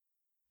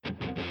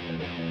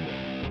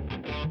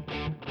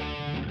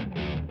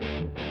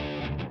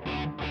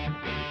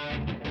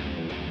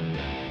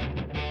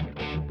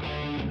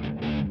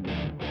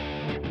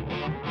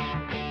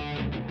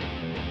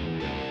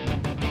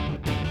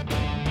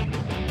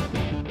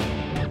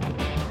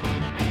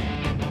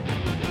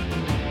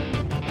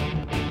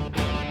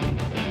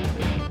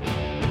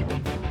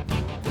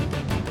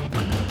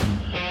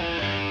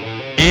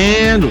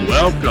And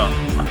welcome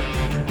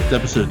to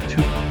episode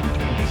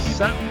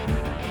 227.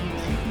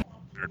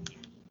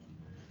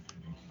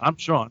 I'm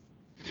Sean.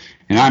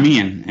 And I'm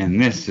Ian, and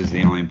this is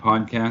the only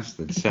podcast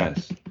that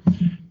says,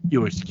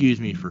 You'll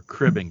excuse me for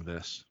cribbing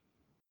this.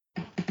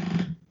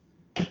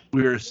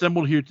 We are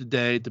assembled here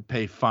today to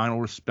pay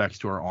final respects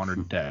to our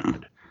honored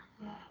dead.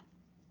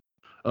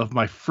 Of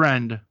my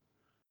friend,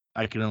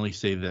 I can only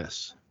say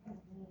this.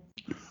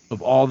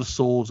 Of all the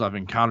souls I've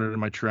encountered in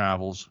my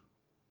travels,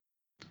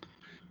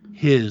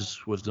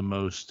 his was the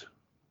most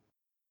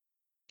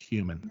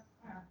human.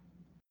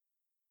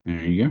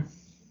 There you go.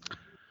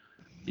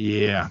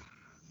 Yeah.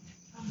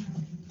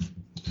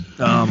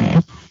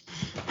 I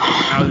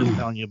was just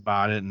telling you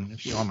about it, and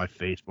if you're on my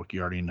Facebook,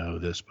 you already know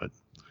this, but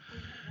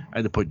I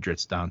had to put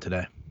Drizzt down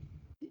today.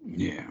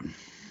 Yeah.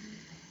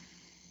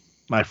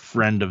 My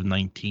friend of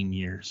 19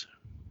 years.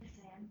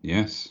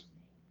 Yes.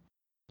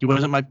 He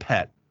wasn't my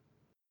pet.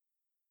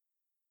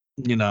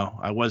 You know,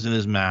 I wasn't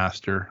his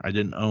master. I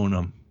didn't own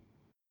him.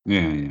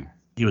 Yeah.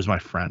 He was my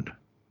friend.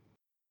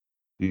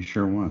 He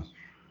sure was.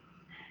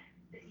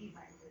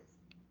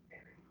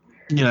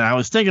 You know, I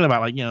was thinking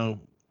about,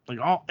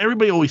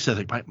 everybody always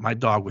says, my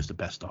dog was the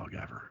best dog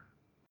ever.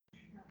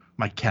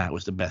 My cat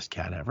was the best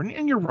cat ever.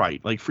 And you're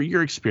right. Like, for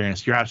your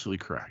experience, you're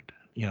absolutely correct.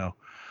 You know,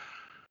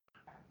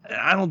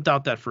 I don't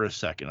doubt that for a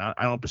second.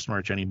 I don't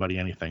besmirch anybody,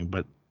 anything,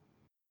 but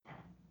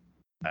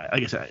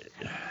like I said,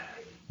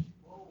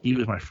 he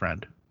was my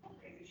friend.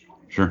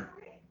 Sure.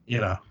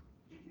 You know.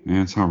 Yeah,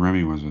 that's how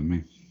Remy was with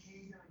me.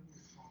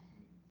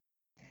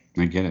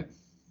 I get it.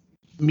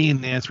 Me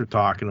and Nance were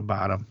talking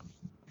about him.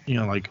 You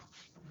know, like,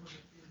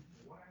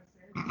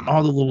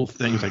 all the little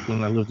things, like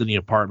when I lived in the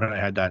apartment, I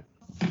had that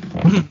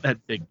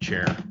big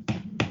chair.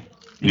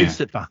 He'd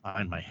sit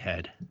behind my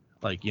head,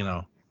 like, you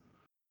know,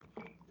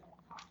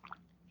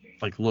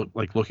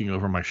 looking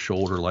over my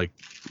shoulder, like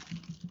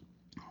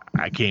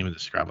I can't even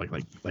describe,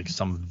 like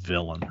some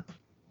villain,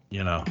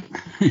 you know,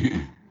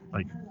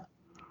 like,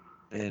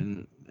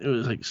 and it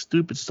was like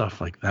stupid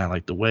stuff like that,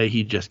 like the way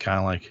he just kind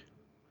of like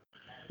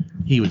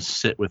he would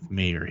sit with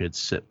me, or he'd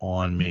sit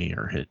on me,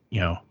 or you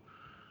know.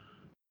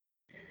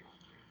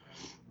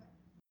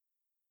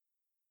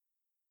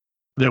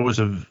 There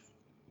was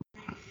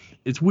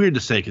it's weird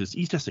to say because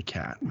he's just a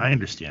cat. I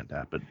understand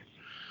that, but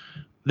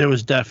there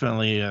was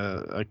definitely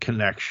a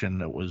connection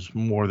that was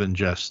more than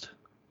just,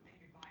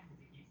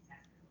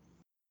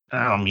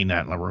 I don't mean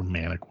that in a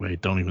romantic way.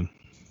 Don't even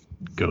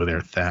go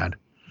there, Thad.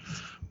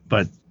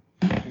 But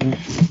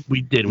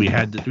we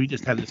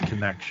just had this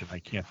connection. I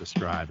can't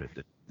describe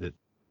it. That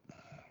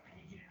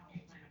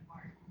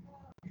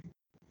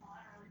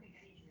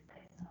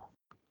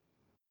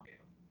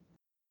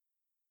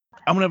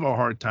I'm going to have a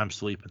hard time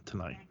sleeping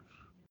tonight.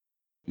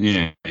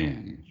 Yeah.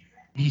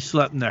 He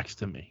slept next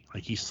to me.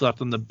 Like, he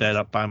slept on the bed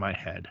up by my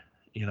head,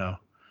 you know.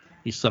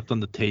 He slept on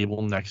the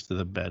table next to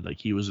the bed. Like,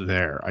 he was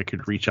there. I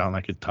could reach out and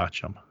I could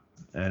touch him.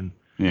 And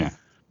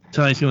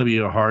tonight's going to be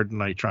a hard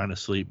night trying to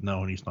sleep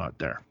knowing he's not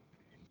there.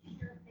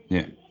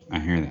 Yeah, I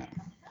hear that.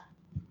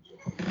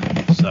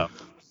 So,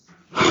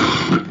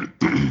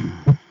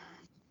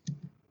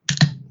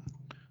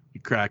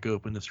 you crack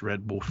open this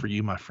Red Bull for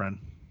you, my friend.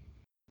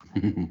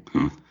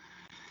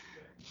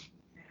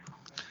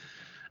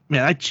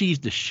 Man, I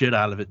cheesed the shit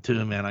out of it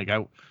too, man. Like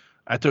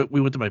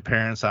we went to my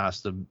parents' house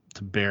to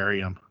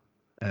bury him,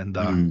 and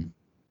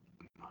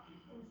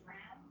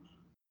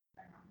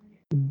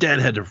Dad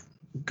had to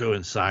go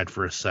inside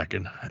for a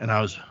second, and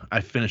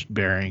I finished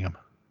burying him,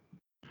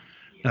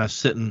 and I was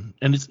sitting,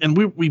 and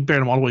we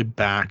buried him all the way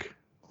back.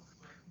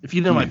 If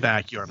you know my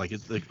backyard, like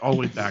it's like all the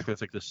way back,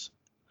 there's like this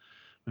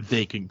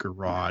vacant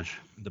garage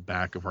in the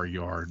back of our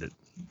yard that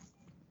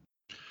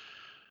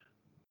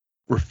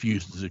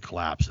refuses to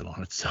collapse in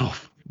on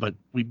itself. But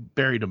we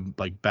buried him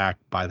like back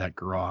by that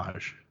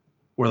garage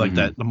where like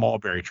the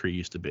mulberry tree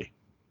used to be.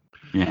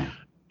 Yeah.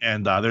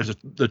 And there's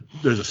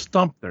a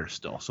stump there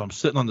still. So I'm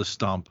sitting on the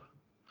stump,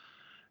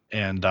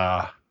 and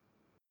I'm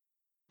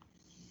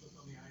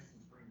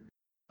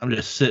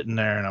just sitting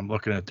there and I'm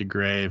looking at the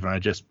grave,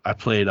 and I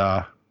played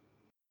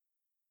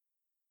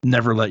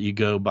Never Let You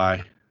Go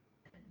by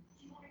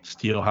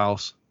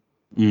Steelhouse.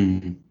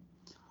 Mm.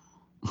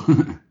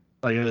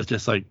 Like, it was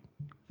just like,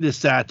 just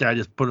sat there. I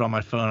just put it on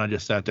my phone. I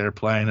just sat there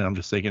playing, and I'm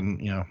just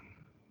thinking, you know,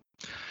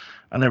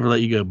 I'll never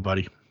let you go,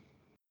 buddy.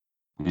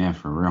 Yeah,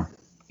 for real.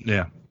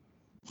 Yeah.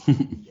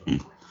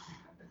 And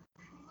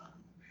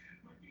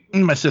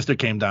my sister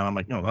came down. I'm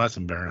like, no, that's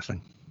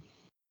embarrassing.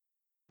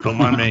 Don't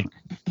mind me.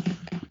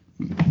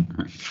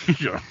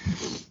 Sure.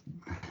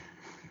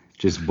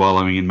 Just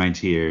wallowing in my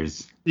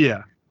tears.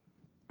 Yeah.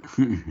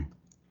 I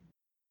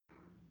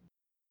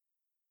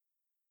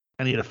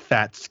need a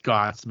fat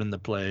Scotsman to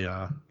play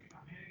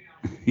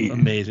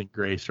Amazing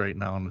Grace right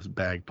now on his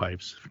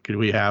bagpipes. Could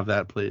we have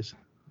that, please?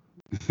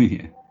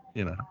 Yeah.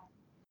 You know.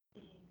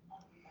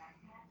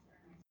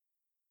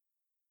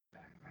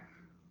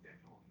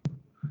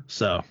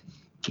 So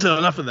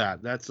enough of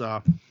that. That's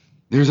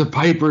There's a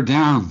piper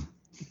down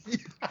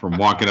from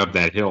walking up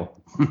that hill.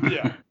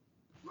 Yeah.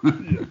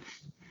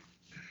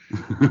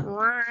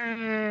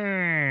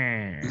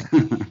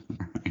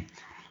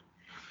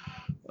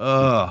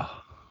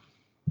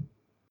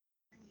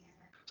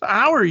 So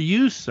how are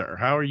you, sir?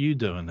 How are you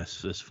doing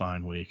this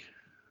fine week?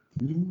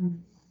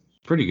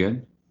 Pretty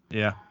good.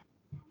 Yeah.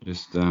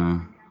 Just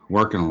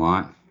working a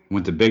lot.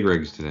 Went to Big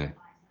Rigs today.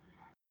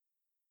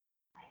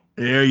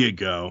 There you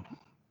go.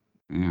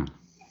 Yeah.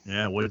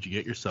 Yeah, what did you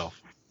get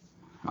yourself?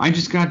 I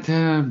just got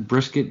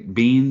brisket,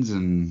 beans,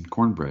 and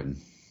cornbread.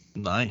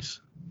 Nice.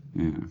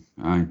 Yeah.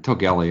 I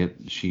took Elliot.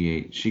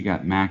 She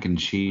got mac and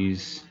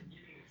cheese,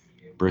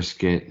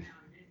 brisket,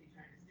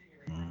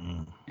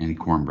 and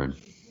cornbread.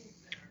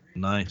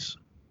 Nice.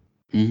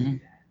 Mm-hmm.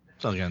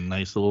 Sounds like a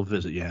nice little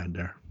visit you had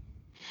there.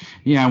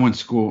 Yeah,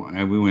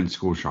 we went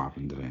school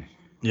shopping today.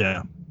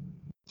 Yeah.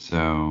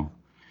 So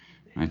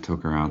I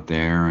took her out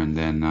there, and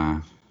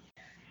then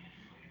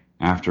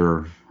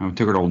after I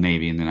took her to Old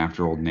Navy, and then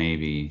after Old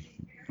Navy,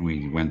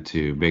 we went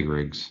to Big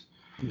Rigs.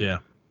 Yeah.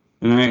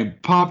 And I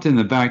popped in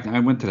the back. I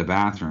went to the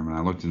bathroom, and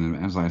I looked in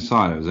as I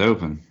saw it, it was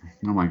open.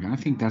 And I'm like, I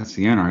think that's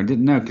the owner. I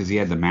didn't know because he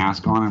had the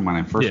mask on him when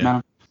I first met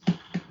him.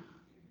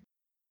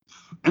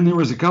 And there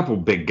was a couple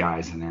big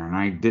guys in there, and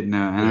I didn't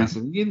know. And I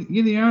said,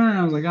 you the owner? And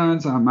I was like, oh,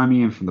 I'm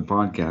Ian from the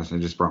podcast. I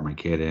just brought my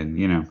kid in,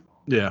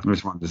 Yeah. I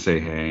just wanted to say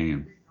hey.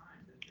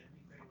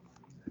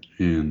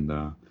 And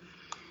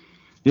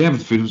yeah, but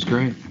the food was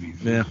great. I mean,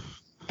 yeah.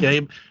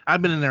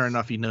 I've been in there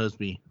enough. He knows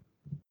me.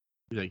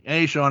 He's like,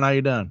 hey, Sean, how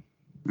you doing?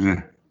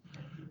 Yeah.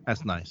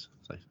 That's nice.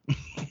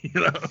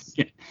 Yeah.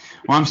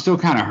 Well, I'm still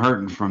kind of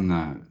hurting from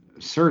the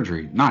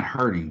surgery. Not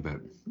hurting,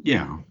 but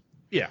Yeah.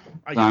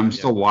 I'm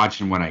still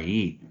watching what I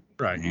eat.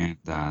 Right. And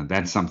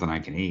that's something I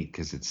can eat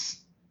because it's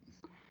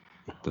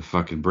the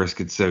fucking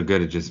brisket's so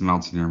good it just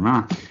melts in your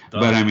mouth.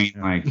 But I mean,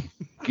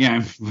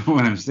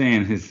 what I'm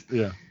saying is,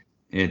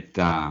 it,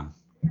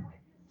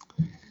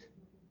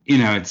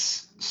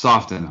 it's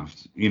soft enough,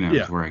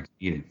 to where I can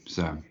eat it.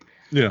 So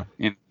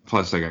and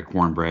plus I got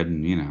cornbread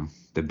and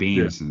the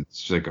beans, and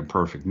it's like a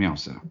perfect meal.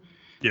 So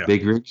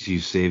Big Rigs, you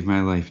saved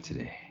my life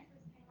today.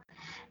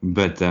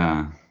 But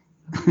but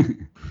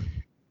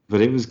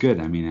it was good.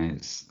 I mean,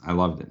 I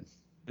loved it.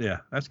 Yeah,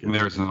 that's good.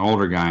 There was an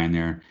older guy in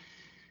there.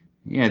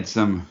 He had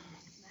some.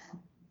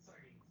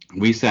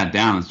 We sat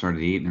down and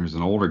started eating. There was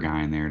an older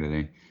guy in there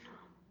today,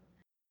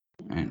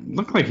 and it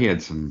looked like he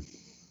had some.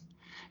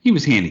 He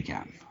was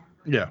handicapped.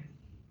 Yeah.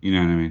 You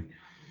know what I mean?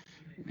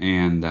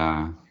 And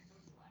there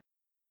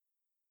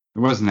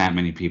wasn't that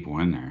many people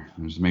in there.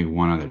 There was maybe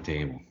one other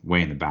table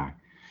way in the back,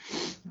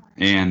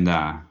 and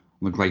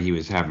looked like he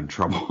was having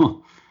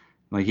trouble.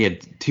 Like he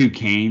had two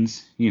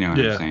canes. You know what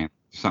I'm saying?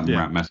 Something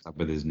messed up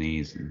with his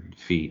knees and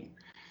feet.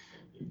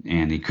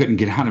 And he couldn't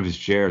get out of his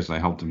chair, so I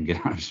helped him get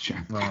out of his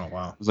chair. Oh,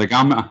 wow. I was like,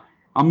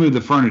 I'll move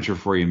the furniture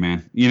for you,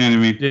 man. You know what I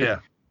mean? Yeah.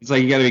 It's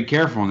like you got to be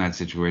careful in that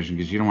situation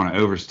because you don't want to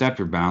overstep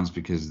your bounds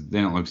because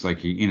then it looks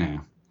like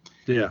you're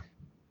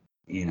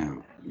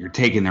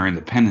taking their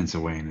independence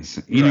away.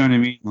 You know what I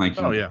mean? Like,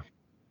 and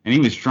he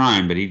was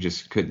trying, but he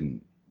just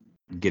couldn't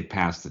get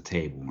past the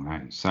table.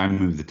 So I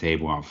moved the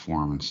table out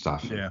for him and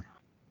stuff. Yeah.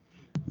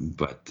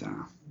 But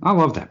I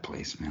love that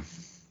place, man.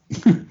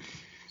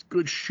 It's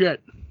good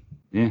shit.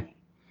 Yeah.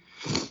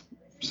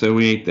 So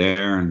we ate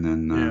there, and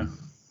then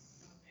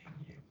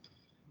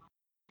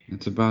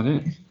that's about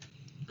it.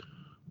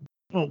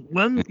 Well,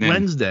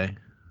 Wednesday.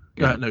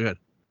 Go ahead. No, go ahead.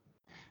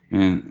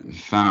 And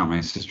found out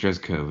my sister has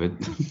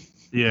COVID.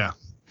 Yeah.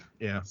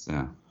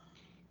 So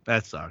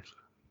that sucks.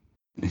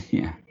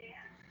 Yeah.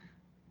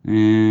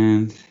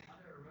 And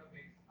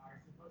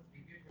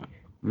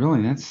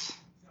really, that's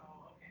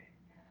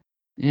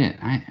it.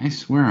 I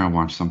swear I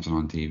watched something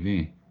on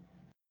TV.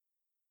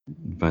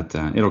 But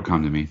it'll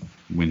come to me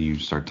when you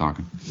start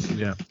talking.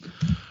 Yeah.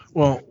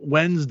 Well,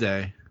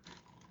 Wednesday,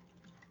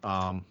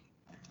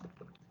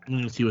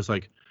 Nancy was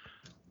like,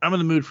 I'm in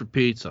the mood for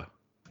pizza.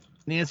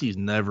 Nancy's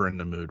never in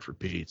the mood for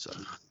pizza.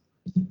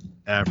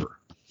 Ever.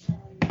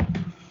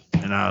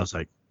 And I was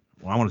like,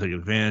 well, I want to take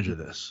advantage of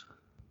this.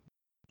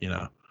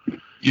 Yeah.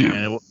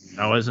 And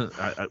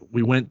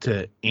we went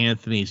to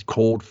Anthony's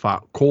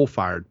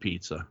coal-fired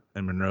pizza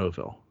in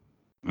Monroeville.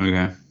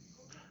 Okay.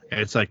 And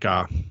it's like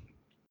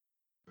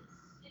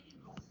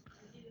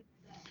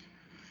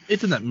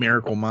it's in that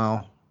Miracle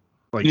Mile,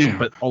 but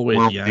all the way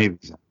at the end.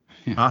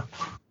 Huh?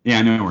 Yeah,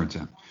 I know where it's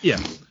at. Yeah,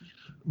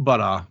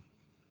 but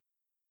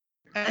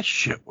that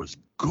shit was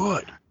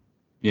good.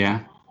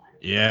 Yeah.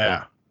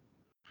 Yeah.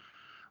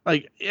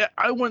 Like,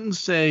 I wouldn't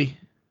say.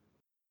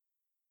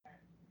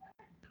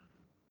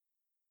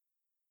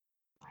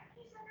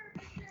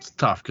 It's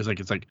tough because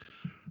it's like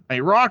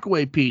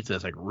Rockaway pizza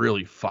is like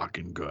really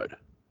fucking good.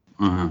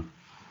 And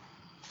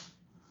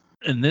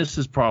this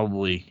is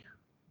probably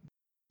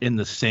in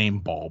the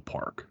same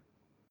ballpark.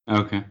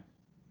 Okay.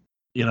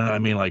 You know what I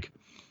mean? Like,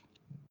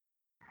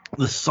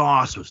 the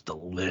sauce was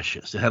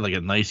delicious. It had like a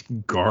nice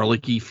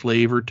garlicky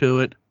flavor to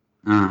it.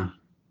 And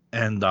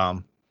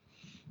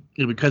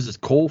because it's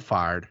coal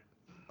fired,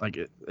 like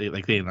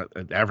they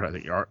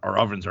advertise, our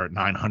ovens are at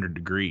 900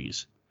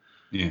 degrees.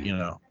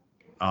 Yeah.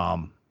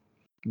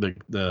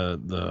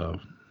 The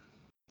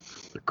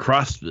The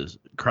crust is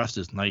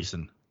nice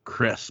and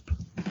crisp.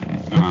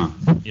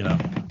 You know,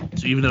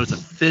 so even though it's a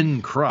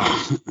thin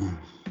crust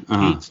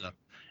pizza,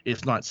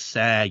 it's not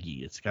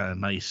saggy. It's got a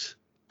nice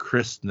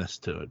crispness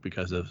to it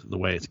because of the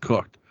way it's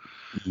cooked.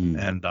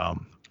 And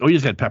we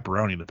just had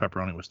pepperoni. The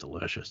pepperoni was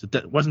delicious.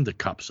 It wasn't the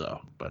cup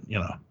so, but you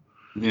know,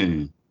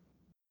 you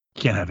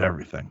can't have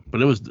everything.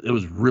 But it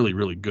was really,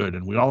 really good.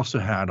 And we also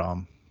had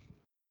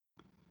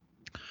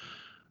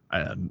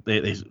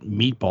they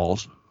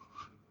meatballs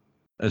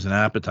as an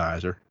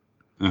appetizer.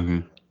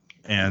 And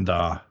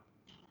the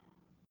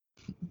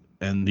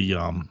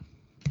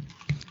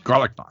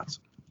garlic knots.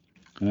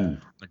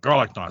 The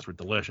garlic knots were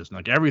delicious. And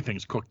like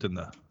everything's cooked in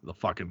the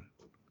fucking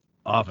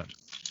oven.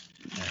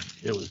 And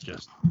it was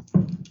just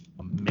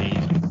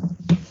amazing.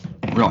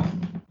 Really?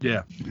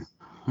 Yeah.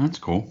 That's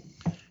cool.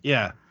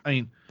 Yeah. I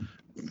mean,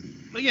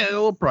 yeah, a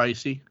little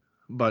pricey,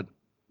 but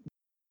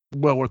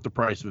well worth the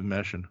price of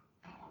admission.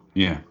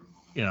 Yeah.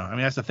 You know, I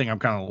mean, that's the thing I'm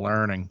kind of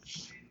learning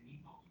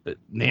that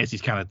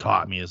Nancy's kind of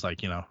taught me is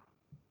like, you know,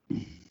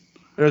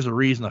 there's a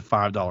reason a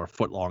 $5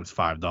 footlong's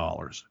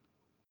 $5.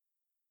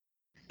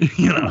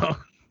 You know?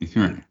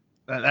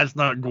 That's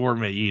not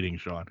gourmet eating,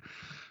 Sean.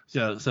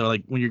 So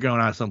like when you're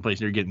going out someplace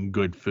and you're getting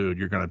good food,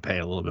 you're going to pay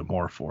a little bit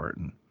more for it.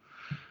 And,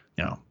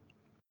 you know,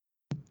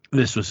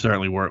 this was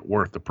certainly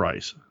worth the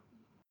price.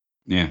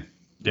 Yeah.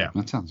 Yeah.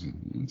 That sounds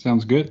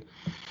good.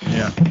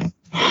 Yeah.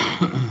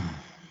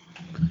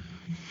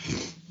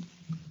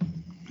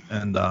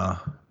 And I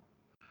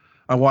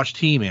watched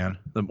He-Man,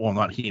 well,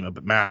 not He-Man,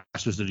 but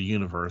Masters of the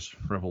Universe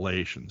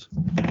Revelations.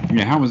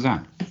 Yeah, how was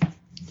that?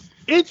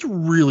 It's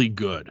really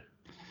good.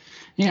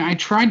 Yeah, I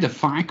tried to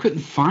I couldn't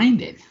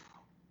find it.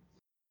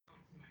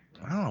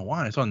 I don't know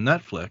why. It's on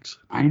Netflix.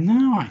 I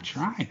know. I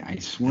tried. I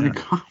swear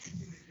to God.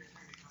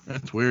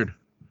 That's weird.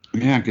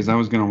 Yeah, because I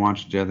was going to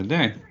watch it the other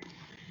day.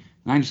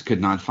 And I just could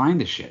not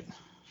find the shit.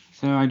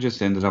 So I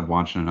just ended up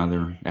watching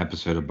another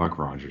episode of Buck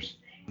Rogers.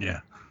 Yeah.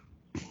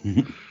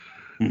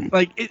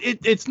 Like,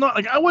 it's not...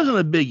 Like, I wasn't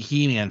a big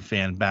He-Man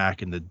fan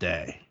back in the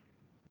day.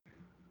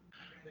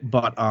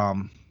 But,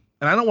 and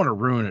I don't want to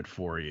ruin it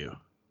for you.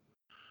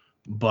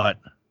 But,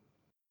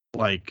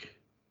 like...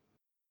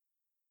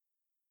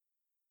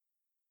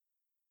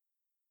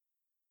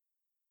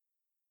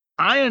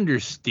 I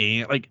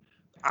understand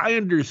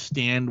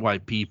why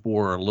people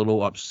were a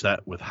little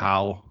upset with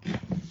how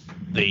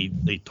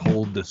they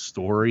told the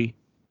story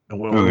and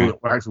what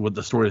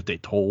the story that they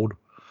told,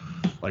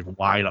 like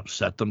why it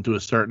upset them to a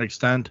certain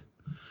extent.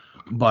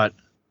 But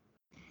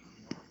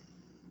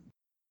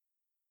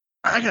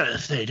I gotta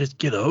say, just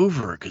get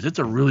over it because it's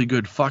a really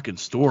good fucking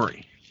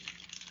story.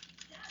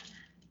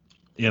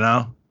 You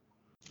know,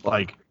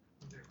 like.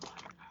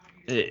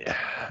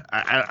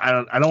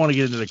 I don't want to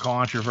get into the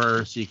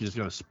controversy because it's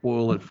going to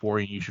spoil it for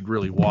you. You should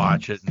really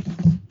watch it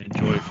and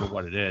enjoy it for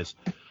what it is.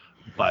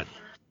 But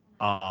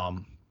I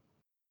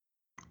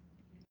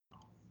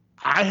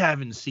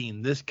haven't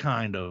seen this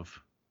kind of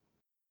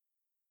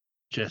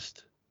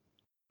just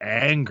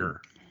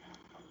anger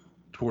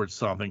towards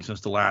something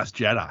since The Last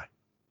Jedi.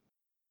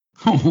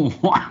 Oh,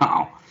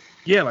 wow.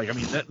 Yeah, like, I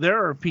mean,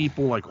 there are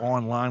people like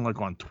online, like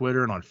on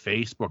Twitter and on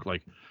Facebook,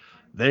 like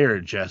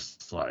they're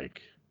just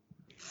like,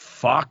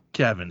 fuck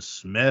Kevin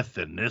Smith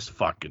and this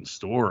fucking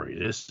story.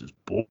 This is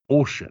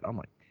bullshit. I'm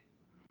like,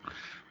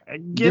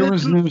 there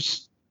was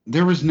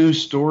no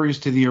stories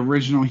to the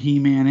original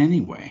He-Man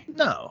anyway.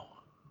 No.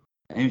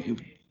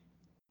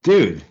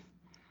 Dude,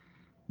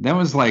 that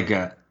was like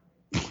there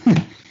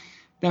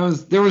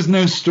was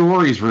no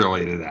stories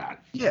really to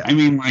that. Yeah. I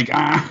mean, like,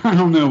 I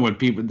don't know what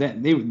people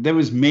that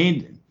was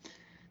made.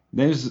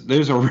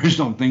 Those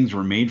original things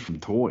were made from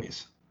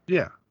toys.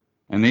 Yeah.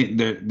 And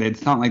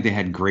it's not like they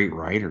had great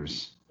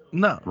writers.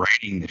 No.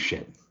 Writing the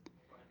shit.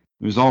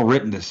 It was all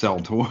written to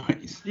sell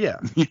toys. Yeah.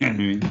 You know what I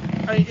mean?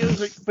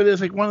 It was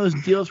like one of those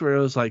deals where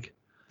it was like,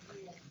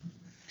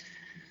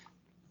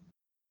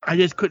 I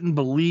just couldn't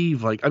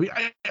believe, like, I mean,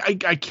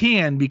 I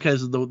can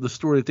because of the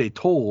story that they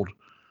told.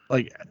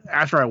 Like,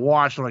 after I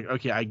watched, I'm like,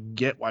 okay, I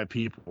get why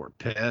people were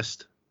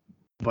pissed,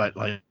 but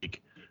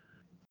like,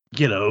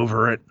 get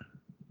over it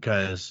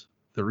because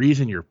the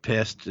reason you're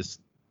pissed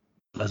just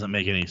doesn't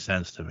make any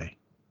sense to me.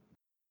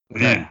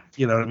 Yeah.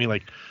 You know what I mean?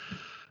 Like,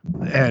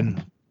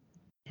 and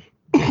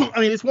I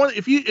mean, it's one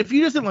if you just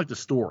didn't like the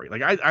story.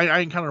 Like I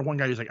encountered one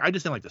guy who's like, I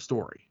just didn't like the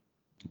story.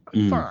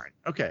 Fine,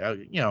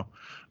 okay, you know,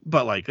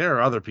 but like there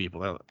are other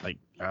people that like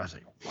I was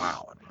like,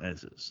 wow,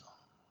 this is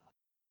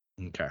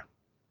okay.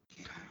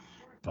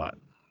 But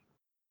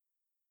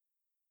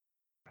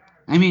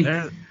I mean,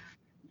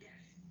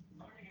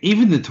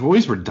 even the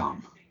toys were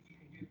dumb.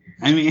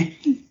 I mean,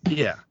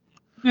 yeah,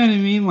 you know what I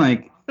mean?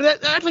 Like,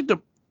 but that's like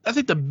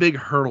the big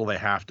hurdle they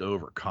have to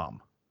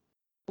overcome.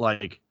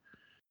 Like,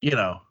 you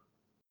know,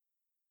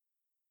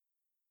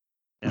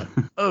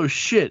 oh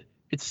shit,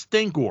 it's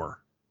Stinkor.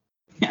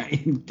 Yeah,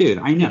 dude,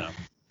 I know. You know.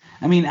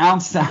 I mean,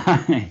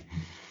 outside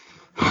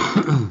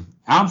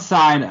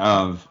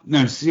of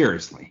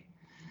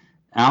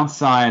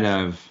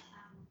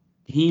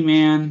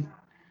He-Man,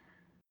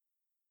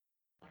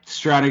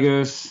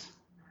 Strategos,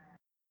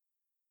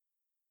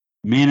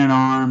 Man at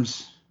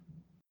Arms.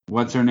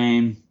 What's her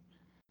name?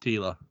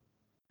 Tila.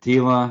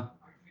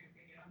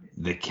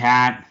 The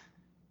Cat.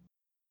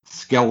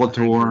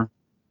 Skeletor.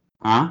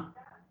 Huh?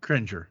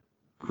 Cringer.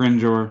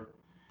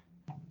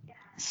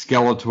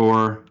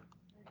 Skeletor.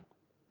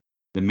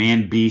 The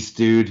Man Beast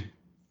dude.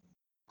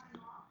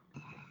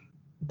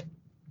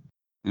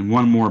 And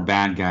one more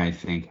bad guy, I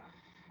think.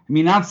 I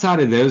mean, outside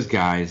of those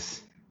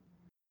guys,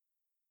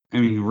 I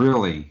mean,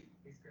 really.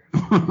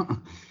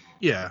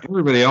 Yeah.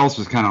 Everybody else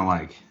was kind of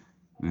like,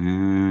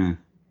 Ram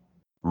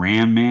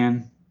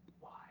Man.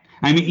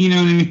 I mean, you know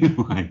what I mean?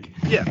 Like,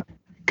 yeah.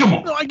 Come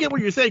on. No, I get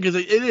what you're saying because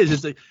it is.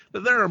 It's like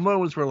there are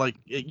moments where like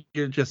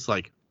you're just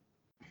like,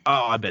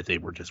 oh, I bet they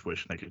were just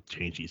wishing they could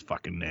change these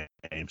fucking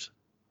names.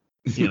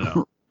 You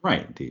know.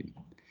 Right, dude.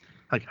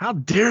 Like, how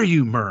dare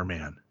you,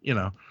 Merman? You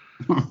know.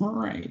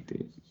 Right,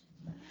 dude.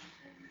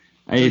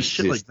 It's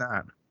shit just, like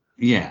that.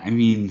 Yeah, I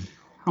mean,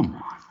 come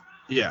on.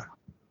 Yeah.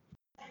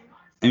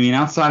 I mean,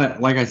 outside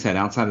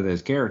of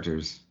those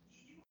characters,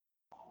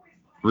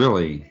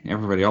 really,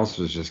 everybody else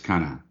was just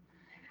kind of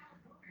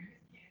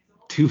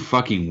too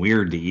fucking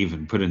weird to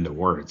even put into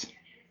words.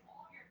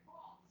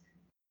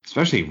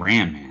 Especially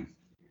Ram Man.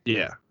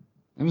 Yeah.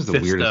 That was the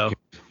weirdest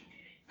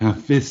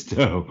character.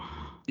 Fisto.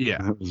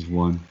 Yeah. That was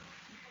one.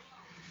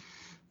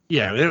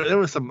 Yeah, there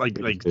was some like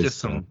just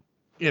some,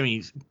 I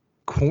mean,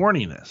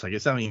 corniness. I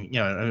guess I mean,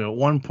 at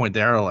one point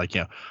they were like,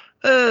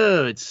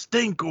 oh, it's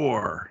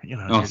Stinkor.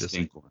 Oh,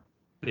 Stinkor.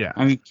 Yeah.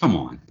 I mean, come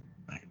on.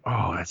 Like,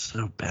 oh, that's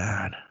so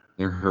bad.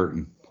 They're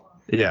hurting.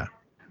 Yeah.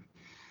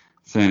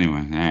 So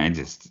anyway, I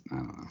don't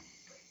know.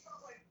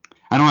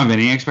 I don't have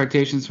any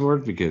expectations for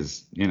it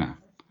because,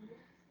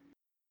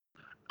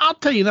 I'll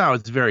tell you now,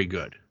 it's very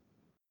good.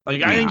 Like,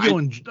 yeah, I think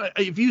you'll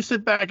if you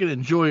sit back and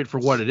enjoy it for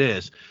what it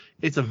is,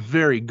 it's a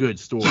very good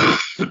story.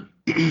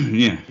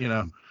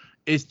 Yeah.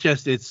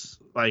 It's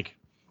like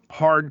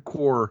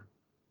hardcore.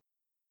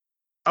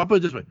 I'll put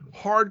it this way: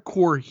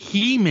 hardcore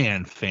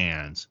He-Man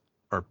fans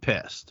are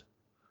pissed.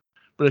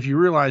 But if you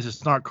realize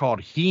it's not called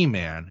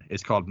He-Man,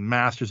 it's called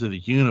Masters of the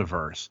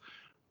Universe,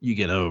 you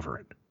get over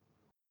it.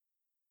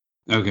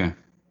 Okay.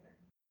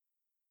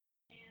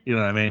 You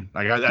know what I mean?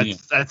 Like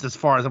that's as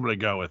far as I'm going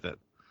to go with it.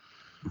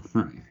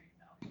 Right.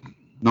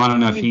 Not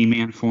enough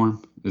He-Man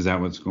form? Is that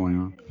what's going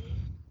on?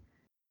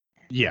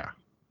 Yeah.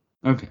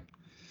 Okay.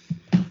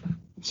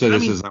 So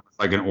this is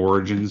like an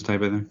Origins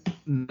type of thing?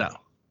 No.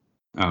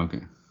 Oh,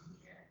 okay.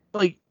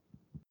 Like,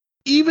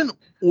 even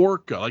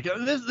Orko, like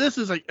this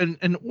is like, and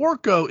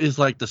Orko is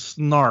like the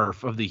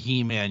Snarf of the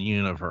He-Man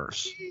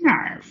universe.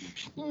 Snarf.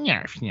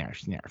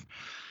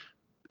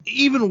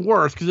 Even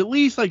worse, because at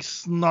least like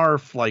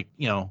Snarf, like,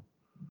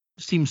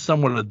 seems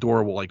somewhat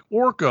adorable. Like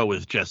Orko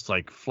is just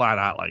like flat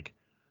out like,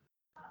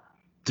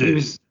 dude. He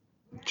was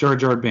Jar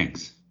Jar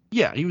Binks.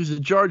 Yeah, he was the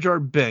Jar Jar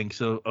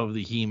Binks of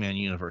the He-Man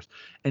universe.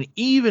 And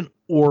even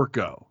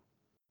Orko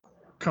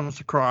comes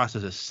across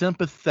as a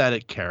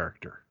sympathetic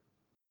character.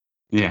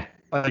 Yeah.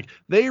 Like,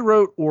 they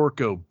wrote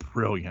Orko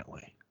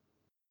brilliantly.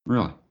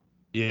 Really?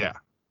 Yeah.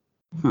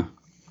 Huh.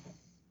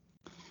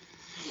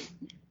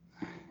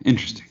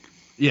 Interesting.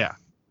 Yeah.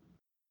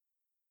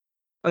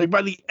 Like,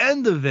 by the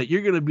end of it,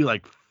 you're going to be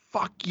like,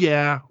 fuck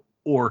yeah,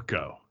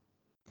 Orko.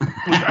 Which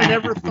I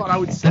never thought I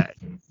would say.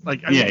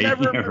 Like, I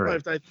never in my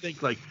life I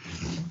think, like,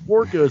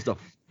 Orko is the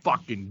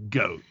fucking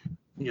goat.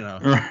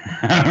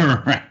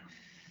 Right.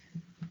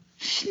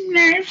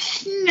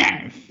 Snarf.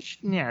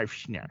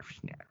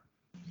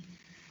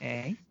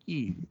 Thank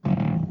you.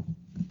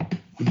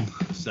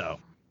 So,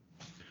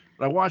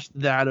 I watched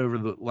that over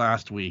the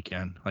last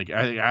weekend. Like,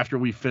 after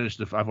we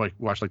finished I've like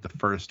watched like the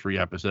first 3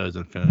 episodes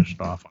and finished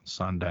off on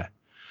Sunday.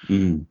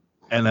 Mm.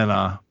 And then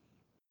on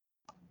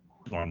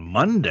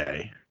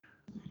Monday,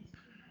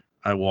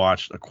 I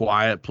watched A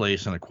Quiet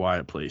Place and A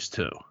Quiet Place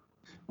 2.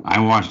 I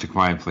watched A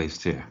Quiet Place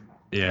 2.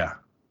 Yeah.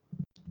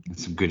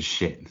 That's some good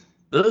shit.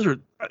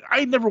 I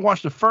had never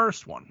watched the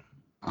first one.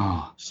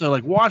 Oh. So,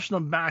 like, watching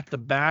them back to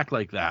back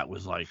like that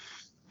was, like,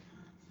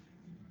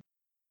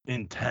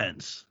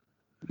 intense.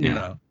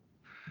 Yeah.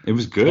 It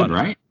was good,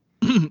 right?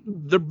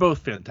 They're both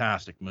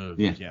fantastic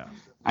movies. Yeah.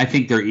 I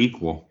think they're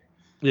equal.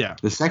 Yeah.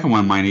 The second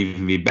one might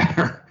even be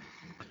better.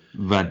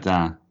 But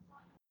I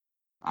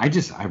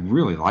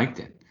really liked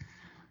it.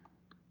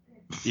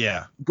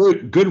 Yeah.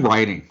 Good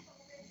writing.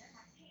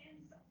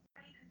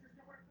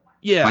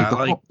 Yeah.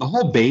 Like the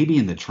whole baby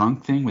in the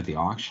trunk thing with the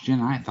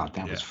oxygen, I thought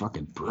that was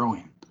fucking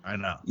brilliant. I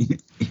know. You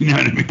know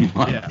what I mean?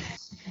 Like,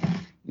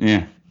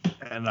 yeah.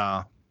 And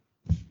I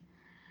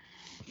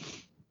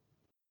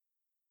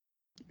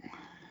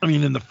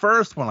mean, in the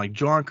first one, like,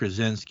 John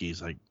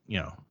Krasinski's like,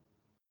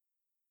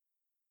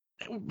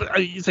 but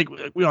it's like,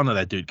 we all know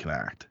that dude can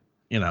act,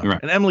 Right.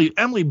 And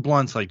Emily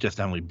Blunt's like just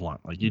Emily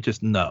Blunt, like, you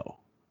just know,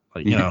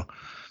 like,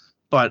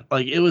 but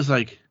like, it was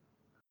like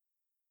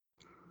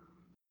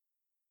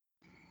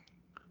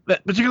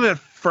that, particularly that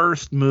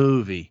first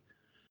movie,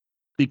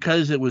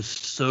 because it was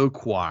so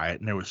quiet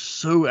and there was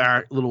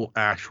so little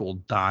actual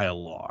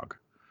dialogue,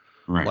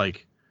 right?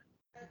 Like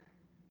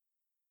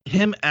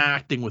him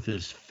acting with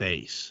his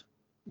face.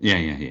 Yeah.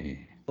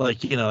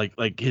 Like,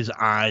 like his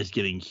eyes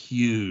getting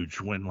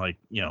huge when, like,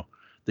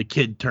 the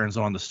kid turns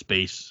on the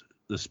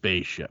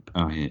spaceship.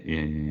 Oh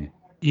yeah.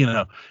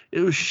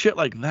 It was shit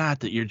like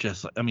that you're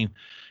just, I mean,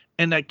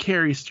 and that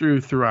carries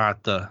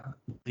throughout the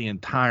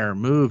entire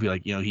movie.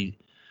 Like,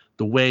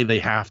 the way they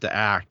have to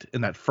act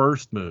in that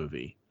first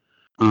movie,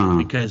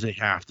 because they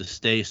have to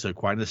stay so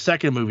quiet. In the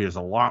second movie, there's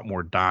a lot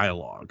more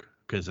dialogue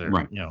because they're,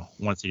 right.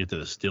 Once you get to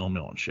the steel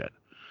mill and shit.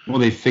 Well,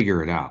 they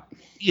figure it out.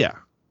 Yeah.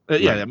 Right.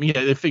 Yeah. I mean,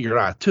 they figure it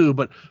out too,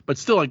 but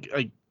still,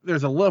 like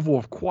there's a level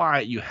of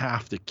quiet you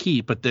have to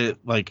keep, but they,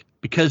 like,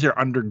 because they're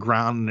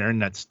underground and they're in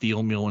that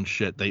steel mill and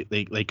shit, they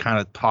kind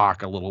of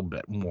talk a little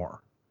bit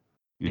more,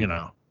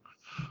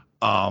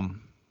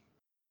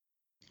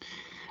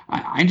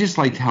 I just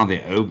liked how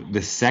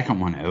the second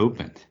one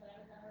opened.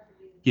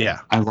 Yeah.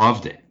 I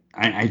loved it.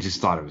 I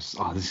just thought it was,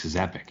 this is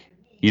epic.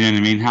 You know what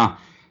I mean? How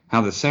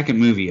the second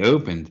movie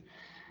opened,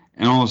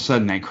 and all of a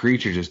sudden that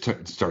creature just took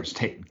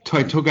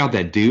out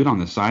that dude on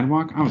the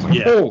sidewalk. I was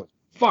like, holy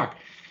fuck.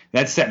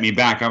 That set me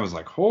back. I was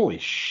like, holy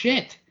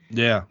shit.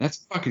 Yeah.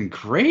 That's fucking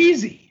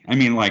crazy. I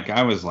mean, like,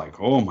 I was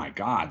like, oh my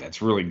God,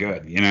 that's really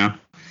good,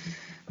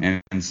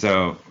 And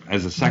so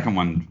as the second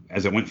one,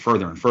 as it went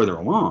further and further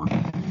along,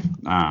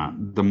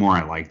 the more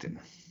I liked it.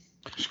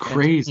 It's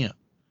crazy.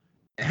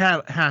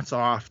 Hats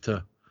off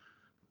to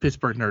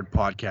Pittsburgh Nerd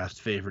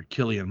Podcast favorite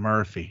Cillian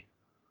Murphy.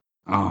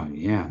 Oh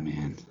yeah,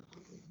 man.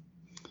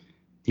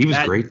 He was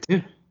great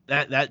too.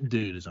 That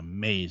dude is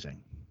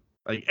amazing.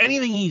 Like,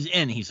 anything he's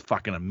in, he's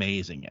fucking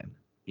amazing in.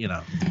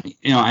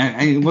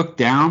 I looked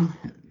down.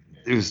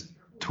 It was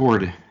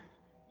toward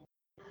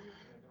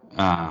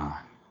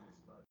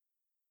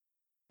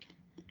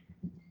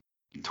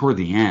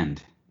the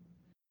end,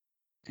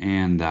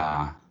 and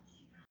I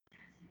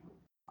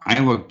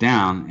looked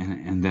down,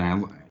 and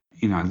then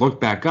I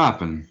looked back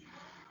up, and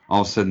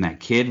all of a sudden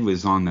that kid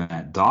was on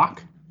that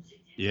dock.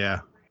 Yeah.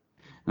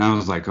 And I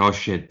was like, oh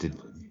shit, did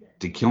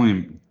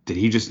Cillian,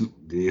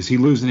 is he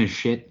losing his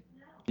shit?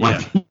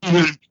 Like,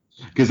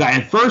 because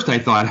at first I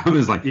thought, I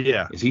was like,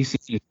 is he seeing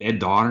his dead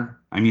daughter?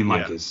 I mean,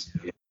 like, is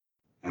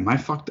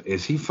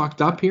he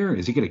fucked up here?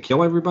 Is he going to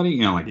kill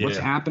everybody? What's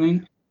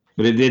happening?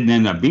 But it didn't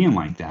end up being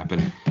like that.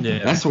 But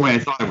that's the way I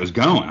thought it was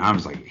going. I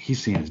was like,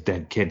 he's seeing his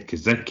dead kid,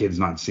 because that kid's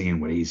not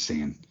seeing what he's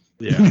seeing.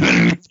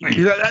 Yeah.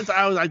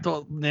 I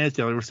told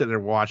Nancy, we were sitting there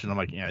watching. I'm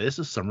like, this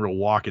is some real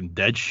Walking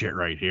Dead shit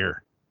right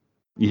here.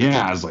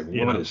 Yeah, I was like,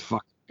 what is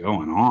fucking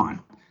going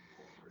on?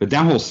 But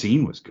that whole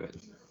scene was good.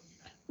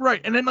 Right.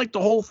 And then, like,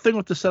 the whole thing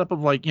with the setup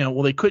of, like,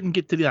 they couldn't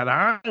get to that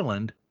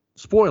island.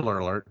 Spoiler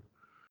alert.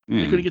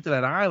 They couldn't get to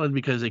that island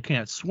because they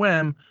can't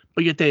swim,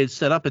 but yet they had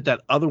set up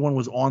that other one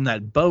was on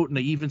that boat, and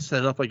they even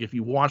set up, like, if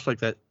you watch, like,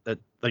 that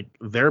like,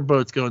 their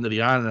boat's going to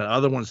the island, and the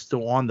other one's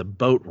still on the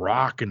boat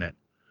rocking it.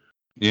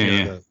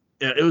 Yeah.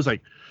 It was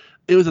like,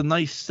 it was a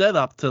nice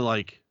setup to,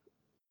 like,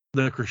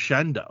 the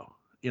crescendo,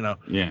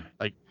 Yeah.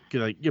 Like,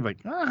 you're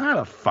like, how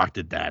the fuck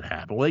did that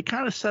happen? Well, they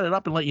kind of set it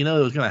up and let you know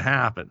it was going to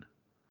happen.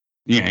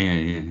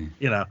 Yeah.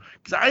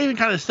 Because I even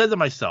kind of said to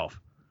myself,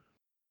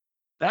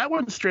 that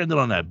one's stranded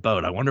on that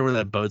boat. I wonder where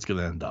that boat's going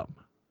to end up.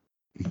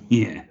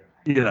 Yeah.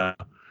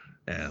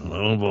 And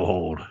lo and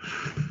behold,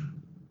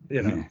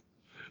 Yeah.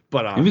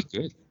 But it was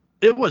good.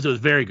 It was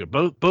very good.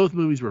 Both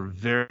movies were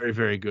very,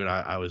 very good.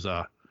 I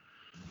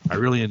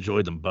really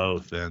enjoyed them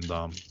both, and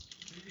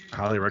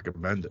highly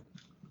recommend it.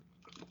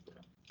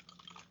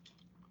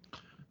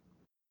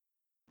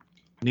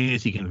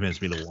 Nancy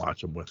convinced me to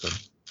watch them with them.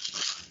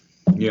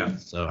 Yeah.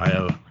 So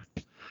I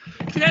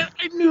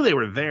knew they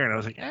were there, and I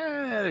was like,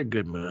 they're a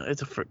good movie.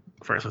 It's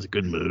first one's a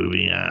good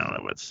movie. I don't know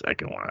about the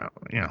second one,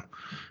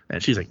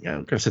 And she's like,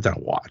 I'm gonna sit down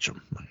and watch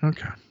them. I'm like,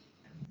 okay.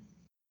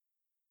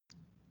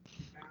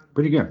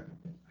 Pretty good.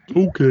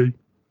 Okay.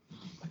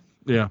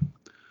 Yeah.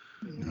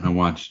 I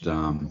watched.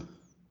 I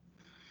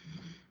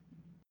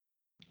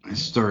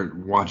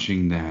started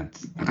watching that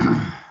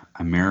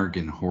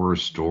American Horror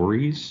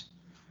Stories.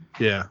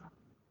 Yeah.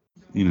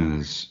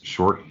 Those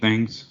short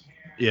things.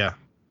 Yeah.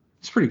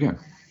 It's pretty good.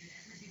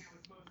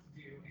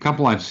 A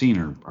couple I've seen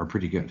are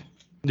pretty good.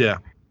 Yeah.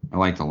 I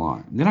liked a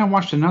lot. Then I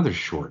watched another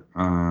short,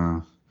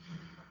 some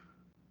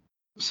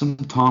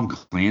Tom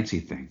Clancy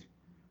thing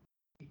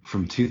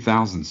from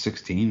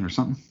 2016 or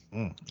something.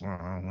 I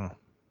don't know.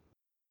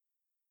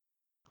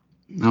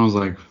 And I was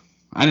like,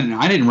 I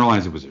didn't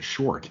realize it was a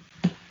short.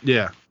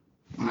 Yeah.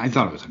 I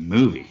thought it was a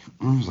movie.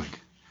 I was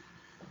like,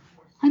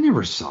 I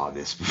never saw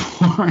this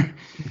before.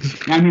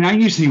 I mean, I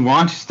usually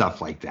watch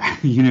stuff like that,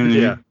 you know what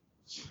I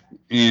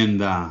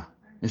mean? And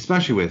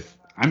especially with,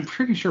 I'm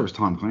pretty sure it was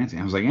Tom Clancy.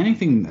 I was like,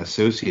 anything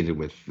associated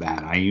with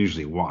that, I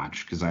usually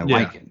watch because I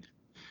like it.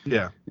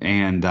 Yeah.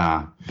 And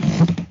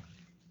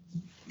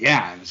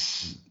it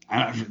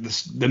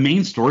was, the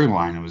main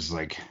storyline, it was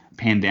like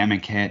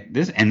pandemic hit.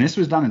 This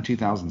was done in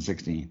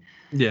 2016.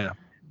 Yeah.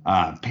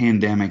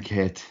 Pandemic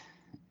hit,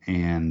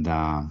 and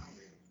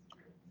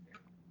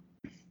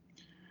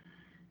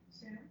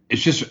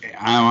it's just,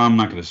 I'm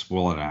not going to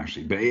spoil it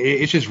actually, but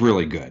it's just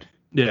really good.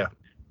 Yeah.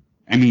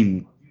 I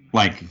mean,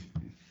 like,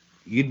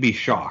 you'd be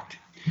shocked.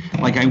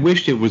 like I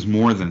wished it was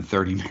more than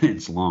 30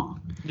 minutes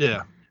long.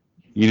 Yeah.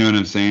 You know what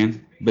I'm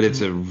saying? But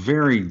it's a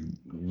very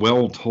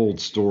well-told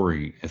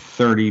story, a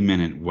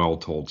 30-minute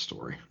well-told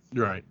story.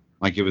 Right.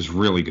 Like it was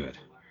really good.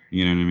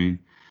 You know what I mean?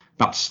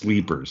 About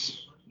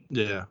sleepers.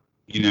 Yeah.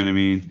 You know what I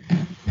mean?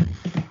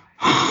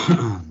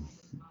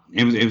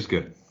 It was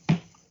good.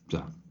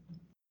 So,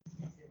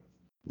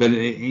 but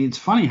it's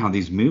funny how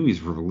these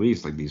movies were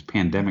released, like these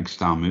pandemic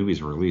style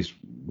movies were released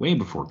way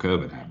before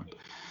COVID happened.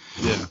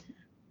 Yeah.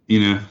 You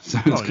know, so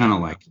it's kind of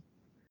like,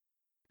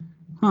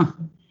 huh?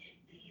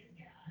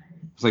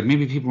 It's like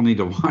maybe people need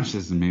to watch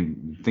this and maybe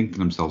think to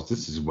themselves,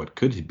 this is what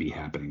could be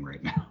happening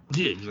right now.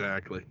 Yeah,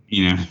 exactly.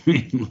 You know what I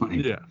mean?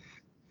 Like, yeah.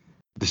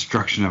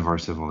 Destruction of our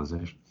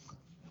civilization.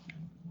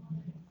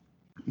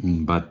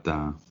 But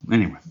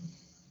anyway.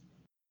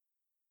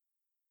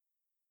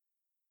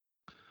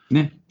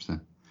 Yeah.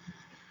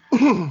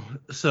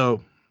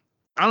 So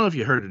I don't know if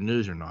you heard the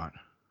news or not,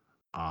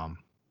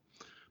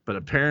 but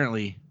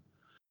apparently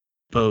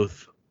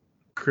both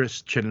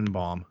Chris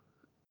Chinenbaum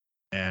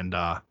and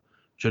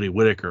Jodie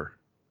Whittaker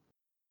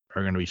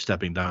are going to be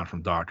stepping down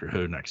from Doctor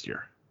Who next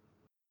year.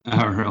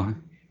 Oh, really?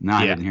 No,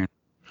 I didn't hear.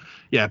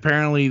 Yeah,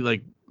 apparently,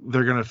 like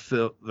they're going to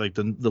fill like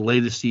the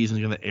latest season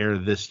is going to air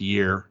this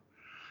year,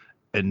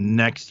 and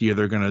next year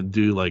they're going to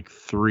do like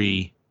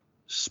 3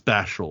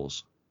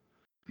 specials.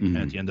 And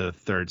at the end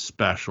of the 3rd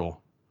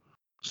special,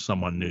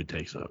 someone new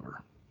takes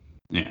over.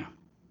 Yeah.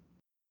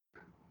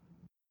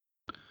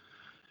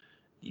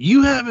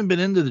 You haven't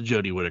been into the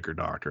Jodie Whittaker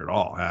Doctor at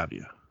all, have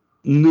you?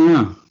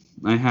 No,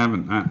 I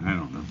haven't. I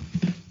don't know.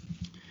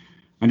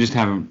 I just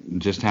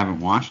haven't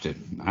watched it.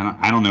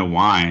 I don't know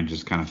why. I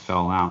just kind of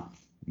fell out.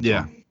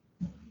 Yeah.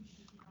 It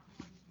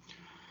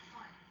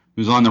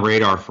was on the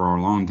radar for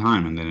a long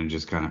time, and then it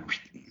just kind of.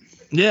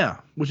 Yeah,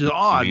 which is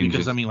odd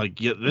because like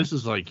this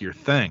is like your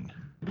thing.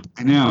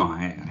 I know.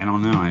 I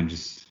don't know. I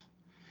just.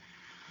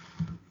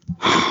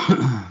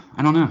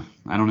 I don't know.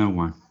 I don't know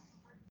why.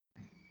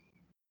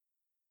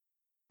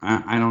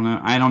 I don't know.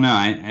 I don't know.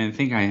 I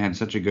think I had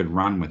such a good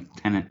run with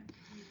Tenet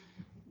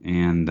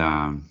and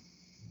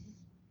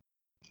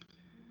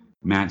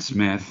Matt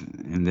Smith,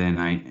 and then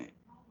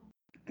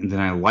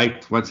I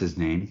liked what's his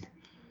name,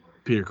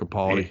 Peter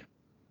Capaldi.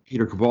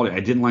 Peter Capaldi. I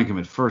didn't like him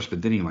at first,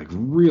 but then he like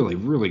really,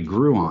 really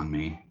grew on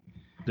me.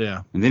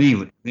 Yeah. And then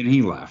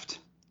he left.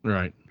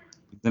 Right.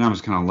 Then I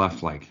was kind of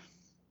left like,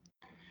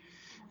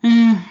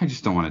 I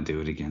just don't want to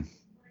do it again.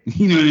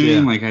 You know what I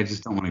mean? Like I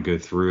just don't want to go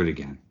through it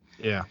again.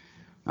 Yeah.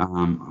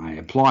 I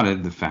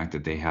applauded the fact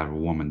that they had a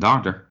woman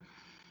doctor.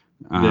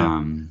 But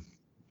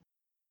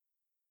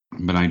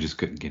I just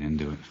couldn't get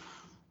into it.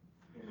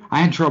 I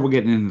had trouble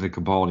getting into the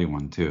Capaldi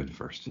one too at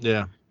first.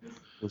 Yeah.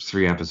 Those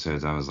 3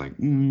 episodes, I was like,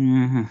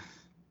 I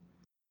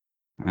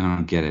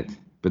don't get it.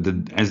 But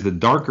as the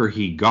darker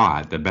he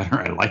got, the better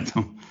I liked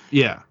him.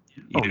 Yeah.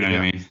 You know what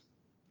I mean?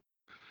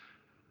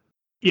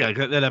 Yeah,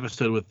 that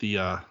episode with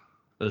the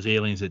those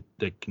aliens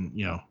that can,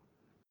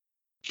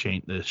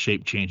 change the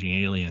shape changing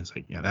aliens,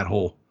 like that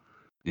whole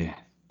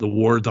the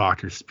War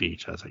Doctor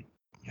speech. I was like,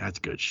 that's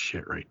good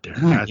shit right there.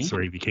 That's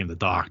where he became the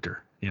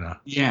Doctor,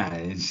 Yeah,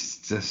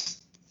 it's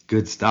just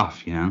good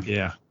stuff,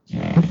 Yeah.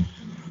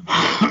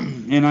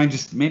 And I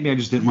just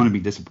didn't want to be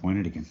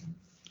disappointed again.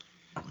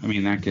 I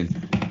mean, that could,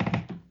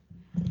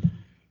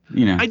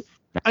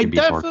 I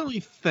definitely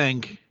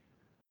think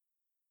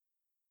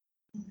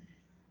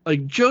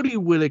like Jodie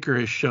Whittaker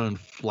has shown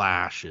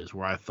flashes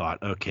where I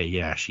thought, okay,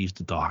 yeah, she's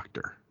the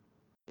Doctor,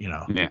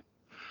 Yeah.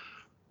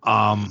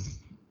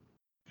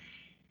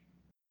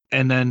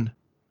 And then,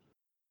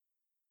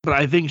 but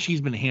I think she's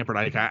been hampered.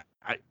 Like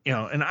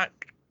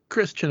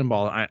Chris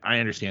Chinenbaum, I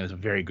understand is a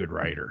very good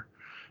writer.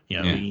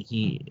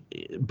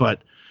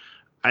 But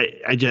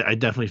I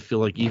definitely feel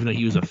like even though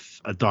he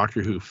was a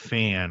Doctor Who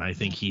fan, I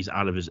think he's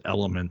out of his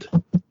element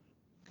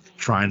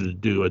trying to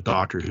do a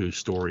Doctor Who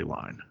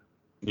storyline.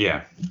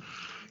 Yeah.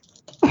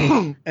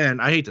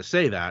 And I hate to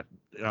say that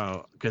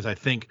because I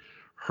think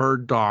her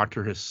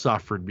Doctor has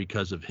suffered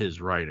because of his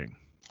writing.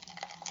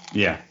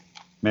 Yeah,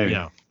 maybe.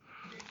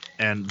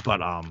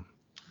 But I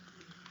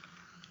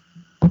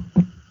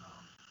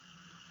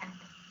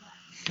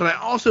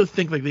also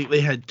think like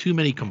they had too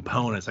many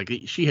components. Like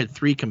she had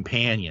 3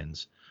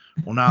 companions.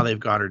 Well, now they've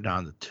got her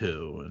down to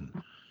 2,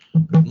 and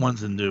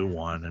one's a new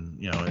one, and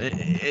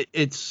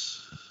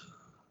it's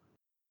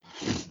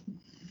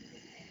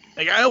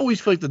like I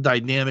always feel like the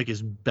dynamic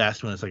is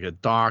best when it's like a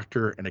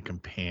Doctor and a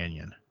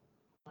companion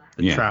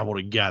that travel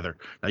together.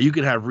 Now you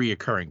could have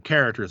reoccurring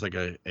characters like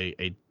a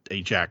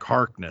Jack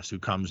Harkness who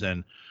comes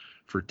in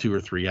for 2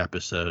 or 3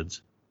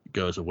 episodes,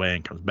 goes away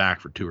and comes back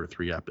for 2 or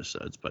 3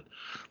 episodes. But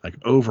like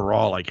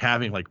overall, like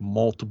having like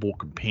multiple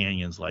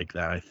companions like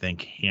that, I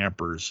think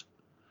hampers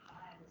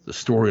the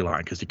storyline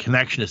because the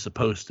connection is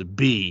supposed to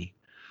be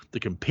the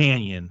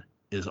companion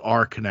is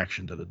our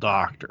connection to the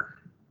Doctor.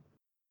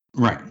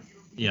 Right.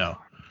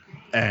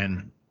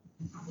 And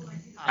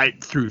I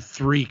through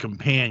 3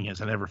 companions,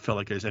 I never felt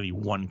like there's any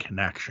one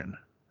connection.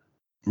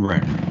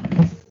 Right.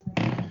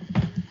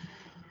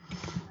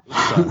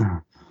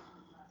 So,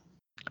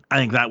 I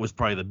think that was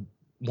probably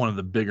one of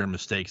the bigger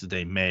mistakes that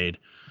they made,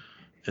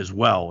 as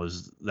well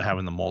as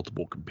having the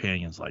multiple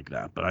companions like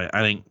that. But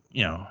I think,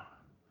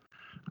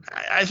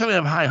 I certainly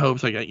have high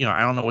hopes. Like, I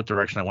don't know what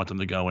direction I want them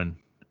to go in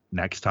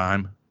next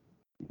time.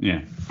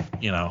 Yeah.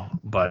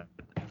 But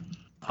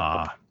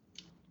I'm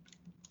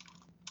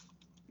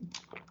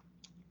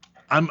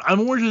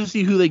more interested to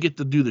see who they get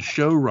to do the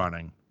show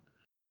running,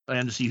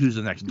 and to see who's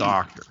the next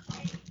Doctor.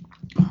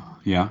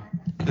 Yeah.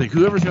 Like,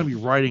 whoever's going to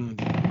be writing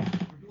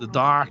the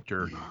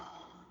Doctor,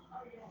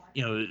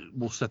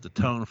 will set the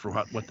tone for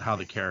how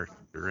the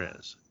character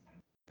is.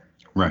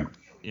 Right.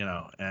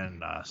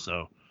 And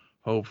so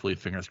hopefully,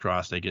 fingers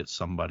crossed, they get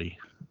somebody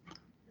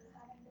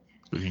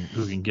who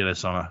can get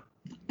us on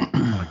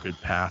a good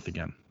path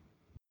again.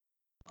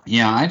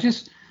 Yeah, I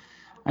just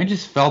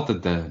felt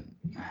that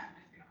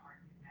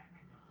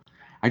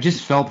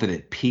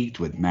it peaked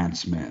with Matt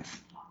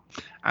Smith.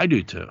 I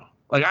do too.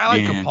 Like, I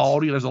like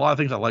Capaldi. There's a lot of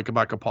things I like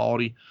about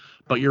Capaldi,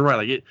 but you're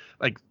right.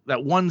 Like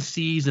that one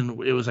season,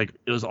 it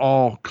was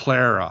all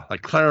Clara.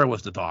 Like, Clara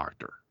was the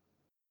Doctor.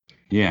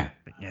 Yeah.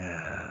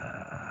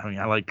 Yeah. I mean,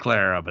 I like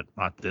Clara, but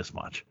not this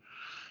much.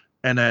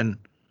 And then,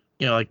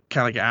 like,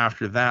 kind of like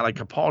after that, like,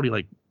 Capaldi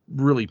like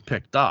really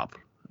picked up.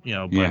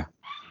 But, yeah.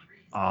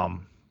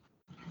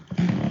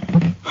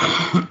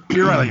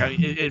 You're right. Like,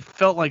 it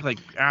felt like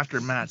after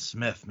Matt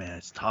Smith, man,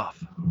 it's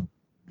tough.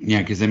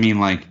 Yeah, because I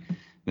mean, like,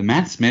 the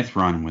Matt Smith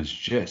run was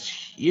just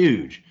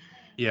huge.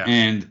 Yeah.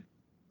 And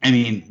I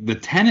mean, the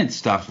Tennant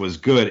stuff was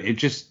good. It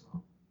just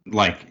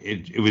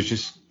it was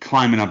just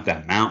climbing up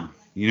that mountain.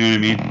 You know what I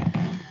mean?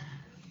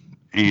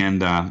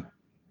 And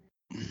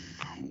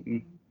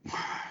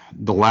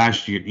the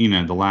last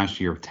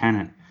year of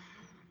Tennant,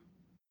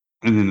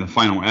 and then the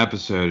final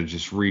episode, it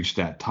just reached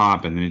that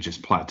top, and then it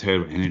just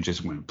plateaued, and it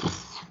just went.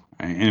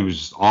 And it was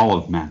just all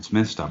of Matt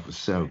Smith stuff was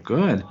so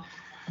good.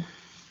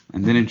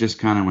 And then it just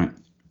kind of went,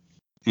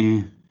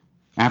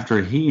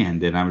 After he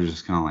ended, I was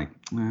just kind of like,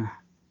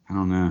 I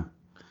don't know.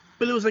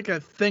 But it was like a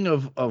thing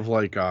of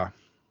like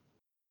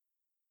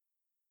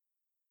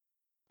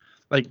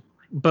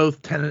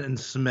both Tennant and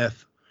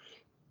Smith,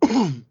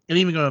 and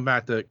even going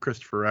back to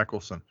Christopher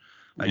Eccleston,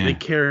 they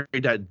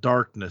carried that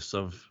darkness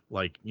of,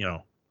 like,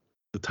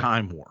 the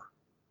Time War.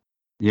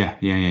 Yeah.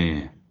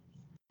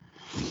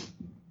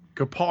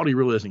 Capaldi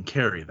really doesn't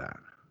carry that.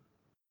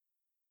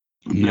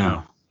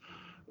 No.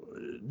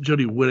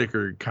 Jodie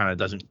Whittaker kind of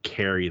doesn't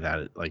carry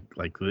that like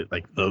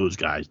those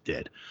guys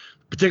did.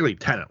 Particularly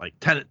Tennant. Like,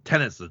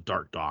 Tennant's the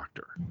Dark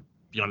Doctor.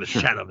 Beyond a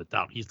shadow of a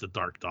doubt, he's the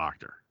Dark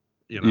Doctor.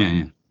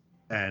 Yeah.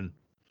 And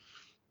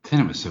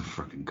Tennant was so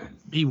freaking good.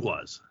 He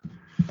was.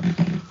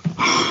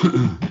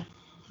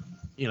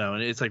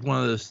 And it's like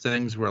one of those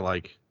things where,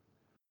 like,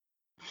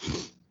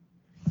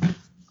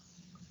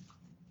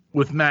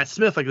 with Matt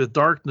Smith, like, the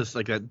darkness,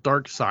 like, that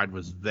dark side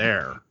was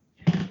there,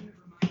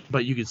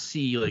 but you could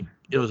see, like,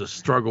 it was a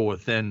struggle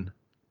within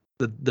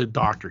the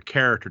Doctor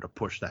character to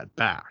push that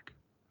back.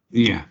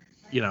 Yeah.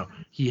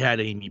 He had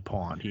Amy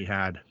Pond. He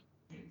had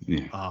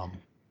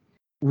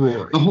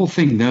Rory. The whole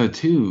thing, though,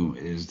 too,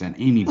 is that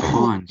Amy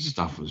Pond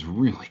stuff was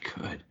really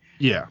good.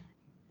 Yeah.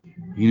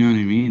 You know what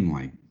I mean?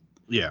 Like,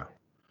 yeah.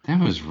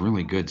 That was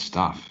really good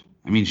stuff.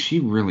 I mean, she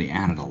really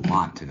added a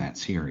lot to that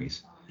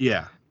series.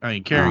 Yeah. I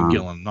mean, Karen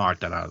Gillan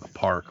knocked that out of the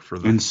park for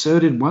them. And so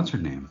did what's her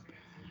name?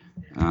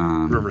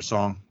 River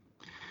Song.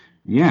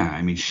 Yeah,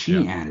 I mean,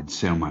 she added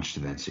so much to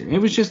that series. It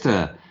was just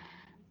a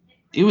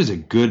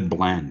good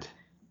blend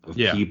of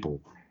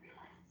people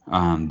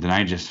that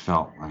I just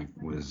felt like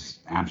was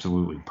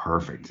absolutely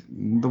perfect.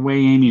 The way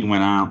Amy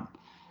went out,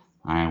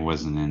 I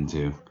wasn't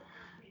into,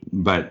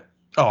 but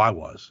I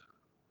was.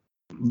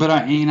 But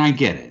I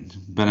get it.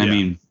 But I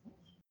mean,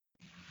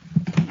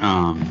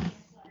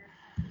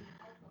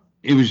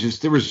 it was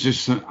just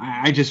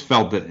I just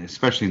felt that,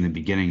 especially in the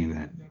beginning of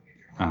that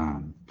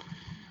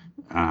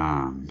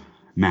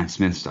Matt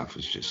Smith stuff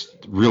was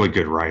just really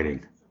good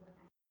writing.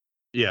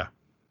 Yeah.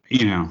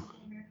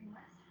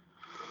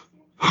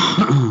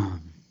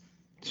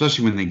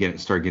 Especially when they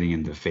start getting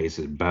into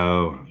Faces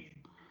Bo.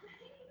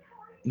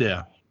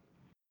 Yeah.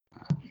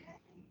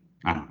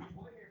 I don't know.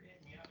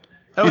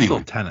 That was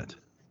still Tennant.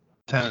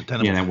 Tennant.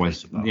 Yeah, that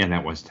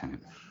was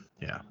Tennant.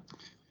 Yeah.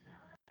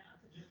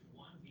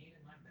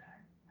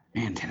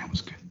 Man, Tennant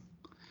was good.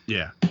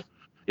 Yeah.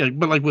 Yeah,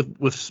 but like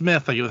with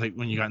Smith, like, it was like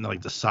when you got into,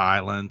 like, the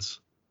silence.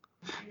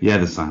 Yeah,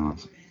 the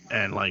silence.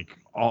 And, like,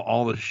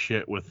 all the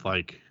shit with,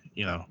 like,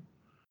 the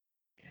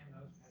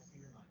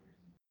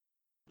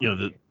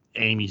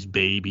Amy's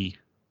baby.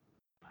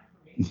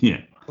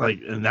 Yeah.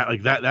 Like, and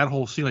that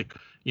whole scene, like,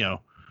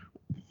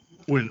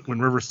 when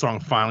River Song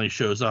finally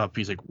shows up,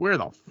 he's like, "Where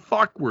the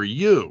fuck were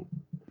you?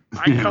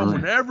 I come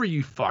whenever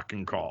you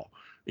fucking call."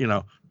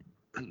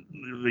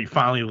 They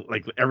finally,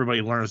 like,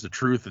 everybody learns the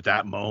truth at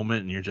that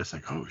moment, and you're just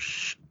like, "Oh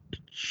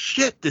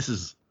shit, this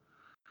is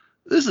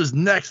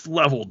next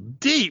level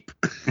deep."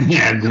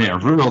 Yeah,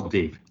 real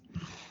deep.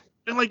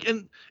 And, like,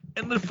 and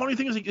the funny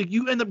thing is, like,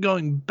 you end up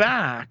going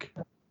back,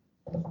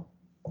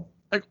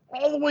 like,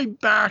 all the way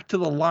back to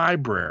the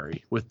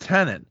library with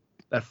Tennant,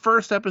 that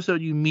first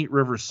episode you meet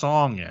River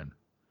Song in.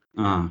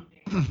 And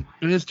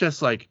it's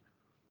just like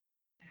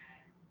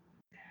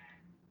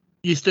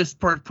you just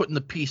start putting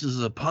the pieces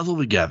of the puzzle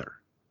together.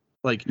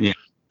 Like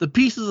the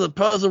pieces of the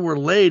puzzle were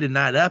laid in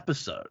that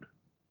episode.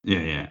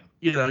 Yeah.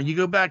 You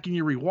go back and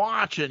you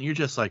rewatch it and you're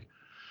just like,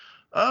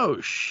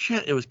 oh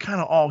shit, it was kind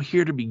of all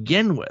here to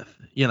begin with.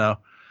 Yeah.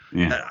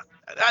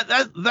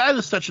 That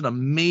is such an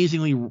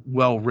amazingly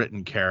well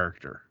written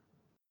character.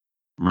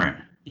 Right.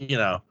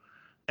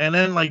 And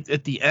then like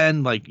at the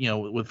end, like,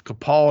 with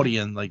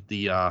Capaldi and like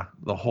the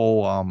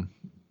whole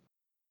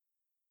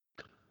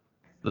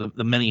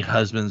the many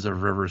husbands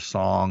of River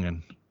Song,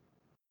 and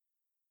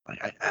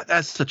like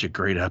that's such a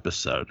great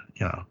episode.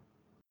 Yeah,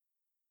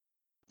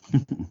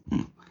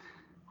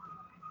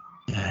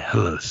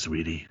 hello,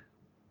 sweetie.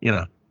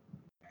 Yeah.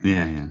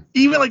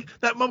 Even like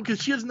that moment,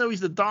 because she doesn't know he's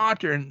the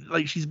doctor, and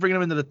like she's bringing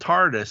him into the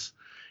TARDIS,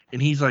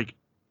 and he's like,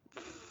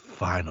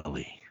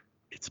 finally,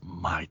 it's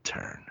my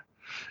turn.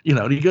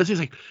 And he's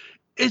like,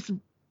 it's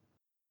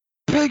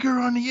bigger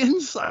on the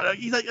inside.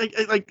 He's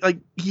like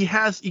he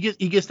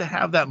gets to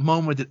have that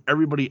moment that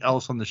everybody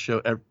else on the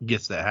show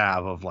gets to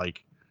have of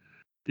like,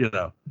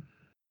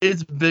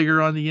 it's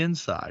bigger on the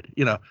inside.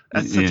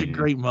 That's such a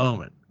great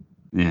moment.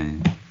 Yeah.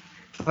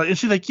 And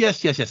she's like,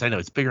 yes, I know,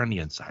 it's bigger on the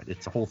inside.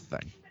 It's the whole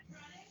thing.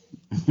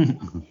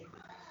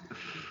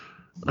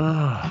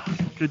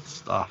 Good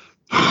stuff.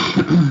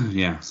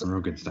 Yeah, some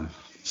real good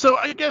stuff. So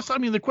I guess,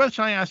 the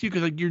question I ask you,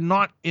 because like you're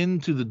not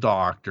into the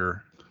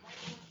Doctor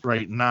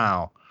right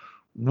now,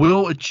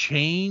 will a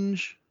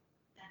change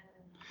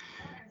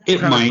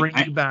it might bring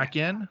you back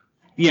in?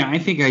 Yeah, I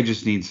think I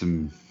just need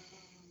some.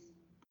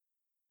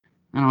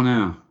 I don't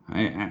know.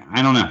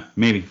 I don't know.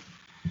 Maybe.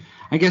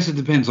 I guess it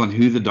depends on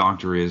who the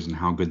Doctor is and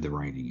how good the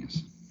writing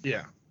is.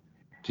 Yeah.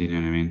 Do you know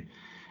what I mean?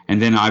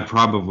 And then I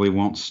probably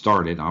won't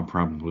start it. I'll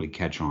probably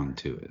catch on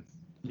to it.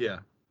 Yeah.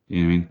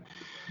 You know what I mean?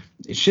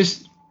 It's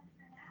just,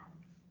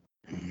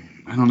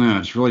 I don't know.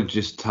 It's really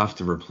just tough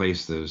to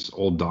replace those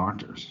old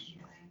Doctors.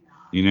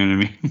 You know what I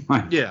mean?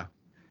 Like, yeah.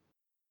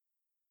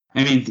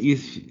 I mean, you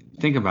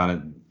think about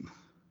it.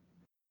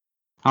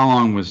 How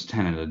long was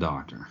Tennant a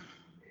Doctor?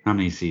 How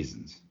many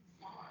seasons?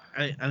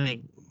 I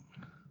think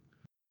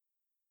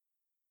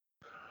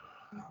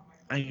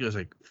it was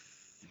like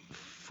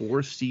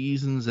 4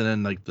 seasons, and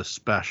then like the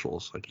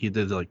specials. Like he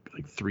did like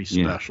 3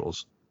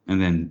 specials.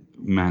 And then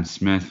Matt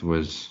Smith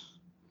was.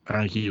 I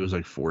think he was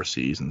like 4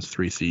 seasons,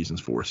 3 seasons,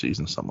 4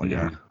 seasons, something like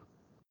that.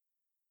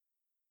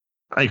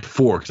 I think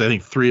 4, because I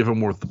think 3 of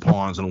them were with the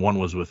Pawns and 1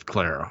 was with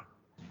Clara.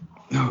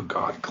 Oh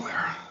God,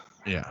 Clara.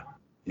 Yeah.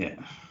 Yeah.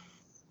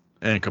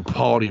 And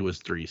Capaldi was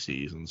 3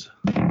 seasons.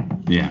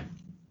 Yeah.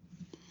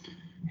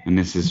 And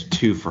this is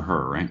 2 for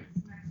her, right?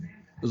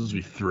 This will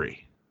be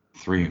 3.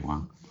 3,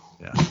 wow.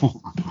 Yeah.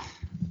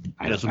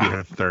 This will be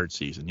her 3rd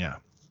season, yeah.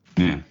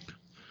 Yeah.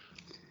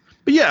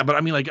 But yeah,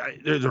 but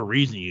there's a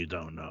reason you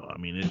don't know.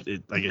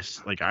 It I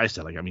guess, like I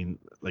said,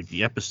 like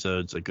the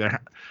episodes, like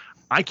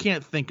I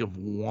can't think of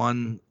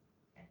one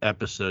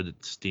episode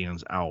that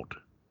stands out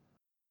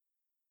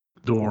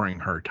during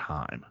her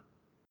time.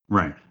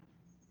 Right.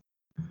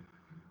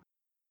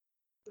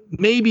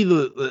 Maybe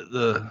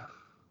the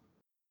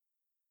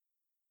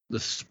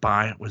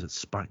spy, was it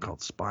spy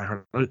called Spy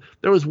Hard?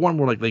 There was one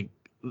where like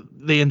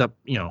they end up,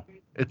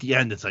 at the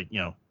end it's like,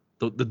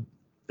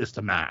 it's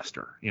the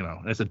Master,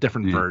 it's a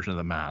different version of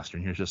the Master,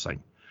 and you're just like,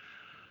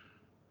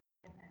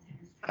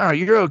 oh,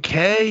 you're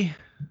okay,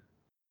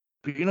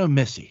 but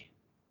Missy,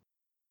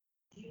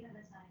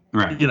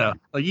 right?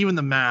 Like even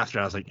the Master,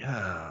 I was like,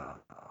 oh,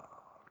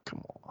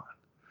 come on,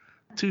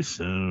 too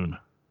soon,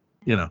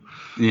 Yeah.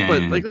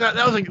 But like that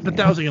was like,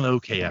 an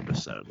okay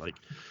episode. Like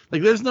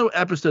there's no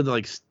episode that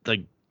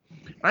like.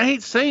 I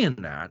hate saying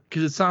that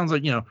because it sounds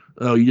like,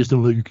 oh, you just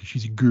don't like her because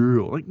she's a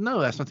girl. Like, no,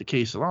 that's not the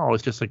case at all.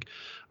 It's just like,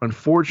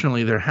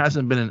 unfortunately, there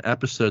hasn't been an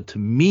episode to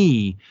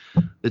me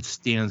that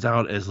stands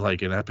out as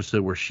like an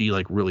episode where she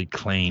like really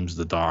claims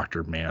the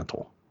Doctor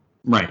mantle.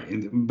 Right.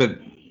 But,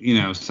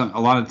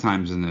 a lot of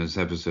times in those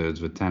episodes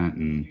with Tennant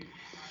and,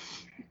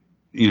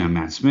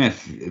 Matt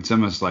Smith, it's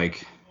almost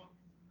like,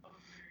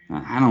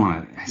 I don't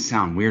want to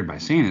sound weird by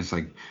saying it. It's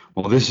like,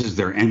 well, this is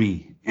their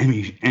Emmy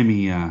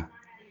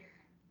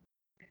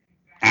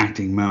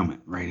acting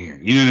moment right here.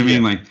 You know what I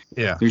mean? Like,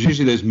 there's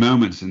usually those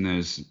moments in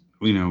those,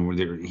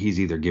 where he's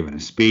either giving a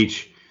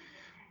speech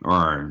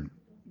or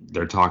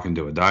they're talking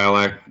to a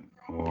dialect,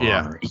 or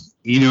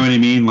you know what I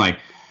mean? Like,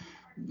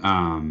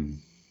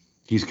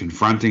 he's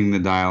confronting the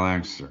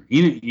dialects, or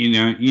you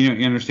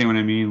understand what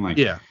I mean? Like,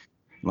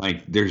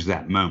 like there's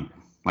that moment,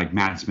 like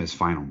Matt Smith's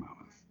final moment.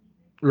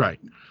 Right.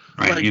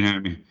 Like, you know what I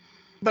mean?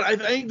 But I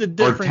think the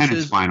difference or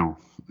Tennant's is final.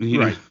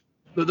 Right.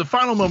 The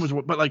final moments,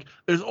 but like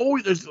there's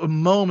a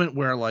moment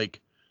where like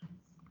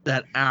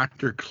that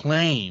actor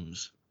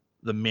claims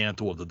the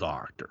mantle of the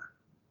Doctor.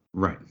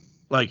 Right.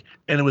 Like,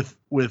 and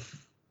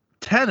with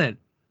Tennant,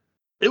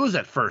 it was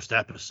that first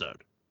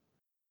episode.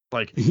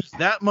 Like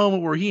that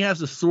moment where he has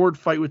the sword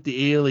fight with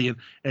the alien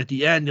at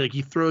the end, like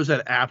he throws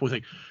that apple,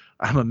 like,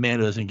 I'm a man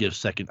who doesn't give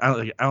second. I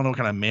don't know what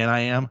kind of man I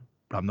am.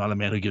 I'm not a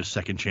man who gives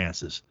second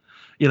chances.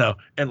 You know,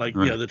 and like,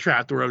 Right. you know, the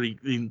trapdoor,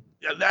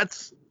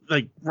 that's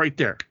like right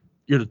there.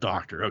 You're the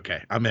Doctor.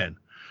 Okay, I'm in.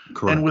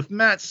 Correct. And with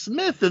Matt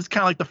Smith, it's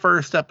kind of like the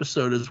first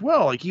episode as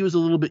well. Like he was a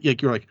little bit,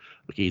 like you're like,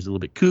 okay, he's a little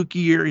bit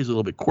kookier, he's a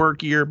little bit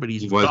quirkier, but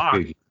he's He the was Doc.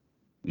 big.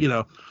 You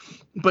know,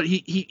 but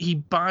you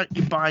buy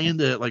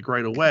into it like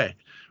right away.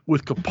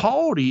 With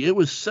Capaldi, it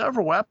was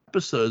several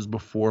episodes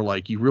before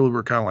like you really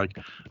were kind of like,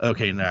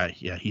 okay, nah,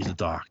 yeah, he's a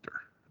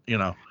Doctor. You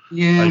know.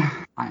 Yeah,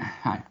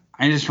 like,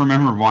 I just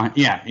remember one.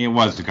 Yeah, it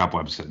was a couple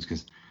episodes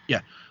because.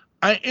 Yeah,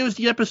 it was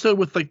the episode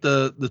with like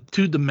the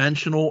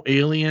 2-dimensional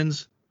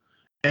aliens,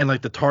 and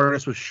like the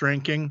TARDIS was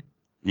shrinking.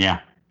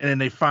 Yeah. And then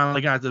they finally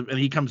got and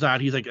he comes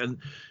out. He's like, and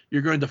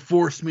you're going to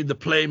force me to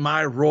play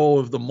my role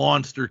of the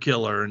monster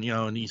killer. And, you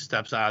know, and he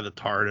steps out of the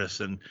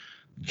TARDIS and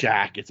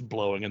Jack gets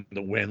blowing in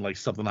the wind like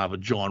something out of a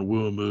John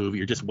Woo movie.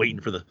 You're just waiting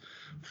for the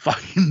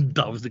fucking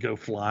doves to go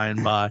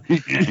flying by,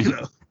 you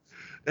know.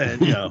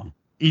 And, you know,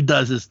 he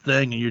does his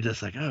thing and you're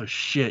just like, oh,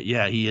 shit.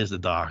 Yeah, he is the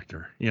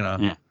Doctor, you know.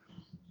 Yeah.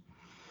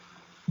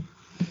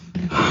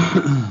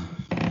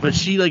 But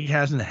she like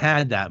hasn't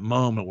had that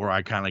moment where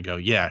I kind of go,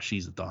 yeah,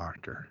 she's a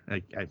Doctor.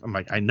 I'm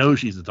like, I know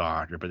she's a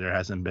Doctor, but there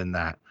hasn't been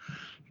that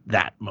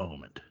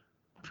moment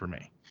for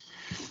me.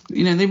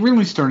 You know, they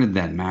really started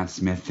that Matt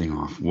Smith thing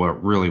off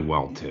really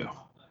well too.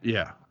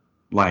 Yeah.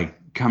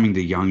 Like coming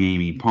to young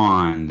Amy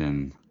Pond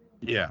and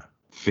yeah,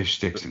 fish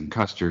sticks and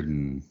custard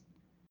and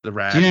the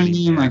Raggedy you know what I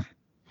mean? Man. Like,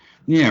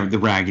 yeah, the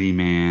Raggedy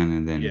Man,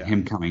 and then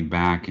him coming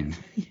back and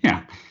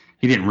yeah.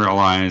 He didn't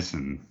realize,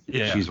 and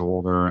she's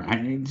older.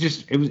 It's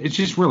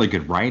just really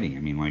good writing. I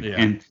mean, like,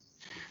 and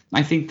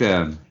I think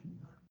the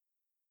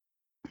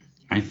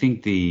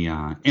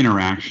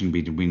interaction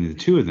between the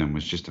two of them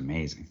was just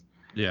amazing.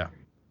 Yeah,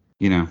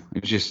 you know,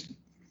 it's just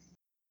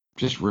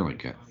really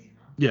good.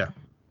 Yeah,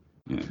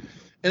 and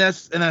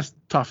that's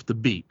tough to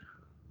beat.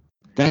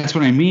 That's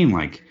what I mean.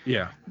 Like,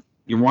 yeah,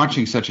 you're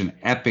watching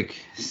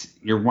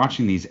you're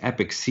watching these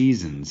epic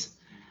seasons,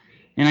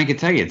 and I can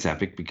tell you it's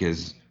epic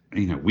because.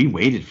 You know, we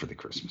waited for the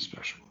Christmas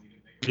special.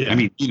 Yeah. I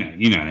mean, you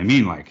know what I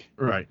mean? Like,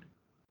 right.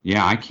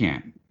 Yeah, I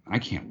can't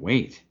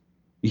wait.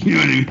 You know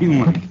what I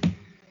mean? Like,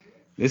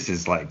 this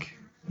is like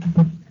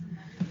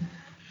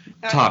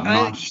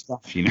top-notch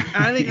stuff, you know?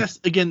 I think that's,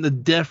 again, the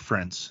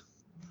difference.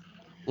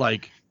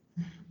 Like,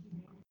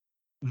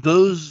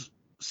 those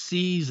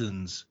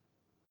seasons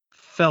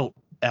felt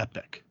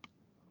epic.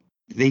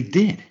 They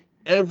did.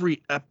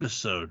 Every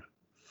episode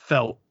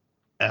felt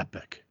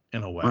epic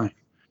in a way. Right.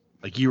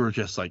 Like you were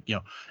just like, you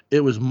know,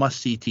 it was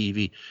must-see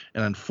TV.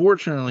 And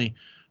unfortunately,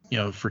 you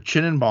know, for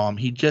Chinnenbaum,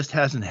 he just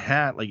hasn't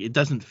had, like, it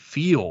doesn't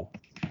feel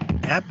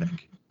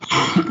epic.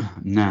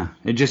 Nah,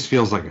 it just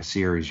feels like a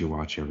series you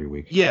watch every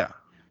week. Yeah.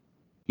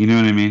 You know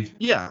what I mean?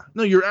 Yeah.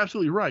 No, you're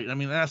absolutely right. I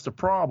mean, that's the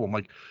problem.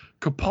 Like,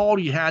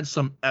 Capaldi had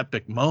some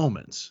epic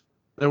moments.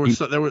 There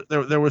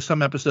were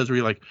some episodes where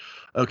you're like,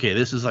 okay,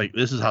 this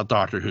is how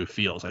Doctor Who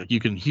feels. Like, you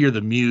can hear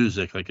the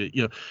music. Like,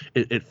 you know,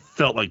 it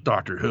felt like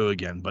Doctor Who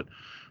again. But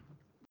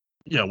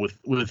you know,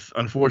 with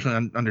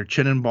unfortunately under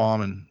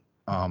Chinnenbaum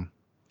and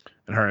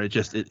her, it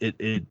just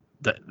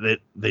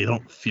they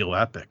don't feel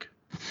epic.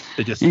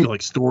 They just feel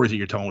like stories that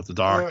you're telling with the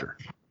Doctor.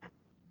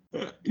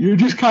 You're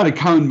just kind of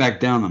coming back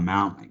down the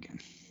mountain again.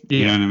 Yeah.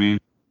 You know what I mean?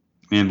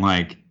 And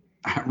like,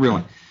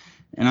 really,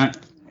 and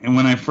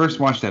when I first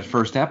watched that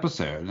first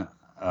episode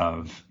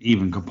of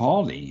even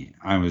Capaldi,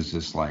 I was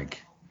just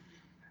like,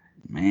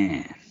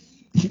 man,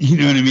 you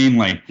know what I mean?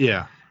 Like,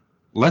 yeah.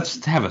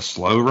 Let's have a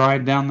slow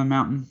ride down the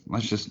mountain.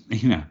 Let's just,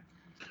 you know,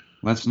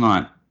 let's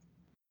not.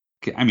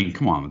 I mean,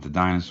 come on with the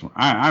dinosaur.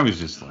 I was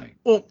just like.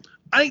 Well,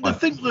 I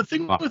think the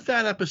thing with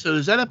that episode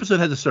is that episode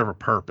had to serve a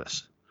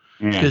purpose.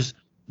 Because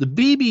the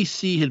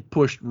BBC had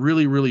pushed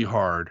really, really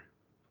hard,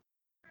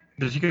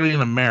 particularly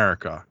in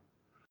America,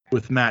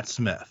 with Matt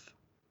Smith.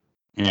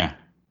 Yeah.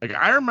 Like,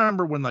 I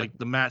remember when, like,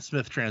 the Matt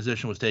Smith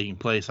transition was taking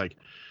place, like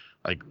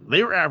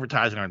they were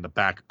advertising on the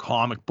back of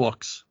comic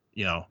books,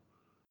 you know.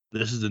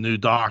 This is the new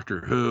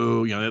Doctor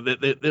Who. You know,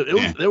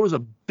 there was a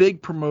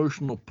big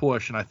promotional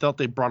push, and I felt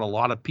they brought a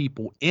lot of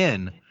people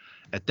in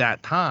at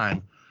that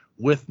time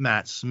with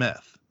Matt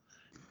Smith.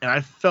 And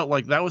I felt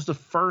like that was the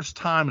first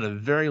time in a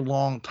very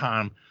long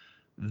time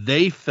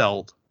they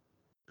felt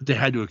they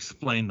had to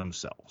explain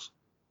themselves.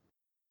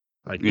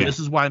 Like, this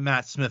is why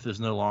Matt Smith is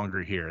no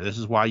longer here. This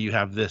is why you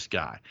have this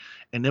guy.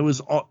 And it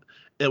was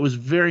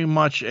very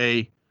much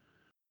an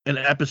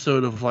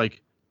episode of,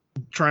 like,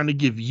 trying to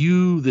give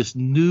you, this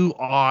new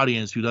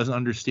audience who doesn't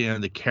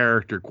understand the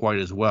character quite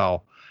as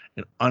well,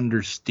 an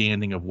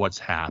understanding of what's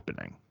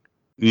happening.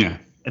 Yeah.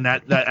 And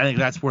that I think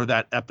that's where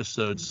that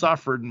episode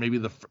suffered, and maybe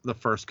the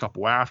first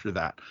couple after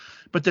that.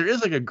 But there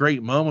is like a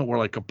great moment where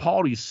like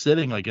Capaldi's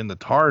sitting like in the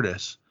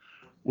TARDIS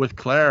with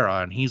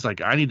Clara, and he's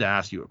like, I need to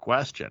ask you a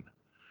question.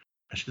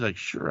 And she's like,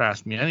 sure,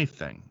 ask me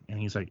anything. And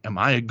he's like, am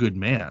I a good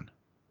man?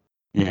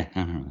 Yeah.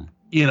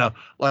 You know,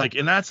 like,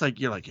 and that's like,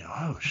 you're like,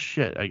 oh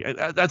shit. Like,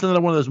 that's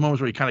another one of those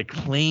moments where he kind of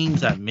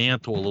claims that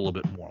mantle a little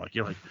bit more. Like,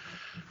 you're like,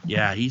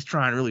 yeah, he's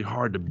trying really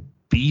hard to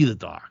be the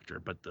Doctor,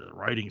 but the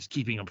writing's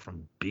keeping him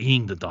from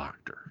being the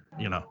Doctor,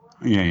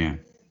 Yeah.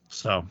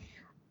 So,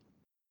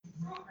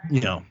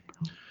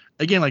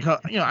 again, like,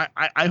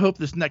 I hope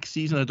this next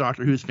season of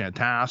Doctor Who is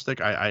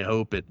fantastic. I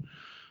hope it,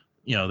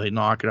 they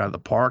knock it out of the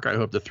park. I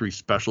hope the 3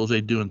 specials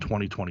they do in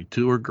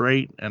 2022 are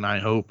great, and I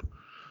hope,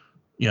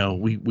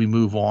 we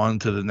move on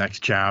to the next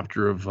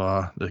chapter of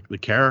the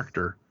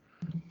character,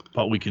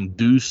 but we can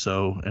do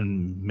so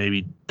and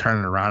maybe turn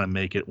it around and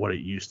make it what it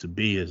used to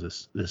be,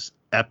 as this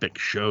epic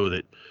show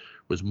that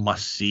was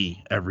must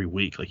see every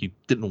week. Like, you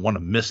didn't want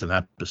to miss an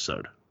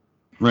episode.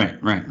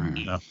 Right.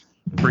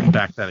 Bring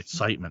back that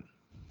excitement.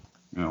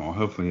 Oh, well,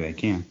 hopefully they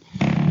can.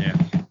 Yeah.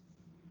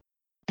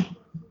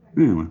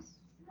 Anyway.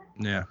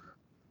 Yeah.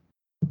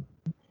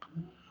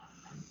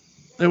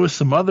 There was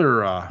some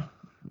other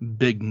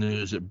big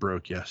news that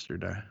broke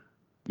yesterday.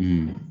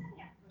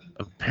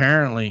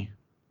 Apparently,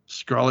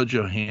 Scarlett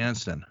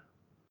Johansson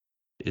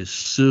is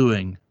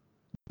suing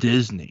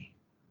Disney.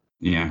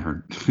 Yeah, I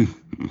heard.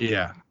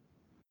 Yeah.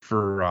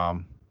 For,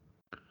 I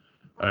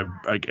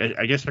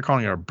guess they're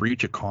calling it a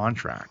breach of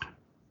contract.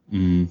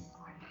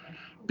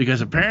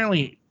 Because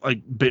apparently,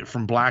 like,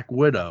 from Black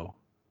Widow,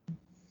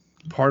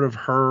 part of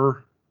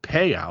her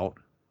payout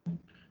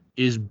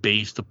is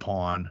based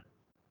upon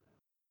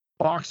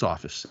box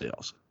office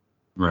sales.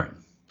 Right.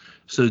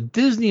 So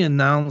Disney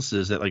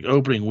announces that, like,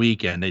 opening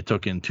weekend, they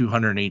took in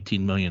 $218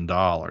 million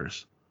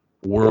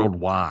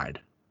worldwide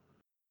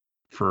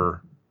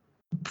for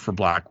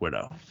Black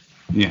Widow.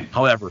 Yeah.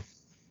 However,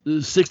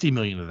 $60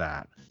 million of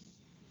that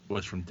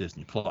was from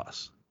Disney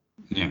Plus.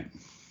 Yeah.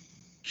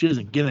 She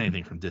doesn't get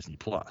anything from Disney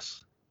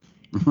Plus.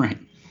 Right.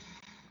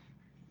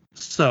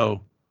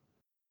 So,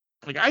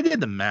 like, I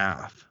did the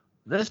math.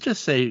 Let's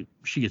just say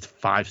she gets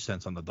 5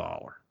 cents on the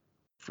dollar.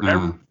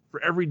 For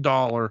every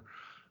dollar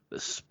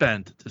that's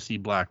spent to see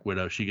Black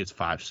Widow, she gets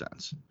 5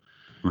 cents.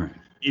 Right.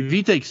 If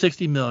you take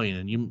 60 million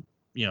and you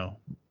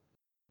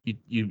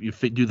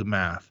do the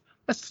math,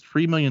 that's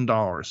 $3 million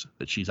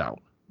that she's out.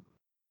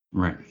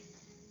 Right.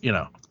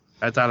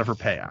 That's out of her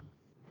payout.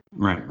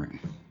 Right.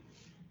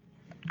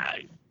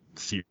 I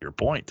see your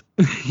point.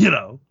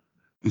 Right.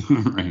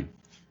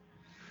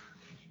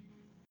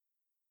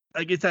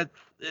 I guess that,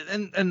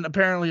 and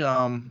apparently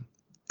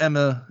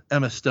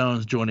Emma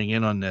Stone's joining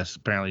in on this.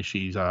 Apparently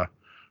she's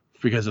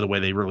because of the way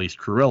they released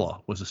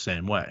Cruella was the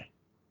same way.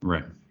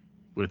 Right.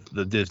 With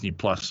the Disney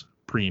Plus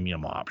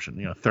premium option,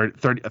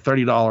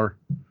 $30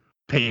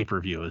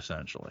 pay-per-view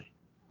essentially.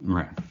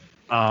 Right.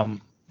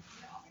 And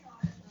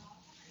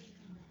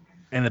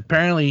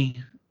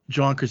apparently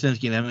John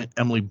Krasinski and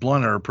Emily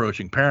Blunt are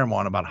approaching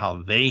Paramount about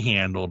how they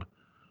handled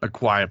A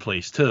Quiet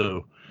Place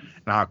 2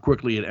 and how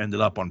quickly it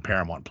ended up on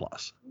Paramount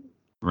Plus.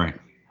 Right.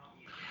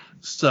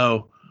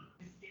 So,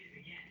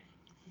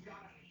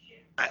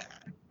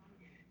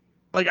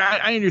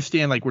 I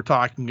understand, like, we're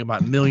talking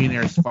about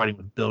millionaires fighting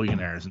with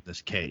billionaires in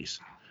this case,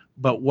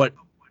 but what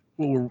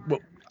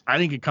I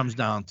think it comes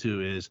down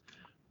to is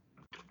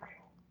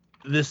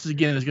this,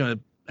 again, is going to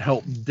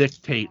help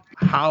dictate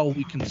how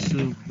we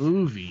consume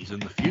movies in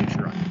the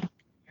future.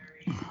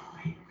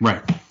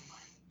 Right.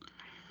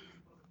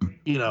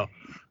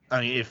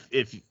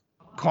 If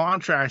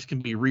contracts can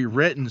be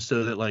rewritten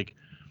so that, like,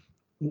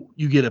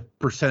 you get a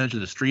percentage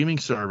of the streaming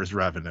service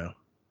revenue.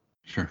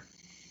 Sure.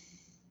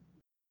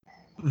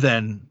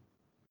 Then,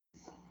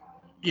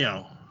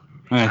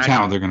 that's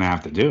how they're going to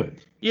have to do it.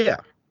 Yeah.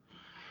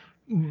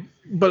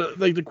 But,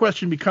 like, the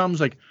question becomes,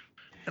 like,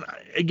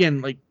 again,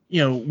 like,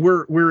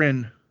 we're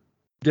in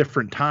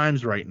different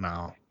times right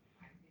now.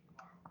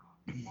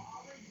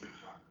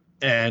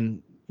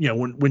 And,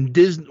 when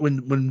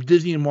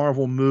Disney and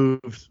Marvel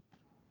moved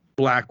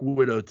Black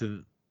Widow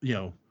to,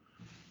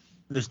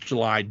 this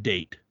July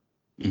date,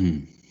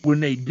 when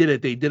they did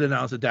it, they did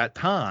announce at that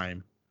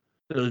time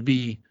that it would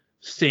be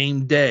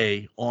same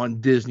day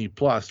on Disney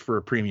Plus for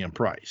a premium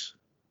price.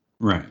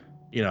 Right.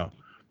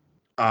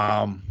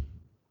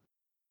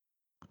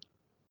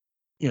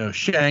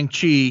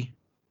 Shang-Chi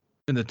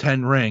and the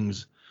 10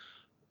 Rings,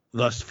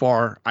 thus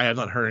far, I have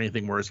not heard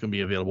anything where it's going to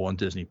be available on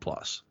Disney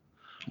Plus.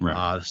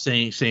 Right.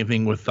 Same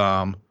thing with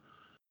not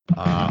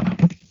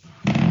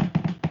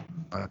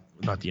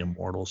the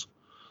Immortals.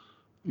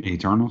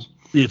 Eternals?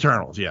 The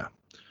Eternals, yeah.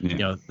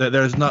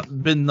 There's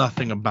been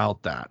nothing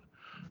about that.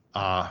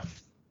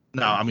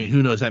 Now, I mean,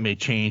 who knows? That may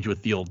change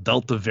with the old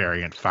Delta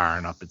variant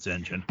firing up its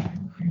engine.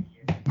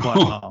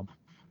 But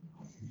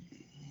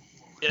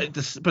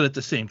but at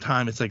the same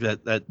time, it's like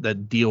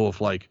that deal of,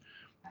 like,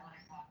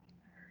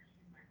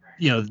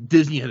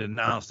 Disney had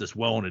announced this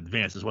well in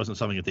advance. This wasn't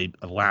something that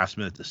a last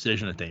minute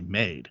decision that they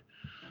made.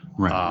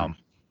 Right.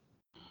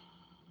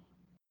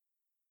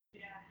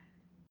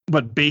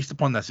 But based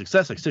upon that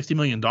success, like $60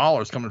 million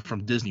coming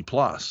from Disney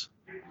Plus,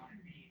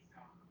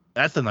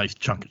 that's a nice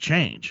chunk of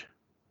change.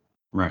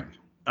 Right.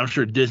 I'm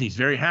sure Disney's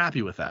very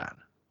happy with that.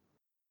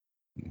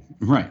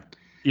 Right.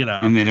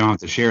 And they don't have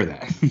to share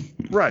that.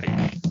 Right.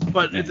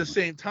 But at the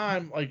same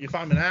time, like, if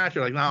I'm an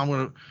actor, like, now I'm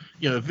going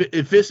to,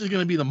 if this is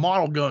going to be the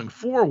model going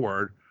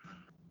forward,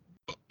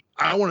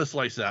 I want to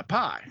slice that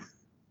pie.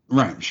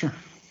 Right. Sure.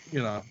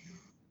 You know.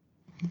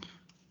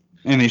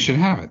 And they should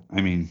have it.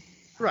 I mean.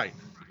 Right.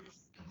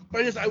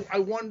 But I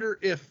wonder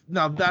if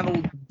now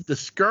that'll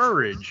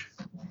discourage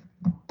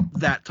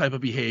that type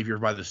of behavior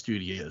by the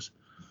studios,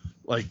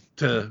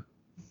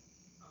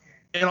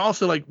 and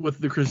also like with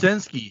the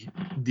Krasinski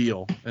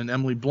deal and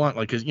Emily Blunt,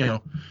 like, because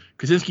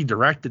Krasinski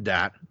directed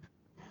that,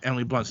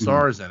 Emily Blunt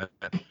stars in it.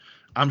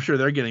 I'm sure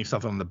they're getting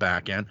stuff on the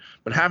back end,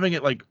 but having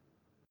it like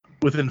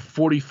within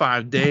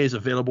 45 days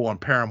available on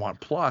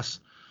Paramount Plus,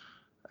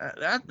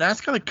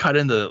 that's gonna cut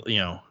into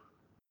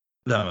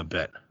them a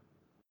bit.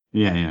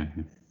 Yeah.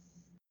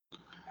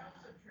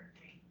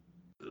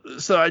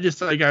 So I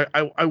just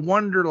I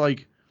wonder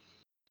like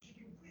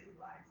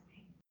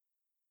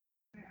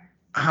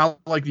how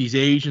like these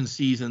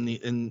agencies and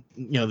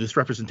this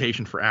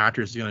representation for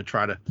actors is going to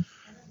try to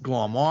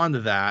glom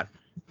onto that,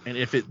 and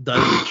if it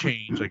doesn't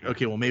change, like,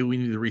 okay, well, maybe we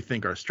need to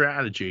rethink our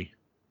strategy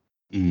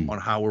on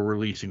how we're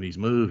releasing these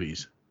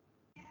movies,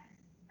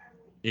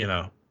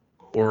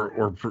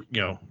 or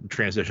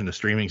transition to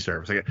streaming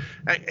service. Like,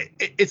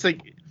 it's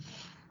like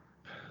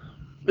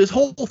this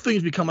whole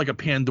thing's become like a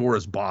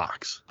Pandora's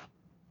box,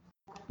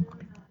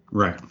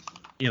 right?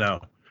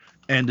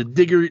 And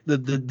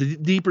the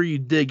deeper you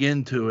dig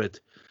into it,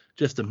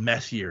 just the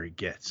messier it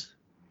gets.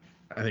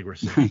 I think we're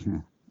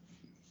seeing.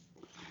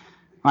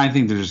 I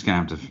think they're just gonna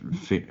have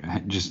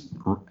to just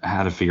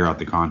how to figure out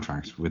the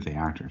contracts with the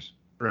actors.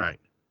 Right.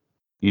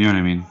 You know what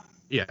I mean?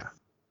 Yeah.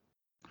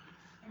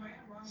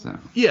 So.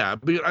 Yeah,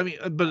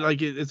 but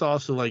like it's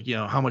also like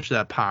how much of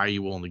that pie are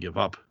you willing to give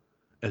up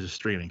as a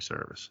streaming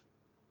service?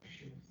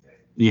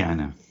 Yeah, I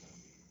know.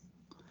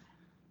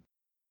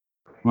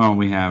 Well,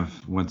 we have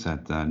what's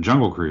that?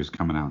 Jungle Cruise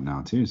coming out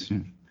now too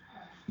soon.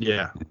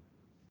 Yeah.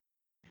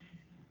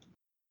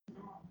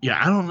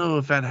 Yeah, I don't know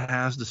if that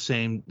has the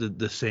same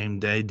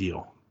day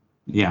deal.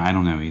 Yeah, I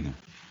don't know either.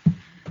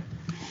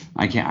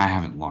 I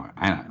haven't looked.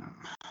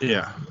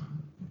 Yeah.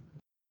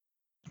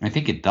 I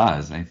think it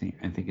does. I think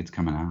it's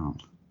coming out.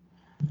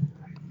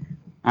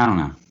 I don't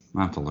know.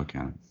 I'll have to look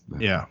at it.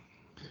 But yeah.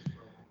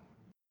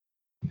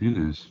 Who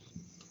knows?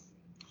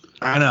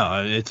 I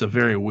know. It's a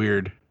very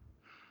weird.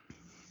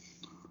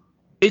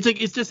 It's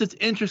like it's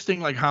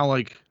interesting, like how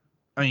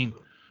how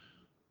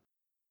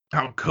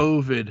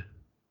COVID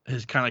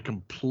has kind of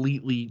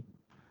completely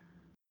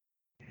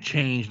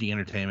changed the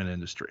entertainment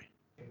industry.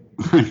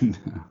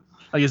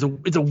 Like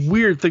it's a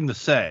weird thing to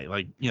say,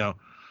 like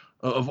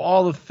of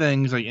all the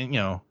things, like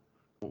we're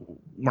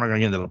not gonna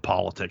get into the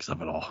politics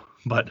of it all,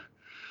 but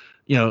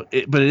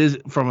it is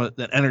from an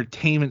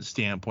entertainment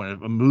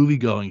standpoint, a movie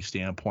going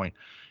standpoint,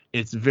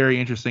 it's very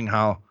interesting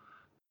how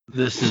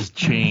this has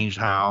changed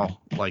how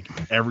like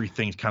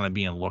everything's kind of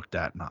being looked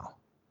at now.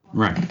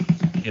 Right.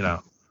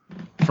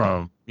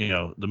 From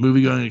the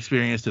movie going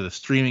experience to the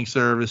streaming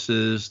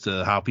services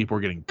to how people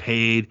are getting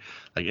paid.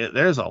 Like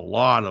there's a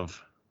lot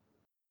of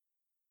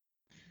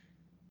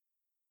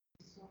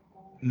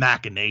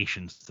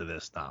machinations to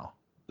this now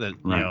that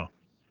right.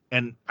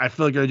 And I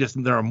feel like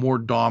there are more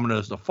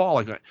dominoes to fall.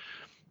 Like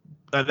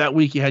that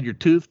week you had your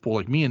tooth pulled,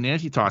 like me and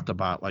Nancy talked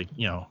about, like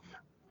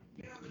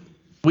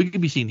we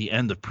could be seeing the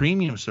end of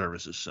premium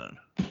services soon.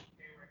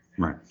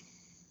 Right.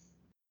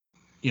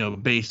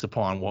 Based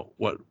upon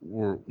what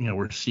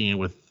we're seeing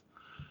with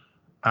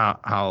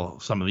how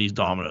some of these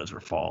dominoes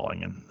are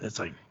falling, and it's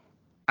like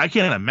I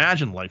can't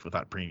imagine life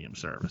without premium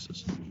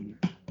services.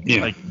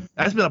 Yeah. Like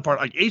that's been a part.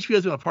 Like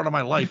HBO's been a part of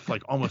my life,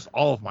 like almost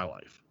all of my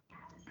life.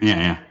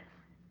 Yeah.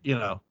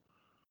 There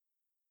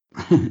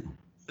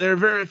are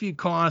very few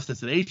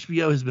constants, and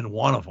HBO has been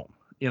one of them.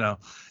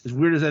 As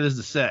weird as that is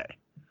to say,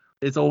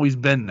 it's always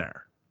been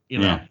there.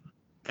 Yeah.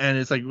 And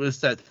it's like it's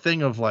that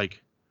thing of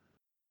like.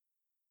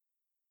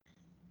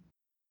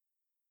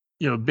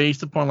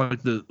 Based upon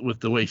like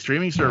with the way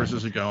streaming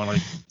services are going,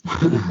 like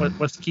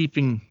what's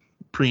keeping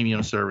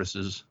premium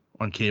services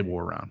on cable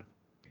around?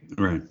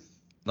 Right.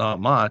 Not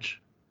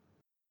much.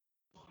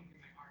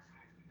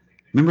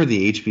 Remember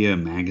the HBO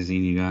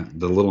magazine you got?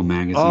 The little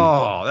magazine?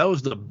 Oh, that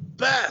was the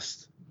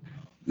best.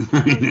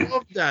 I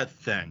love that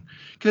thing.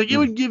 Because it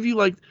would give you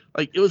like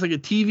it was like a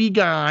TV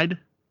guide,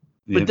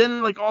 but then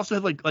it like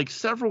also had like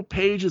several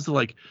pages of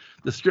like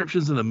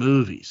descriptions of the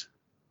movies.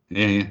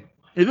 Yeah.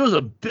 If it was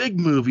a big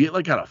movie, it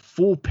like had a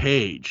full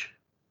page.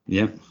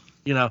 Yep.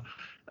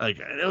 Like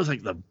it was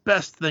like the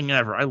best thing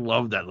ever. I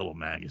loved that little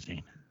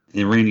magazine.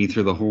 It ran you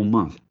through the whole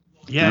month.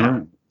 Yeah.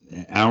 Remember?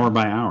 Hour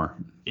by hour.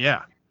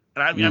 Yeah.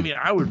 And I mean,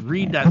 I would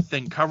read that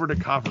thing cover to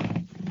cover.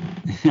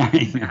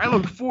 I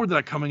look forward to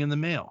that coming in the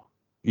mail.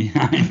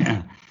 Yeah, I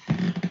know.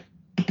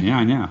 Yeah,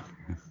 I know.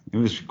 It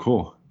was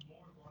cool.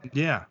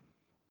 Yeah.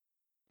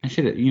 I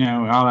should have,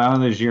 all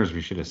those years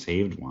we should have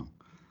saved one.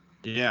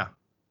 Yeah.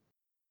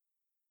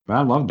 But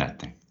I love that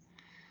thing.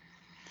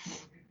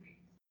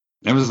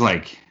 It was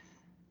like,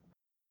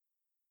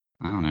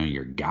 I don't know,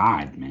 your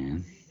guide,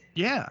 man.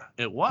 Yeah,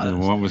 it was.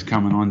 What was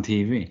coming on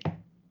TV.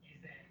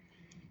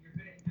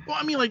 Well,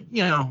 I mean, like,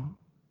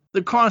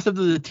 the concept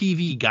of the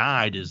TV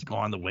guide has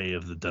gone the way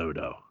of the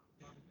dodo.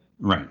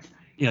 Right.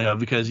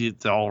 Because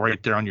it's all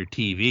right there on your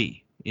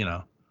TV,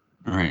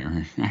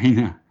 Right. I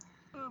know.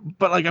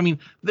 But like, I mean,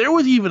 there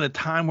was even a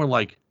time where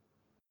like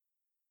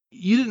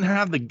you didn't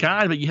have the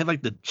guide, but you had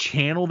like the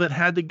channel that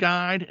had the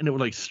guide, and it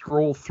would like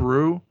scroll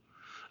through.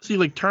 So you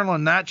like turn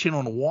on that channel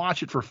and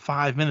watch it for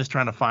 5 minutes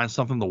trying to find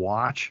something to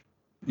watch.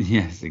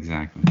 Yes,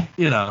 exactly.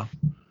 You know,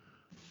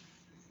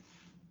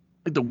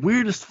 like the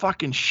weirdest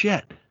fucking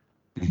shit.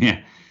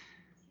 Yeah.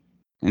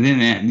 And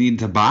then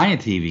to buy a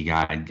TV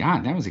guide,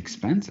 God, that was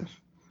expensive.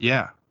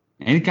 Yeah.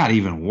 And it got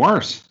even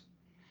worse.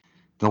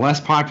 The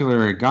less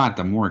popular it got,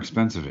 the more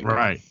expensive it got.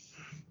 Right.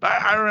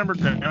 I remember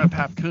Grandma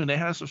Pap Coon, they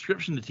had a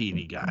subscription to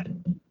TV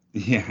Guide.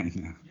 Yeah, I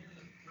know.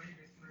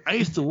 I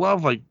used to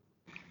love, like,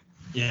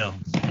 you know,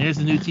 here's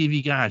the new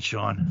TV Guide,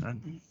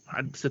 Sean.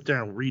 I'd sit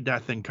there and read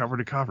that thing cover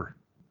to cover.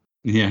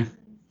 Yeah.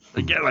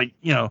 Like,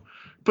 you know,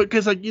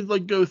 because like you'd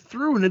like go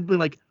through and there'd be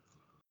like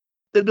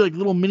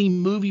little mini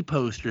movie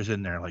posters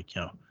in there, like,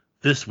 you know,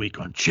 this week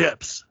on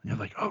Chips. And you're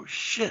like, oh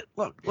shit,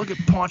 look at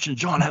Paunch and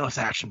John Ellis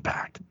action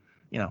packed.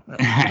 You know,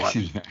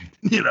 Action packed.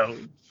 You know.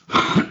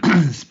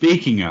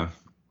 Speaking of,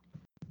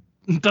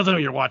 doesn't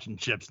mean you're watching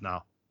Chips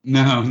now.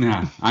 No,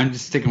 I'm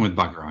just sticking with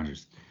Buck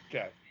Rogers.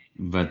 Okay.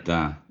 But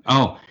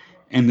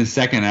and the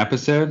second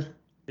episode,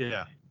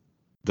 yeah,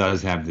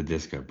 does have the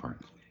disco part.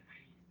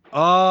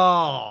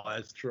 Oh,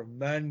 that's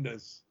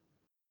tremendous.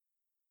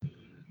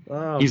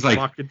 Oh, he's like,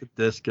 fuck it, the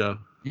disco.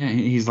 Yeah,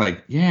 he's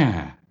like,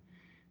 yeah,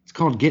 it's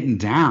called Getting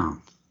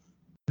Down.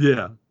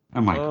 Yeah.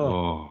 I'm like,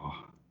 oh.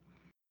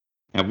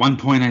 At one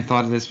point, I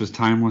thought this was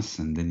timeless,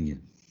 and then you.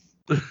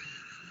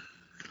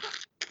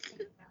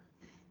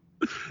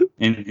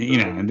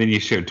 And then you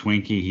show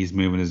Twinkie, he's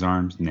moving his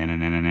arms, na.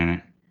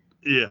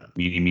 Yeah.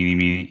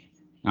 Meanie.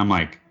 I'm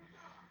like,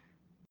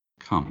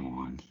 come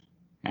on.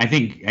 I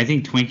think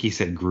Twinkie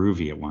said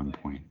groovy at one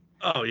point.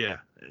 Oh yeah.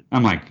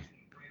 I'm like,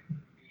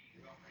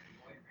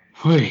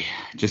 whey,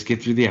 just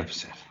get through the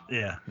episode.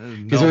 Yeah.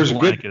 Because there's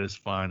blanket at his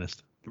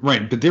finest.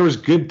 Right, but there was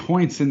good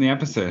points in the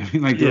episode. I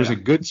mean, like there was a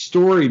good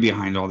story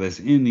behind all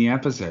this in the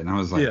episode, and I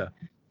was like,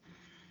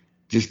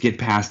 just get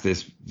past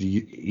this,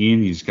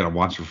 Ian. You just got to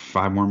watch it for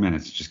 5 more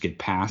minutes. Just get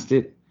past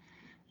it,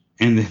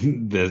 and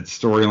then the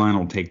storyline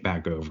will take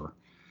back over.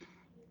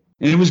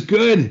 And it was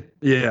good.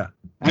 Yeah.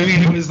 I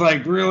mean, it was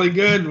like really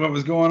good what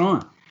was going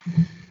on.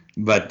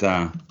 But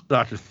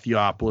Dr.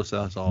 Theopolis,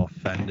 I was all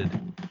offended.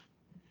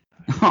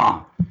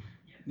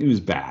 It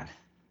was bad.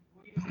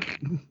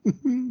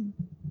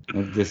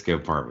 That disco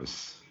part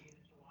was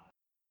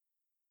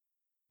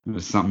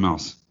something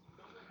else.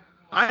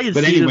 I can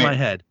see it in my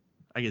head.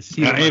 I can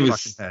see it in my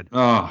fucking head.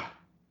 Oh,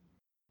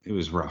 it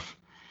was rough.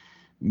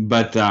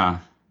 But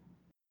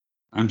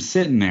I'm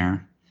sitting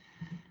there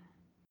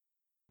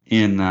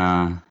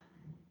in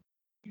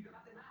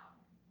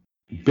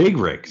Big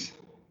Rigs.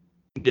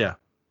 Yeah.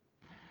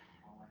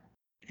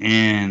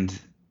 And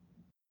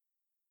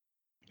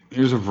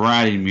there's a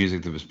variety of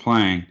music that was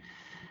playing.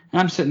 And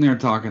I'm sitting there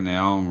talking to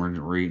Elle,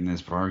 and we're eating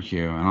this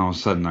barbecue, and all of a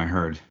sudden I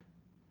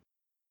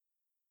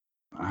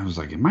was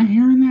like, am I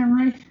hearing that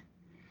right?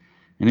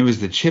 And it was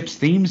the Chips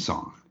theme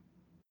song.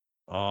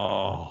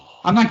 Oh.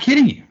 I'm not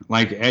kidding you.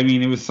 Like, I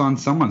mean, it was on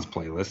someone's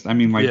playlist. I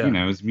mean, like,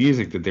 it was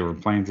music that they were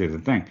playing through the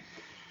thing.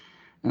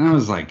 And I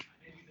was like,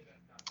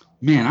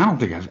 man, I don't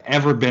think I've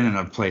ever been in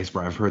a place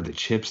where I've heard the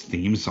Chips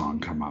theme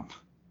song come up.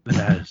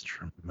 That is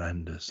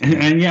tremendous.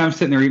 And yeah, I'm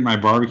sitting there eating my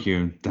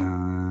barbecue.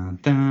 Dun,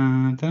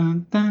 dun,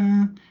 dun,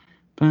 dun.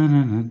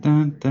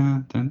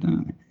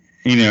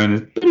 And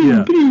it's, you know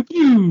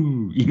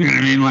what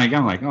I mean? Like,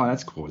 I'm like, oh,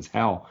 that's cool as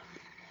hell.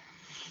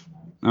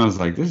 I was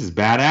like, this is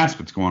badass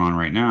what's going on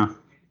right now.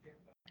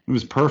 It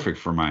was perfect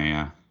for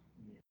my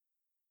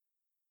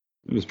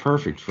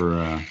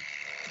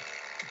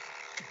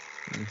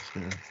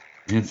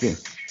that's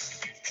it.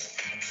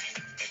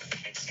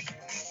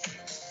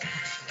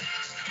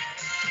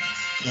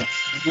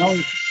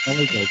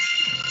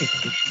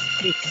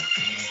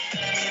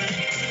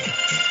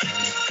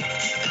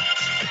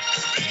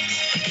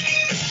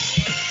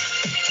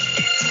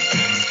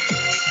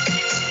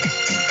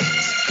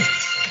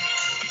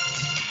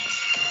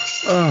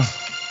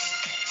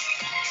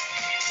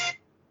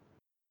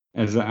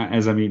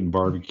 As I'm eating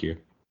barbecue.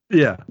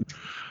 Yeah.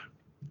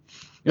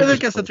 I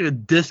think it's such a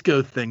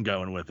disco thing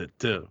going with it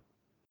too.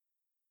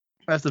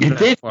 That's the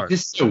best part.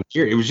 It's just so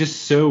weird. It was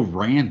just so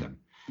random.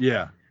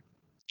 Yeah.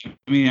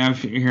 I mean, I'm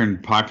hearing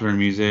popular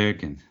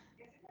music and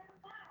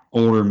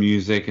older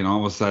music, and all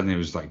of a sudden it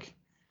was like,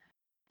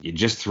 you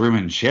just threw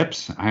in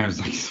Chips? I was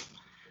like,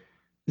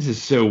 this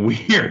is so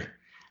weird.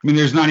 I mean,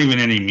 there's not even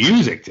any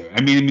music to it.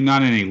 I mean,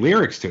 not any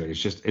lyrics to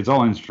it. It's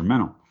all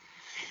instrumental.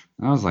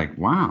 I was like,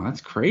 wow,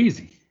 that's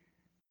crazy.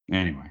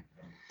 Anyway,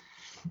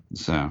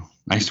 so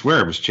I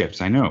swear it was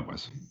Chips. I know it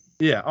was.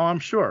 Yeah, I'm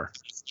sure.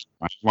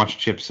 I've watched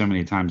Chips so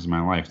many times in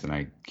my life that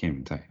I can't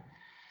even tell you.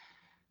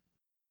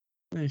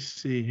 Let me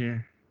see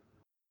here.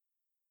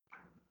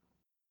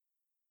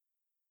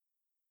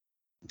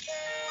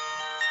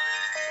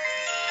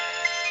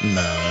 No,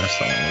 that's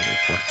not what I'm looking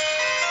for.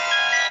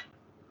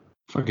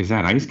 Fuck is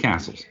that? Ice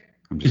Castles.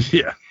 I'm just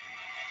yeah.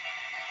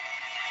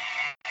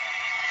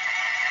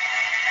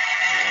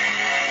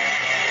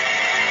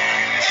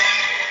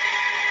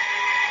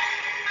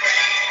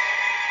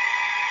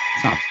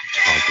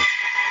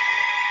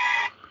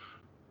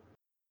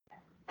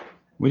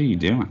 What are you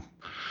doing?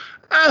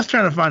 I was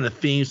trying to find a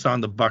theme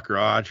song to Buck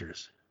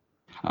Rogers.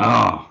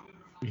 Oh,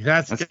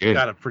 that's good.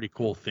 Got a pretty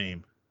cool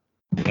theme.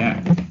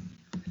 Yeah.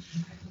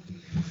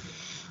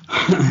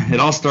 It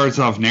all starts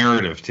off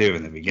narrative too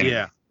in the beginning.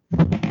 Yeah.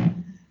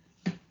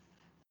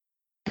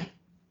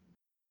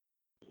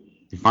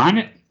 You find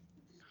it?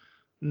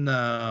 No,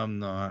 I'm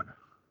not.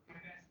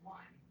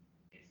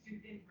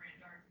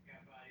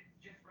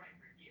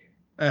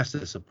 That's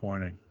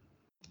disappointing.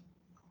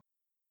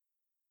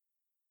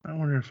 I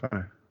wonder if let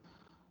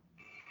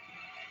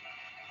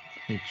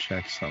me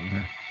check something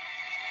here.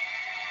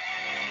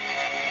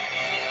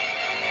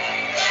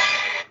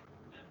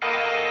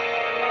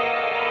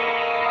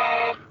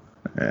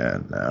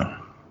 And no.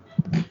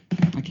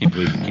 I can't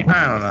believe you can't.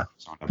 I don't know.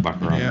 It's on a Buck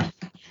Rogers. Yeah.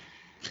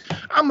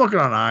 I'm looking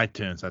on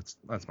iTunes. That's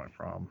my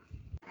problem.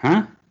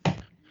 Huh?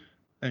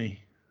 I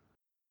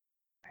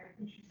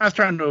was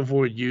trying to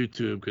avoid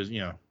YouTube because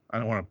I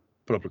don't want to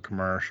put up a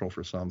commercial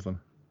for something.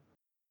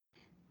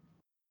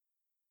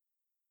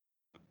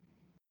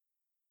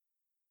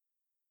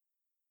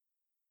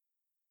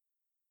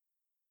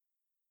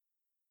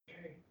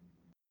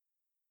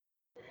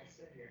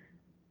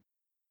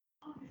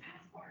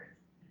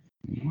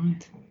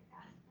 What?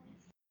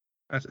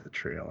 That's a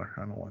trailer.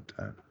 I don't want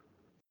that.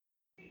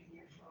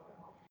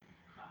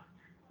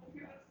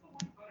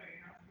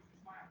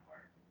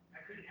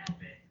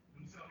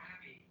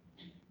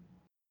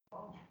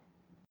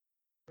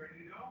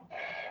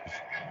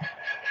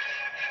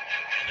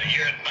 The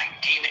year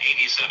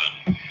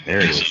 1987. There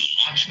it is.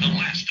 Launched the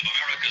last of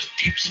America's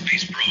deep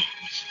space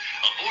probes.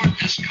 Aboard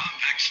this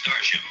compact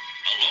starship,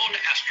 a lone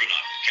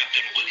astronaut,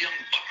 Captain William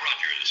Buck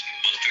Rogers,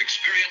 was to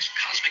experience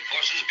cosmic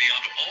forces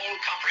beyond all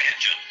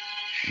comprehension.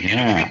 In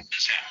a great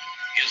mishap,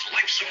 his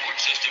life support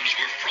systems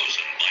were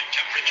frozen by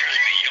temperatures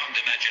beyond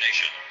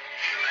imagination.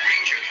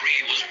 Ranger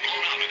 3 was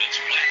blown out of its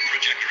planned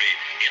trajectory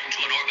into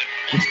an orbit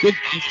 1,000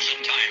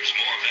 times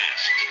more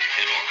vast.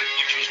 An orbit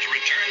which was to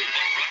return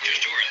Buck Rogers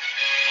to Earth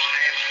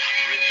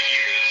 500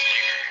 years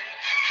later.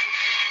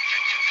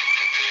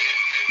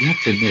 You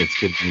have to admit, it's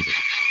good music.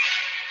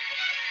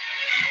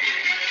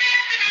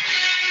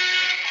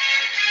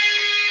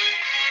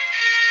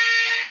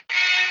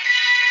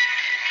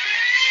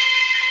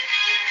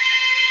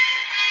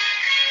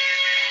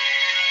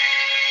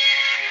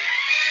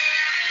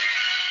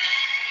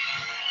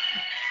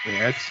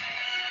 Yeah,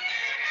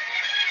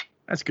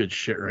 that's good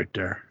shit right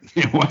there.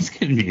 It was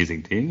good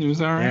music, dude. It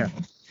was all right.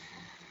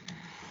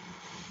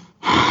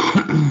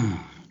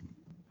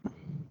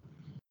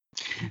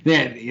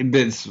 Yeah.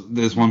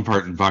 There's one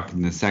part in Buck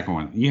in the second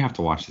one. You have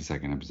to watch the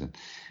second episode.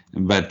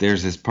 But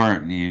there's this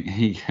part, and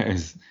he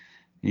goes,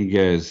 I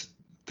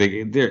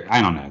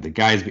don't know, the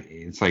guy's,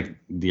 it's like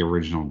the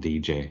original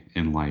DJ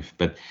in life,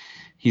 but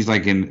he's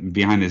like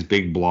behind this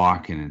big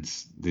block, and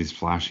it's these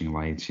flashing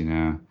lights,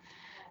 and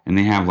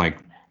they have like,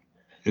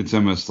 it's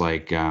almost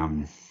like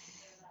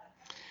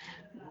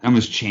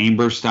almost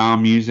chamber style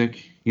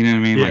music, you know what I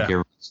mean? Yeah. Like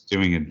everyone's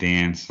doing a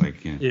dance,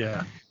 like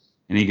yeah.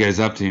 And he goes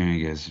up to him and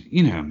he goes,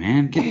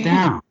 man, get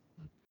down,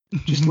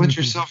 just let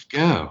yourself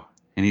go.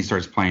 And he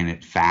starts playing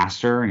it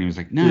faster, and he was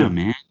like, no,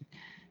 man,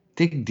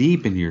 dig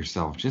deep into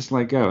yourself, just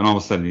let go. And all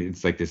of a sudden,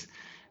 it's like this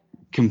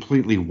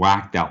completely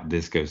whacked out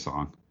disco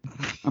song.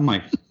 I'm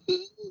like,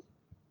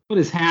 what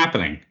is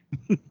happening?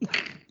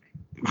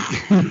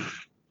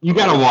 You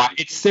gotta watch.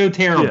 It's so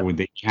terrible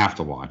that you have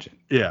to watch it.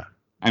 Yeah.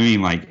 I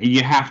mean, like,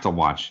 you have to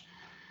watch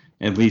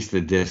at least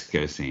the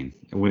disco scene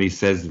when he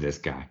says to this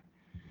guy.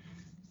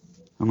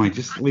 I'm like,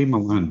 just leave him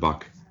alone,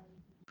 Buck.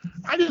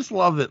 I just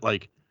love it.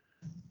 Like,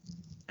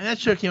 and that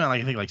show came out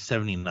I think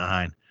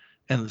 79,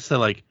 and so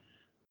like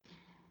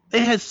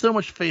they had so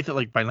much faith that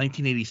like by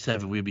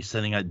 1987 we would be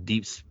sending out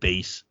deep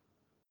space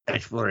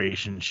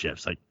exploration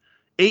ships. Like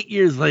 8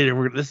 years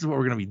later, this is what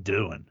we're gonna be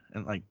doing,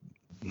 and like,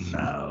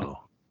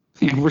 no.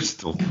 Yeah, we're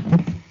still.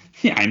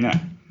 Yeah, I know.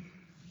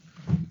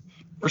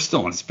 We're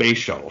still on space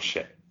shuttle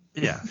shit.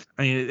 Yeah,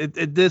 I mean,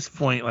 at this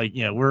point, like,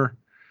 we're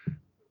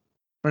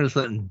just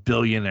letting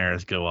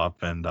billionaires go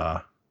up, and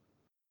don't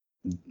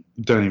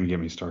even get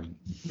me started.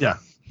 Yeah.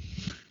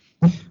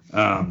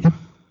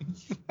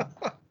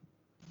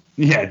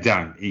 Yeah,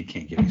 don't. You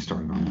can't get me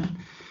started on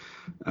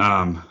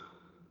that.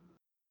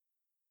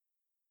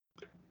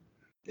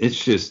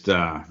 It's just,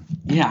 I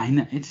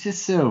know. It's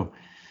just so.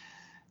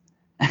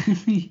 I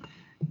mean,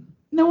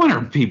 no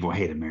wonder people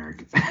hate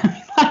Americans.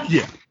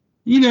 Yeah.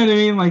 You know what I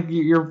mean? Like,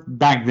 you're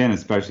back then,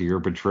 especially, your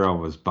portrayal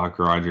was Buck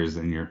Rogers,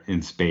 and you're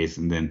in space,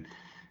 and then,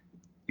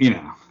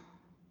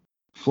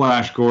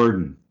 Flash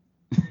Gordon.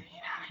 You know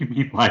what I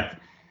mean? Like,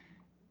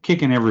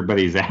 kicking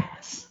everybody's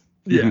ass.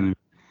 Yeah. You know what I mean?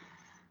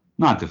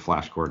 Not that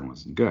Flash Gordon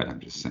wasn't good, I'm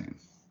just saying.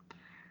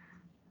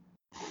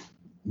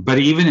 But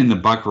even in the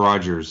Buck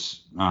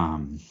Rogers,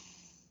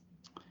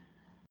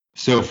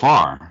 so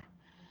far,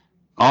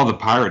 all the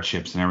pirate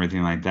ships and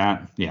everything like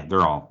that, yeah,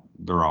 they're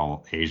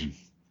all Asian.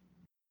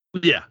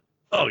 Yeah.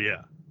 Oh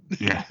yeah.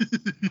 Yeah.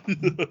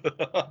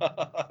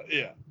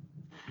 Yeah.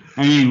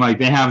 I mean, like,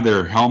 they have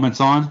their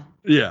helmets on.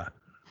 Yeah.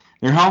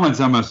 Their helmets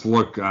almost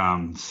look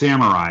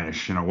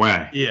samurai-ish in a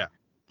way. Yeah.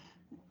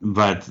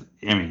 But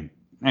I mean,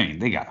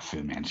 they got a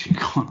Fu Manchu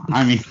going on.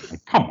 I mean,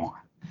 like, come on.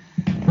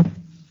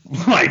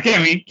 Like,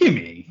 I mean, give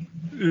me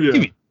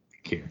here.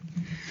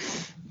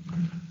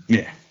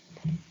 Yeah.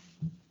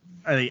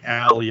 I think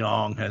Al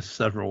Young has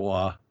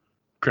several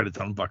credits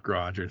on Buck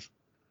Rogers.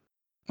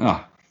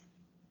 Oh.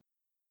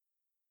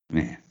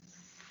 Man.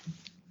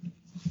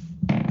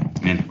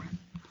 Anyway.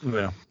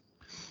 Yeah.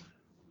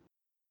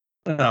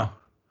 Well,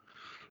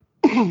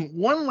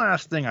 one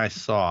last thing I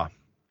saw.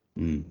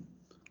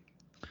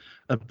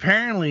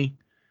 Apparently,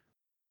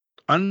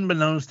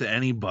 unbeknownst to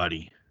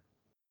anybody,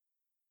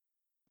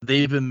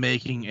 they've been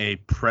making a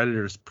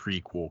Predators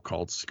prequel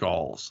called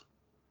Skulls.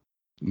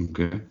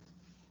 Okay.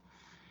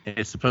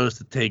 It's supposed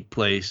to take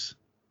place,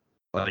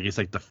 like, it's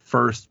like the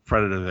first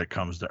Predator that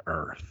comes to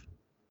Earth.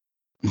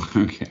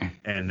 Okay.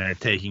 And they're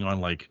taking on,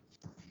 like,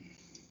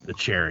 the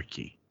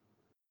Cherokee.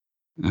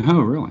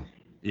 Oh, really?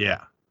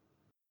 Yeah.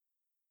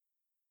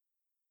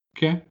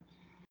 Okay.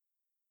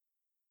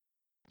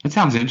 That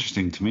sounds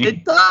interesting to me.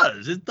 It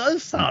does. It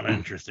does sound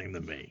interesting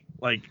to me.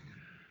 Like,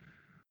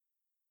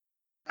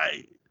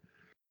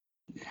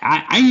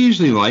 I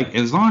usually like,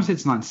 as long as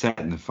it's not set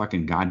in the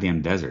fucking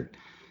goddamn desert.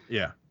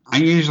 Yeah. I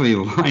usually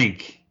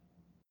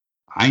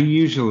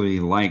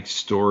like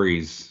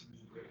stories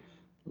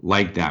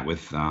like that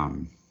with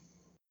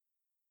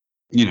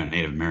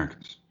Native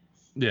Americans.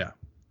 Yeah.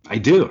 I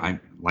do. I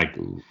like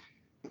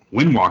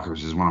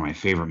Windwalkers is one of my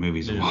favorite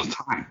movies of all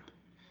time.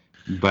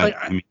 But like,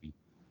 I mean,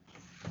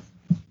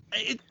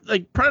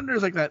 like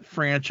Predator's like that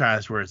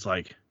franchise where it's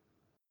like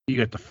you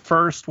got the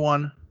first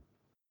one,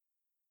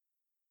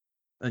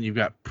 then you've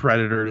got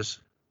Predators.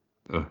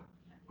 Well,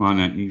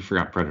 no, you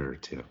forgot Predator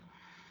 2.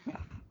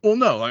 Well,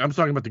 no, like I'm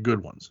talking about the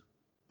good ones.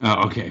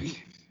 Oh, okay.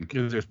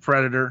 Because there's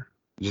Predator.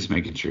 Just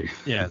making sure.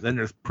 Yeah, then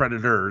there's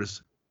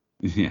Predators.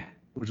 Yeah.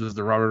 Which was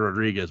the Robert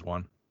Rodriguez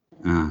one.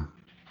 Uh.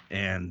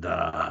 And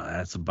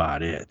that's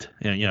about it.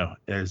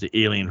 There's the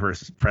Alien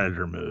versus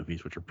Predator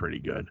movies, which are pretty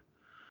good.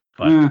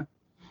 But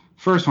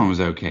first one was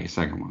okay.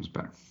 Second one was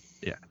better.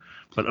 Yeah,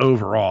 but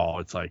overall,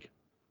 it's like,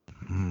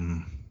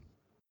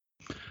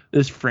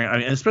 this I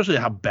mean, especially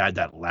how bad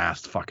that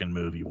last fucking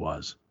movie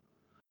was.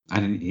 I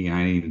didn't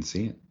even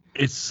see it.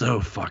 It's so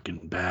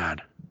fucking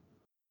bad.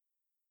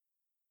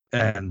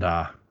 And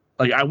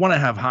like, I want to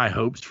have high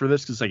hopes for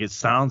this because like it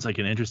sounds like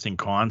an interesting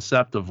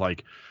concept of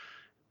like,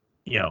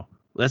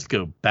 let's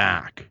go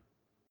back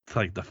to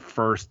like the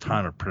first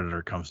time a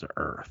predator comes to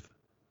Earth.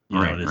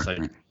 And it's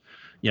and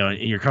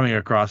you're coming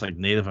across like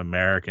Native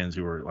Americans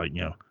who are like,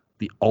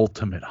 the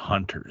ultimate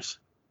hunters.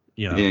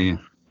 Yeah. And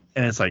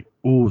it's like,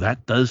 ooh,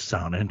 that does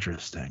sound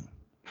interesting.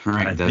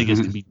 Right. I think it's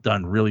going to be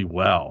done really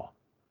well.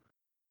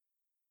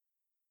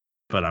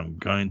 But I'm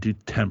going to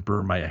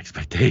temper my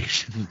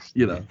expectations,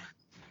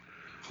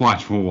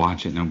 We'll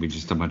watch it, and it'll be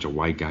just a bunch of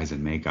white guys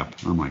in makeup.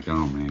 I'm like,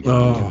 oh man,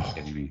 you're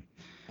kidding me.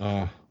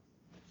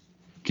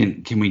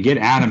 Can we get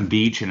Adam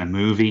Beach in a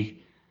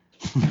movie?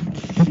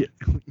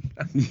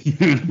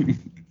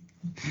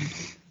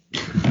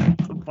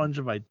 It's a bunch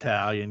of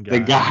Italian guys.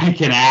 The guy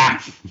can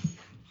act.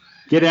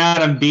 Get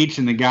Adam Beach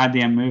in the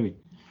goddamn movie.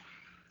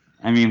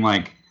 I mean,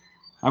 like,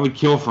 I would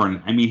kill for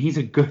him. I mean, he's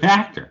a good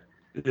actor.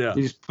 Yeah.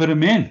 They just put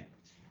him in.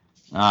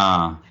 But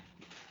I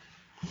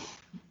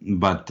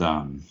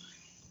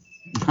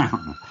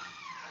don't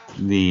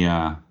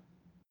know.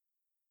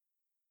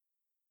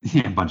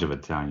 A bunch of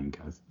Italian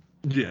guys.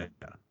 Yeah.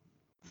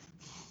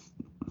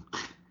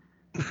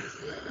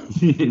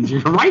 You're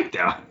right,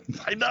 though.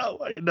 I know.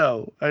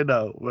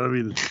 But I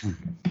mean,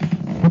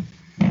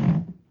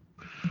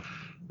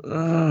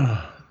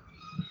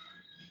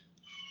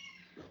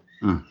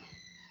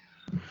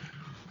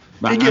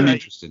 But again, I'm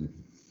interested.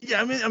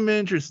 Yeah, I mean, I'm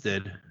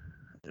interested,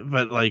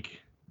 but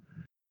like,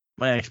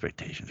 my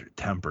expectations are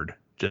tempered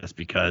just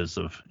because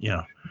of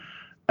I've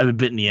been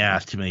bitten in the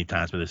ass too many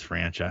times by this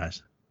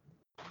franchise.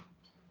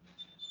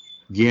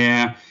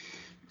 Yeah,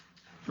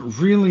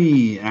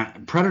 really,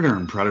 Predator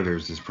and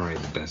Predators is probably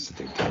the best that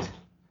they've done.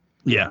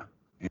 Yeah,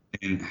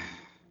 and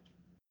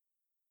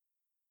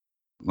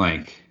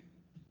like,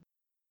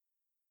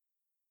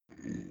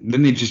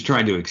 then they just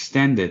tried to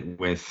extend it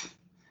with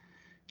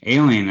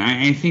Alien.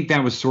 I think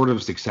that was sort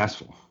of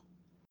successful.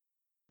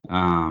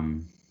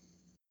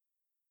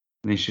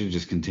 They should have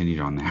just continued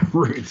on that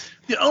route.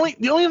 The only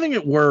thing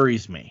that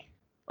worries me,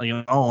 like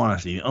in all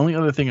honesty, the only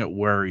other thing that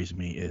worries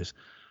me is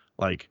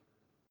like,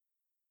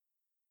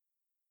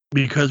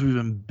 because we've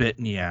been bit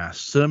in the ass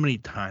so many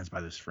times by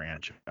this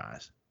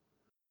franchise,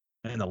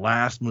 and the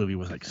last movie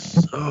was like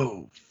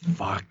so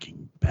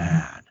fucking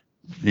bad.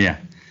 Yeah.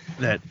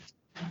 That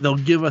they'll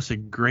give us a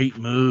great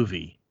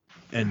movie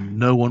and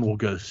no one will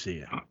go see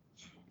it.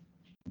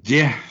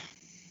 Yeah.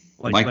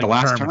 Like the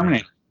last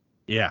Terminator.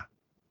 Yeah.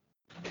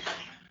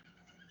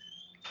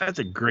 That's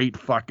a great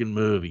fucking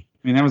movie.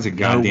 I mean, that was a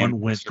goddamn. No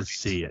one went to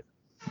see it.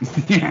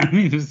 Yeah, I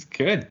mean, it was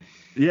good.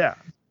 Yeah.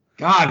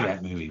 God,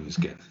 that movie was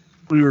good.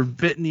 We were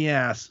bit in the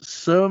ass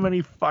so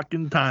many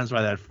fucking times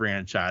by that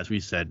franchise. We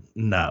said,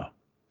 no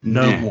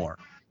more.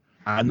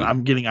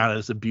 I'm getting out of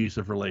this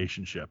abusive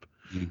relationship.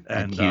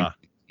 And can't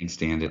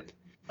stand it.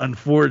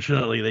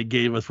 Unfortunately, they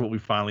gave us what we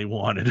finally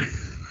wanted.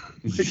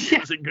 It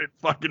was a good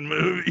fucking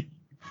movie.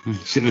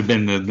 It should have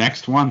been the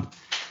next one.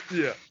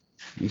 Yeah.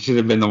 It should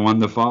have been the one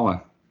to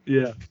follow.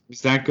 Yeah. It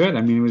was that good.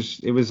 I mean,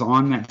 it was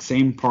on that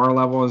same par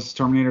level as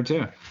Terminator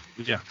 2.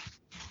 Yeah.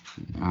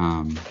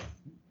 And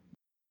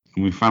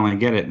we finally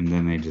get it, and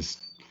then they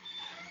just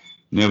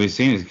nobody's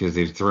seen it because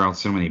they throw out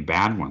so many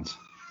bad ones.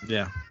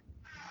 Yeah.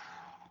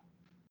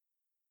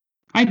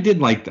 I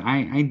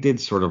did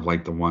sort of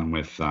like the one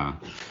with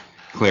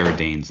Clara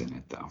Danes in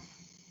it, though.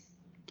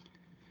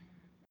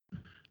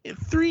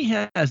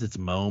 3 has its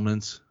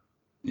moments.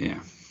 Yeah.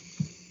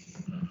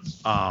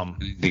 I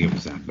didn't think it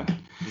was that bad.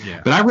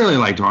 Yeah. But I really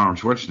liked Arnold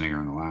Schwarzenegger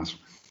in the last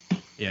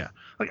one. Yeah.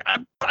 Like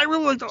I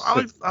really liked I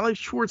like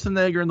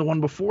Schwarzenegger in the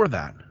one before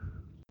that.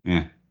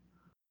 Yeah.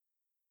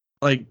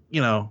 Like,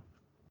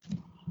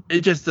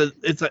 it just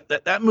it's like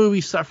that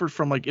movie suffered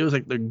from it was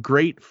like the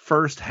great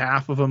first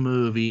half of a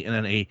movie and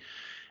then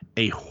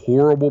a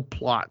horrible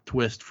plot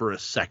twist for a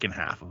second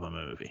half of a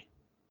movie.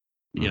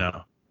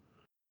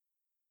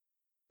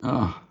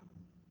 Oh.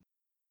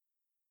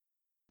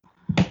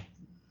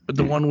 But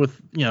the one with,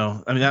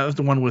 that was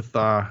the one with,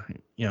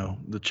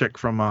 the chick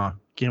from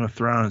Game of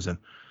Thrones, and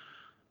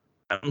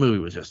that movie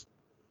was it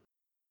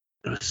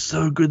was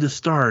so good to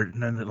start,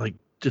 and then it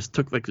just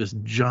took this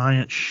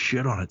giant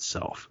shit on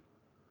itself.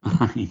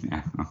 I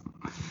know.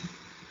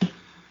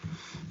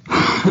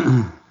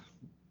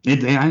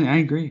 I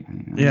agree.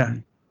 Yeah.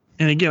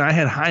 And again, I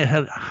had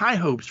high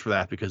hopes for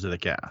that because of the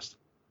cast.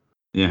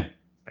 Yeah.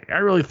 I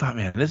really thought,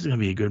 man, this is going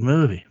to be a good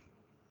movie.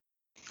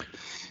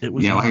 It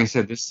was. Yeah, like I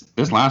said, this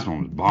last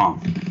one was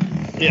bomb.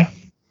 Yeah.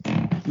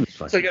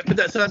 But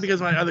that's not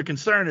because my other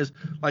concern is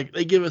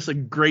they give us a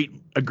great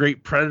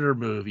Predator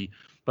movie,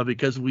 but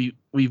because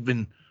we've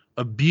been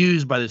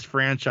abused by this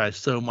franchise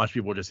so much,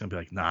 people are just gonna be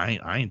like, nah,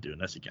 I ain't doing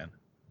this again.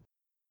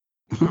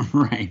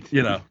 Right.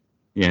 Yeah,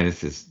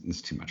 this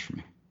is too much for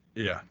me.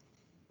 Yeah.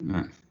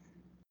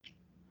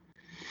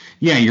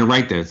 Yeah, you're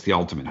right though. It's the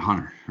ultimate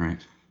hunter, right?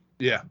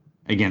 Yeah.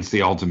 Against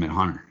the ultimate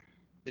hunter.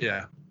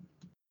 Yeah.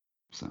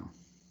 So.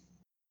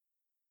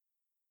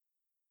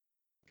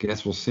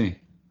 Guess we'll see.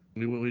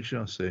 We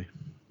shall see.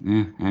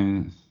 Yeah,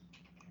 yeah.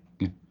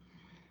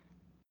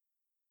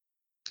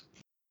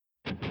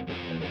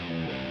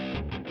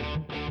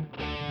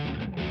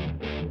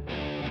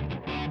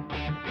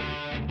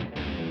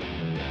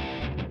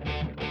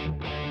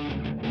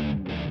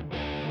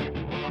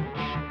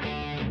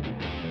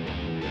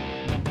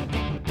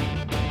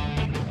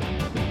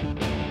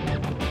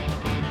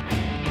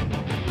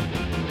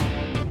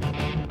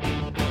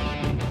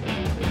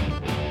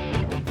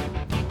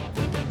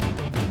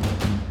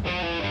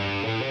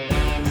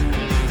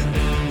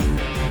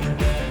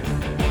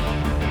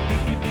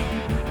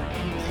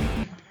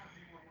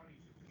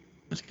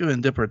 Let's go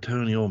and dip our toe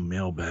in the old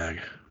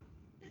mailbag.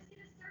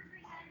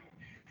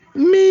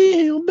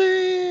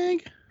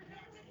 Mailbag.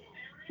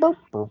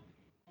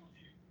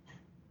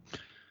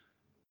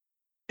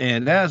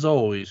 And as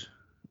always,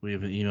 we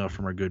have an email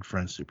from our good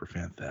friend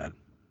Superfan Thad.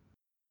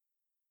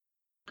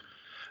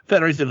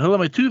 Thad writes in, hello,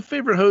 my 2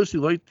 favorite hosts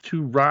who like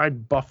to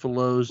ride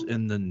buffaloes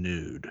in the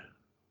nude.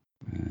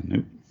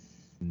 Nope.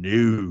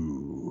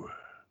 No.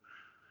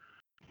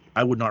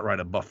 I would not ride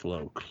a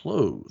buffalo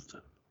clothed,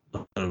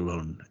 let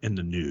alone in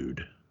the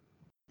nude.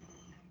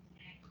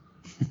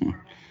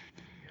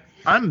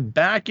 I'm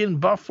back in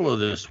Buffalo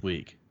this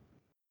week.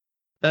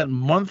 That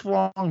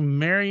month-long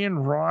Marion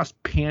Ross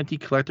Panty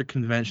Collector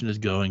Convention is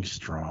going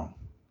strong.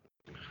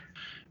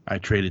 I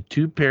traded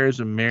 2 pairs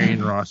of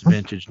Marion Ross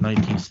vintage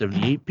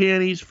 1978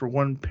 panties for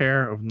 1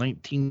 pair of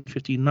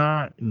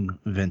 1959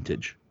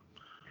 vintage.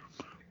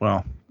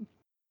 Well,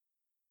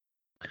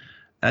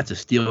 that's a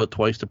steal at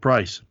twice the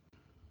price.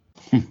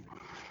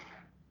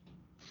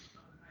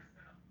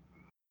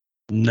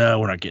 No,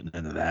 we're not getting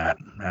into that.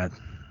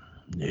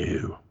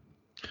 No.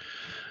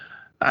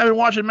 I've been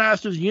watching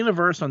Masters of the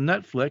Universe on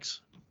Netflix.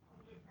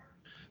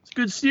 It's a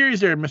good series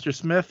there, Mr.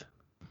 Smith.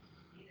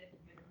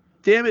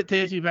 Damn, it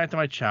takes me back to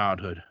my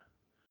childhood.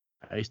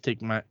 I used to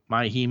take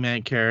my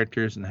He-Man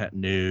characters and had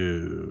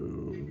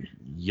no.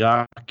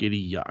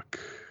 Yuckity yuck.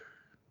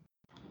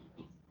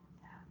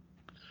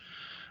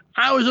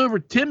 I was over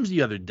Tim's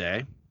the other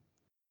day.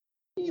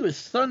 He was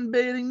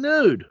sunbathing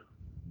nude.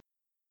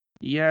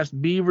 He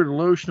asked Beaver to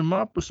lotion him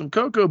up with some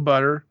cocoa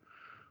butter,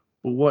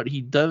 but what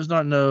he does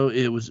not know,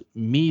 it was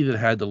me that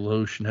had to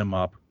lotion him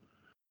up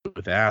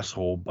with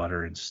asshole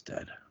butter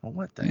instead. Well,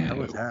 what the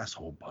hell is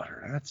asshole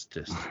butter? That's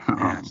just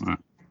nasty.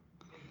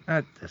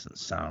 That doesn't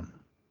sound...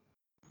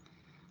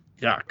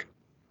 Yuck.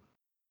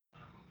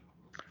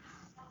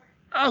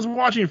 I was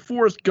watching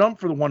Forrest Gump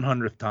for the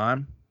 100th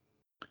time.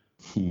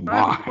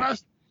 Why?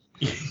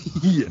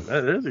 Yeah,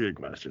 that is a good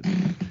question.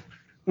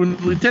 When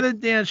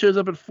Lieutenant Dan shows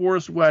up at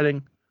Forrest's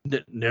wedding,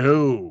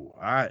 no,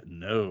 I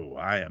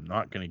am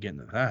not going to get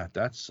into that.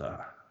 That's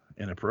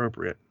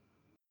inappropriate.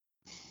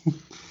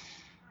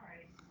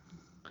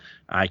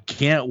 I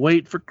can't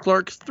wait for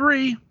Clerks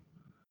 3.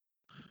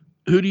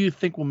 Who do you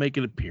think will make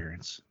an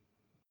appearance?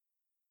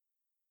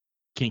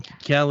 Kinky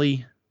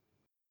Kelly,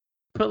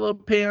 Pillow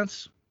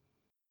Pants,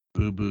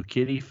 Boo Boo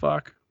Kitty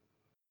Fuck.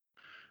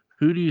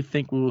 Who do you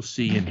think we will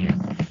see in here?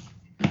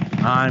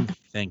 I'm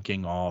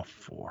thinking all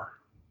four.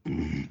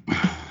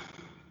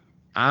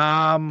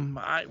 I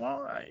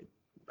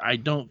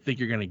don't think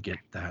you're gonna get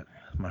that,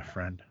 my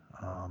friend.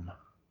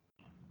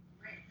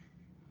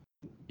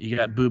 You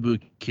got Boo Boo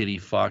Kitty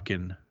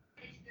fucking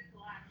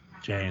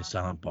Jay and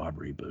Silent Bob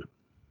reboot.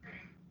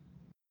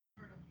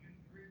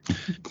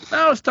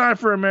 Now it's time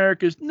for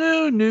America's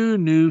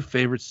new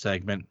favorite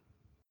segment.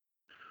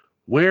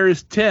 Where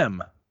is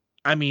Tim?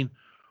 I mean,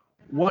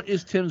 what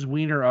is Tim's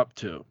wiener up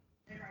to?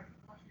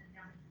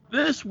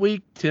 This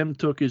week, Tim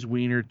took his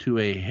wiener to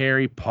a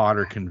Harry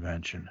Potter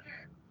convention.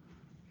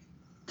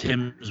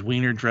 Tim's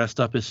wiener dressed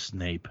up as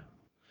Snape.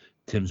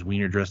 Tim's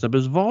wiener dressed up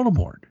as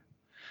Voldemort.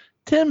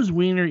 Tim's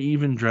wiener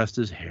even dressed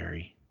as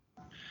Harry.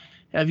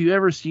 Have you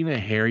ever seen a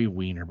hairy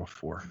wiener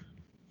before?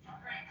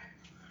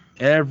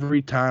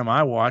 Every time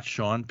I watch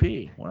Sean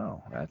P.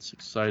 Well, that's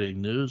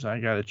exciting news. I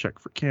got to check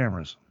for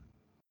cameras.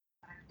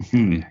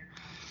 Tune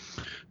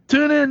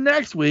in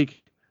next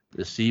week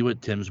to see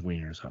what Tim's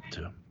wiener's up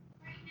to.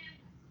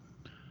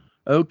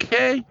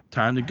 Okay,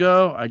 time to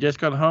go. I just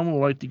got home and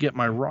would like to get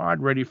my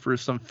rod ready for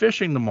some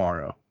fishing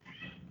tomorrow.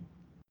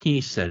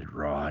 He said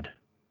rod.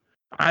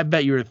 I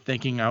bet you were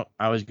thinking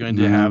I was going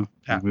to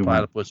have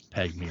Platypus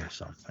peg me or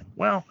something.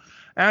 Well,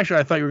 actually,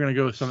 I thought you were going to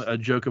go with a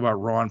joke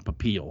about Ron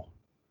Popeil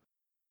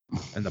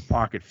and the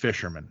pocket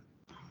fisherman.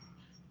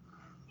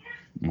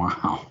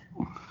 Wow.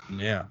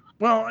 Yeah.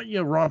 Well,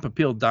 Ron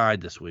Popeil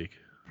died this week.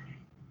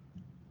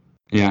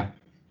 Yeah.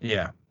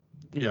 Yeah.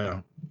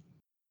 The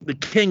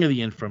king of the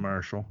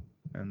infomercial.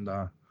 And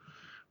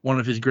one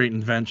of his great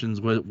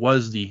inventions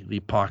was the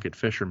pocket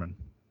fisherman.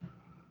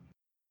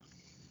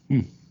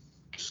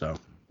 So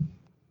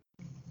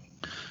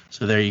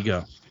there you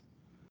go.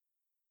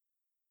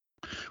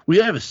 We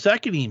have a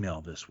second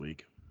email this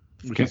week,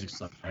 which is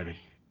exciting.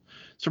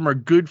 It's from our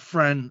good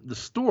friend, the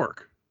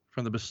Stork,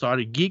 from the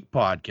Besotted Geek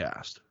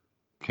podcast.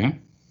 Okay.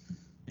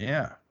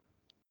 Yeah.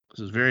 This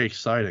is very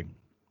exciting.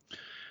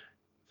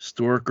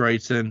 Stork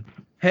writes in,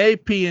 "Hey,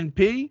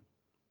 P&P.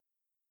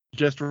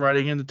 Just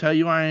writing in to tell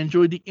you I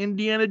enjoyed the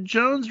Indiana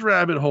Jones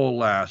rabbit hole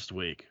last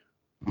week.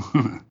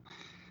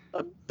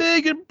 A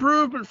big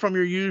improvement from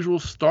your usual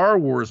Star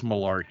Wars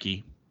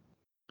malarkey.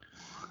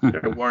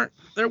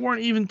 There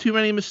weren't even too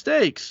many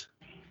mistakes.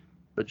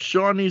 But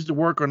Sean needs to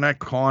work on that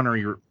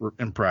Connery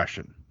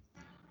impression.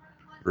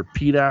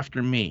 Repeat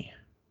after me.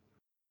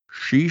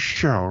 She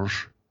shells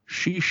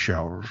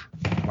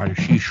like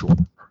a seashore."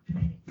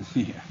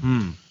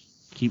 Yeah.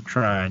 Keep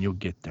trying, you'll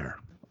get there.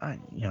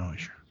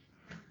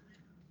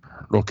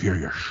 Look here,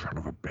 you son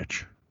of a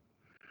bitch.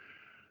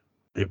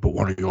 They put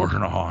one of yours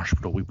in a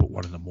hospital. We put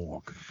one in the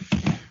morgue.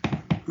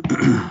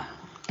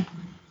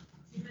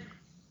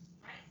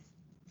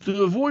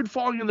 To avoid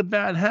falling into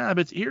bad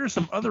habits, here are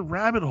some other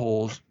rabbit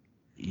holes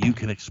you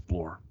can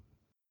explore.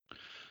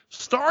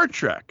 Star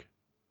Trek,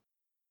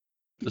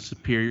 the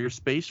superior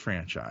space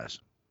franchise.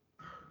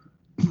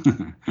 It's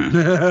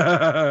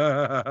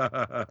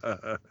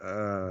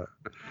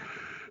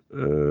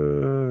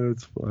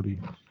funny.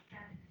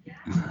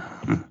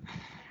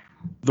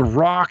 The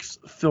Rock's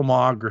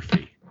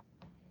filmography.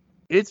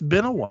 It's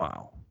been a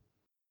while.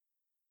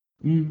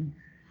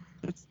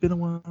 It's been a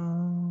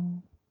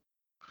while.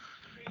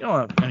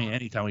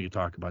 Anytime we can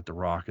talk about The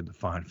Rock and the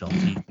fine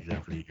films he's made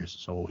over the years,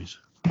 it's always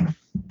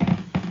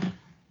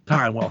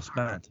time well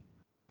spent.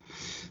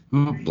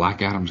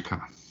 Black Adam's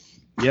coming.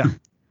 Yeah.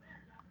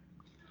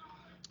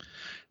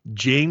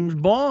 James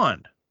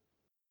Bond.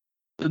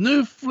 The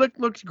new flick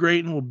looks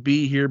great and will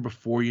be here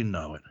before you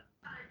know it.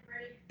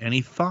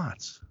 Any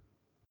thoughts?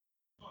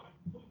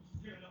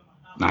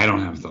 I don't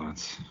have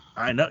thoughts.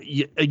 I know.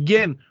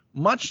 Again,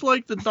 much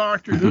like the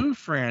Doctor Who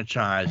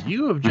franchise,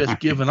 you have just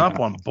given up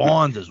on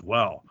Bond as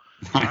well.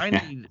 I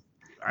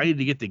need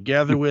to get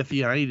together with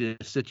you. I need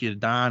to sit you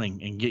down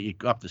and get you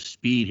up to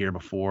speed here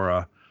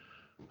before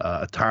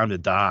a time to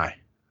die.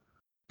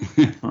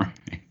 Right.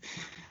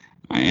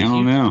 I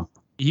don't know.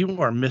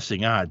 You are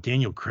missing out.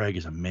 Daniel Craig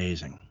is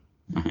amazing.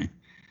 Right.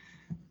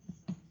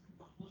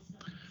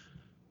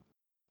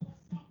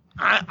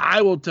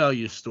 I will tell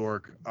you,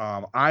 Stork,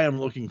 I am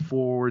looking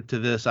forward to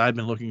this. I've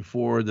been looking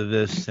forward to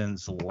this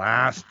since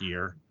last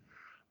year.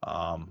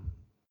 And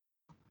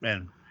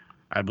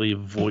I believe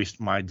voiced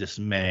my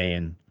dismay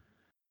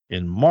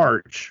in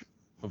March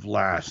of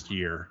last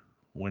year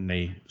when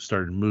they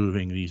started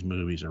moving these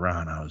movies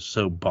around. I was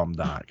so bummed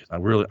out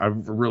because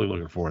I'm really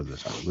looking forward to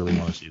this. I really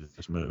want to see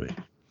this movie.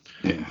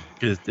 Yeah.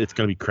 Because it's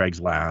going to be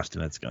Craig's last,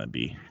 and it's going to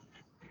be.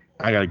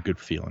 I got a good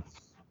feeling.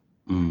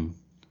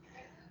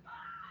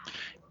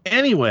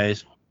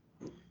 Anyways,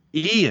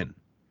 Ian,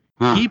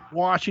 keep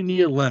watching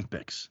the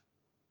Olympics.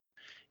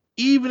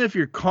 Even if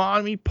your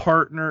commie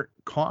partner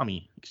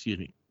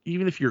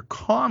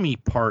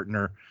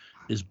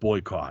is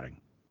boycotting.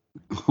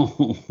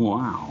 Oh,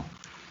 wow.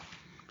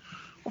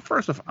 Well,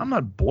 first off, I'm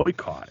not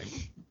boycotting.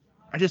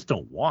 I just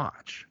don't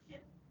watch.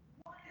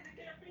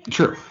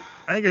 True.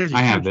 I think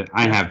I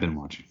have been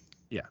watching.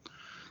 Yeah.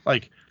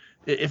 Like,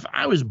 if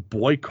I was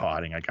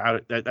boycotting, like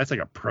that's like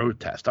a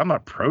protest. I'm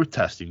not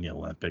protesting the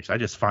Olympics. I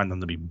just find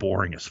them to be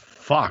boring as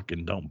fuck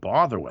and don't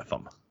bother with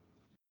them.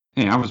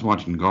 Hey, I was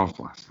watching golf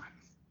last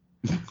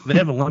night. They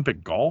have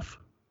Olympic golf?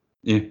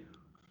 Yeah.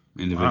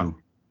 Individual.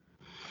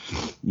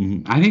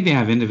 Wow. I think they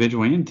have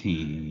individual and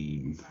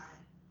team.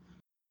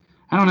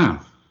 I don't know.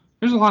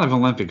 There's a lot of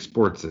Olympic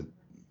sports that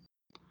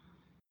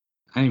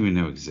I didn't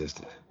even know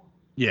existed.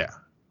 Yeah.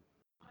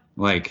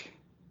 Like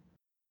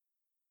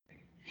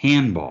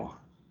handball.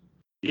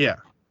 Yeah.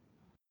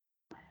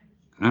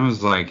 And I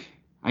was like,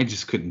 I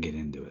just couldn't get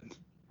into it.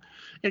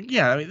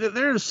 Yeah, I mean,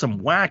 there's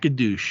some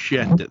wackadoo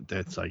shit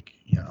that's like,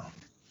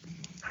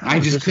 I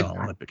just couldn't. An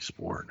Olympic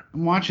sport.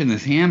 I'm watching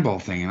this handball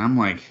thing, and I'm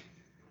like,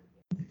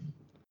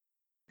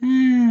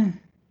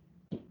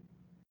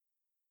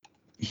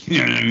 You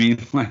know what I mean?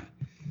 Like,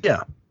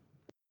 yeah.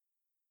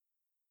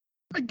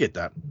 I get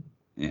that.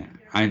 Yeah,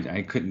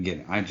 I couldn't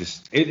get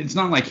it. It's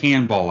not like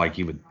handball like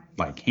you would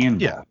like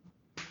handball. Yeah.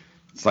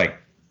 It's like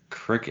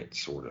cricket,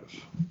 sort of.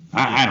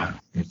 I don't know.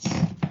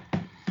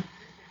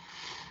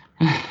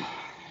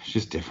 It's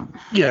just different.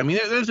 Yeah, I mean,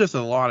 there's just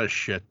a lot of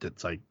shit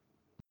that's like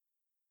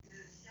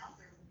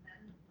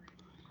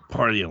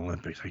part of the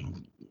Olympics I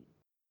can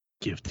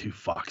give two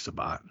fucks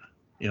about,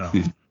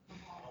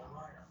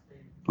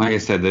 Like I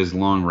said, those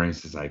long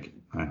races, I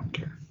don't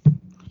care.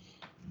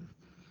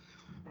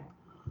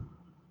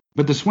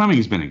 But the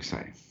swimming's been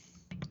exciting.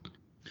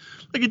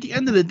 Like, at the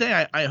end of the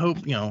day, I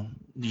hope, the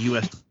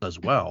U.S. does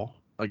well.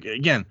 Like,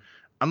 again,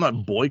 I'm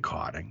not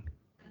boycotting.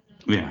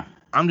 Yeah.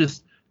 I'm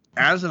just,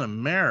 as an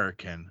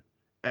American,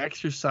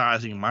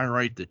 exercising my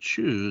right to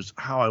choose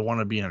how I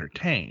want to be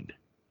entertained.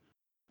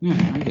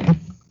 Yeah, I get it.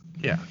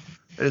 Yeah.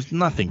 There's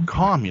nothing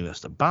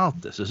communist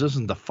about this. This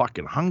isn't the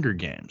fucking Hunger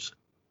Games,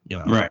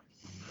 Right.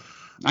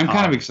 I'm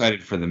kind of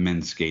excited for the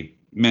men's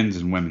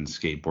and women's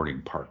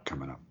skateboarding park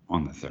coming up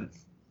on the 3rd.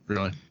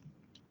 Really?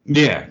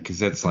 Yeah, because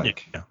that's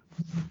like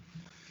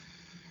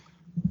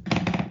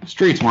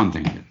street's one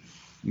thing.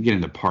 You get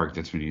into park,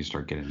 that's when you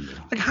start getting into.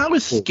 Like, how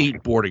is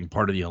skateboarding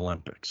part of the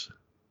Olympics?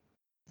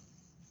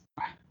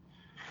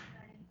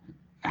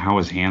 How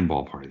is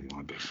handball part of the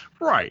Olympics?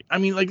 Right. I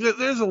mean, like,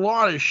 there's a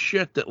lot of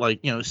shit that, like,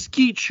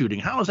 skeet shooting.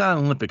 How is that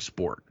an Olympic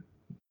sport?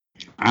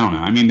 I don't know.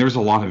 I mean, there's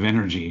a lot of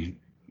energy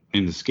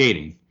in the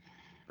skating.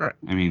 Right.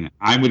 I mean,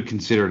 I would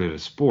consider it a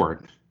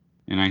sport,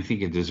 and I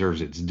think it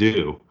deserves its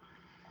due.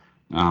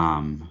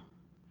 Yeah,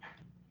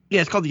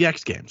 it's called the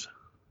X Games.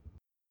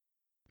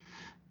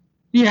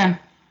 Yeah.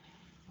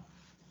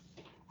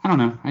 I don't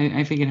know.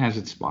 I think it has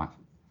its spot.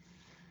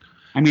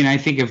 I mean, I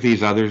think if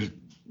these other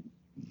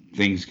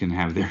things can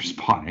have their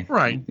spot.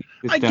 Right.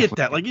 I get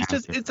that. Like,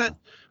 it's that,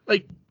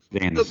 like,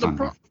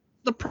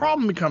 the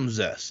problem becomes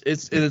this.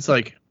 It's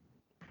like,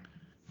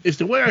 it's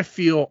the way I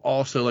feel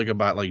also, like,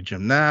 about, like,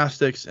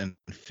 gymnastics and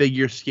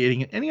figure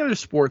skating and any other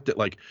sport that,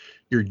 like,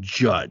 you're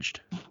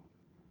judged.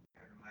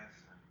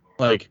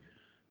 Like,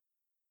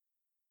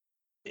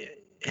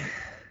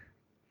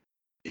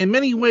 in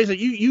many ways, like,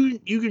 you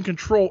can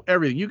control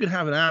everything. You can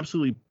have an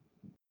absolutely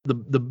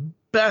the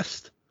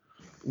best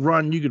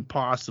run you could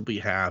possibly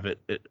have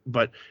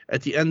but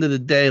at the end of the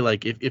day,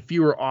 like, if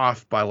you were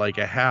off by like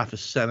a half a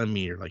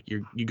centimeter, like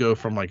you go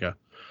from like a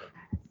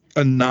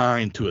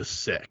 9 to a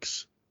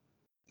 6.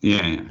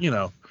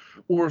 Yeah.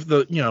 Or if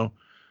the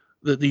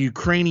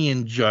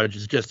Ukrainian judge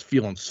is just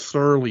feeling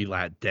surly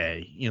that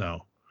day,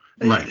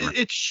 Right.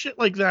 It's shit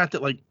like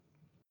that like,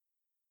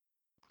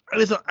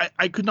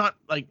 I could not,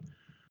 like,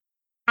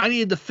 I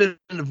need a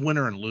definitive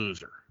winner and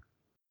loser.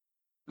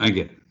 I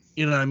get it.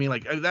 You know what I mean?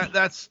 Like,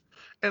 that's,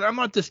 and I'm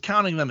not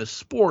discounting them as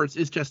sports.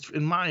 It's just,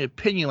 in my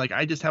opinion, like,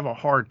 I just have a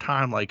hard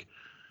time, like,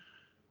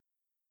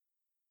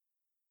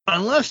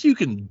 unless you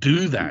can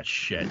do that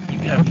shit, you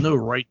have no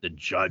right to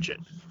judge it.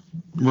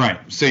 Right.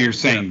 So you're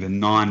saying the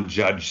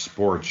non-judged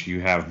sports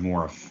you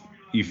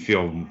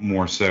feel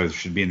more so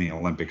should be in the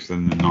Olympics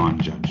than the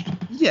non-judged.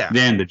 Yeah.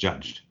 Than the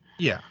judged.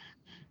 Yeah.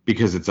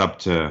 Because it's up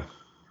to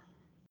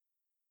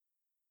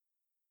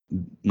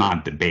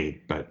not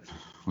debate, but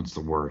what's the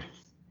word?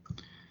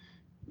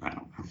 I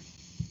don't know.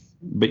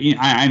 But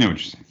I know what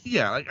you're saying.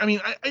 Yeah, like, I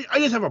mean, I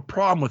just have a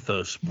problem with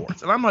those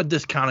sports, and I'm not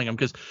discounting them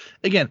because,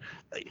 again,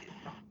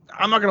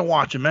 I'm not going to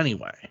watch them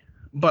anyway.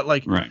 But,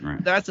 like, right.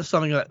 That's just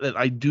something that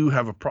I do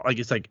have a problem. Like,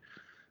 it's like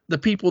the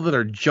people that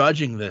are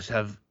judging this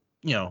have,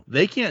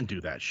 they can't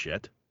do that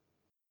shit.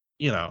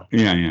 Yeah.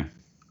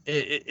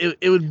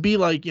 It would be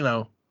like,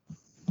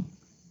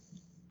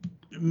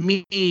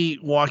 me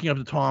walking up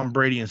to Tom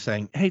Brady and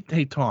saying,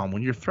 hey Tom,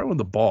 when you're throwing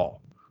the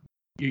ball,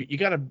 you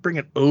got to bring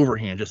it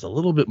overhand just a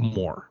little bit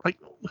more. Like,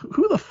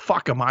 who the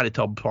fuck am I to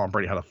tell Tom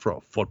Brady how to throw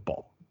a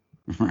football?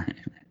 Right.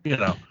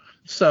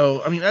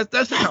 So I mean, that's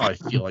just how I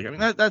feel. Like, I mean,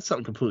 that's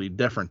something completely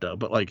different though.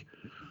 But like,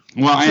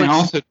 well, and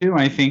also too,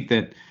 I think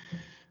that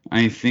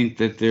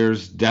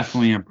there's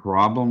definitely a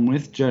problem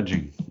with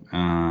judging,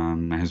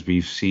 as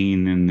we've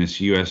seen in this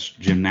U.S.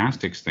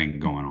 gymnastics thing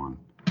going on.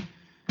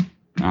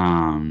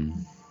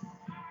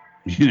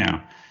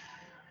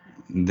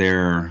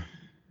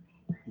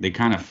 they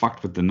kind of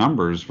fucked with the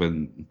numbers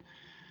with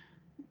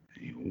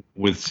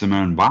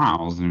Simone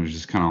Biles, and it was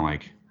just kind of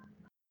like,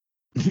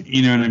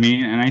 you know what I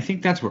mean? And I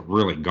think that's what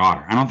really got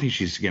her. I don't think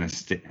she's gonna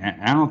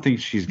I don't think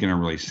she's gonna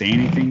really say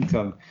anything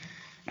till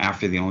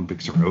after the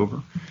Olympics are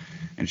over,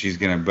 and she's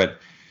gonna. But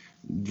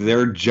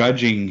they're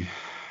judging,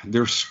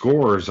 their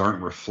scores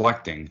aren't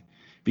reflecting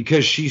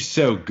because she's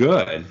so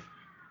good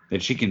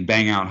that she can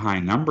bang out high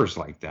numbers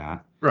like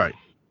that. Right.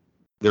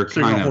 They're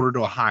so kind of of hold her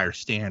to a higher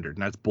standard,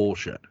 and that's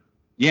bullshit.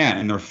 Yeah,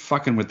 and they're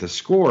fucking with the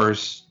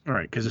scores. All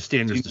right, because the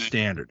standard's the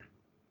standard.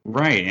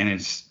 Right, and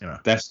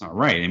that's not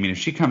right. I mean, if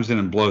she comes in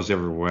and blows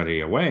everybody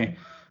away,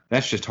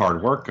 that's just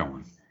hard work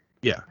going.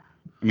 Yeah.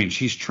 I mean,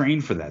 she's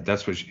trained for that.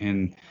 That's what.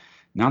 And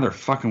now they're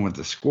fucking with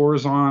the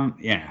scores on.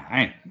 Yeah,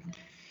 I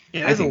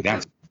think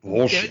that's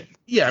bullshit.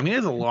 Yeah, I mean,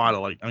 there's a lot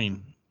of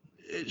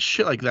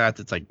shit like that.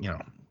 That's like,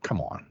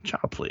 come on,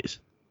 child, please.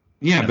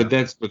 Yeah, but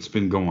that's what's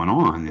been going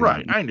on.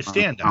 Right, I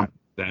understand that.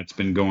 That's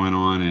been going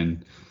on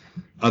in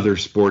other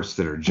sports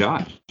that are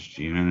judged.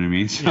 You know what I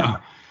mean? So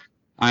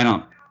I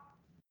don't.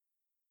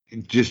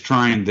 Just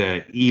trying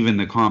to even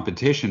the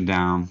competition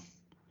down,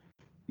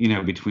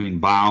 between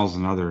Biles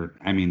and other.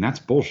 I mean, that's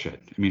bullshit.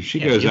 I mean, if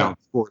she goes out and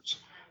scores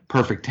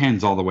perfect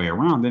tens all the way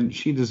around, then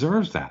she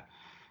deserves that.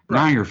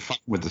 Right. Now you're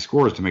fucking with the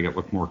scores to make it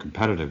look more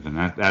competitive, and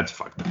that's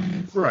fucked up.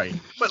 Right.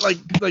 But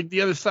like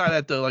the other side of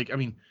that though,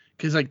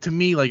 because to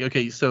me,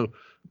 okay, so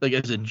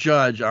as a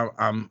judge,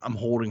 I'm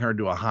holding her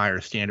to a higher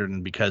standard,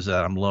 and because of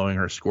that, I'm lowering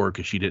her score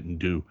because she didn't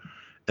do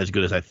as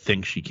good as I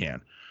think she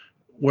can.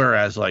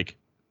 Whereas if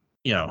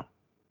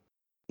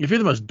you're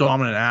the most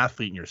dominant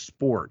athlete in your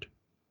sport,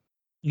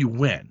 you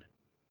win.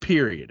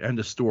 Period. End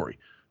of story.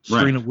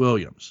 Serena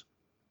Williams,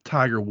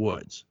 Tiger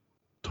Woods,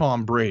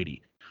 Tom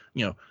Brady,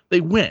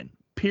 they win.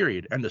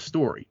 Period. End of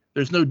story.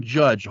 There's no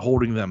judge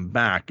holding them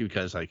back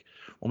because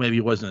maybe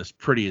it wasn't as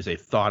pretty as they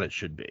thought it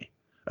should be.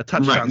 A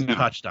touchdown's a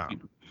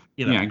touchdown.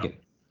 I get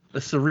it. A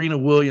Serena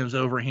Williams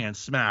overhand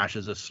smash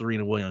is a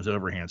Serena Williams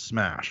overhand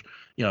smash.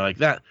 Like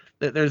that.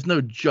 There's no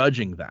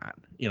judging that.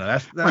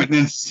 That's right.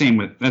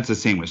 That's the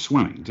same with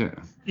swimming too.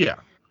 Yeah.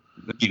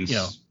 That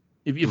means,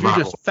 if you're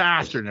just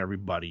faster than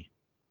everybody,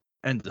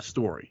 end the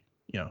story.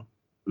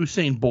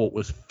 Usain Bolt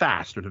was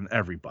faster than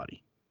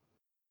everybody.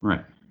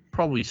 Right.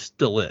 Probably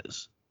still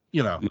is.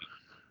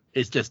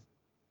 It's just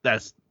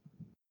that's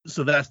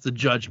the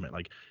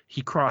judgment.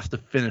 He crossed the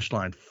finish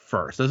line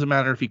first. Doesn't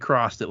matter if he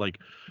crossed it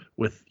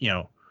with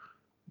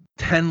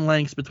 10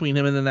 lengths between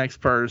him and the next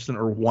person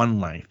or 1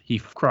 length. He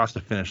crossed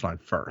the finish line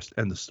first.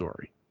 End the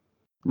story.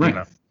 Right.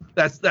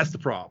 That's the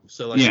problem.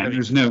 So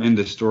there's no end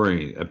of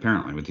story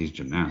apparently with these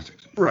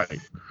gymnastics. Right.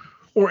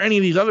 Or any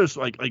of these others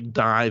like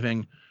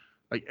diving,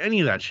 any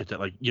of that shit that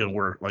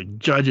where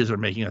judges are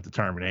making that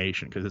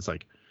determination because it's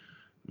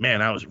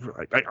man, I was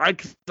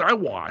I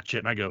watch it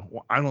and I go,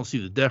 well, I don't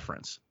see the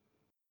difference.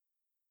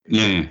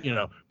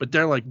 Yeah. But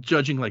they're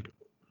judging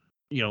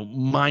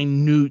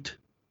minute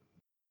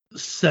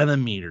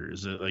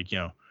centimeters,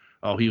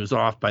 oh, he was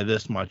off by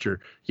this much, or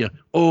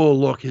oh,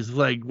 look, his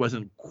leg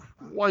wasn't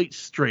quite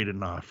straight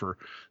enough, or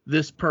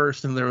this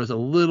person there was a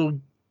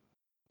little,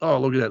 oh,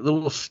 look at that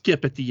little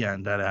skip at the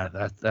end,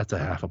 that's a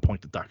half a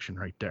point deduction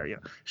right there.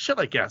 Shit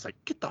like that. It's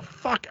get the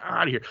fuck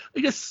out of here.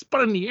 They just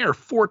spun in the air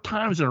 4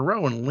 times in a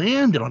row and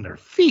landed on their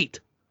feet.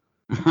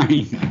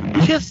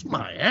 Kiss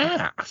my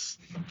ass.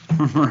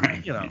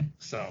 Right.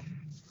 So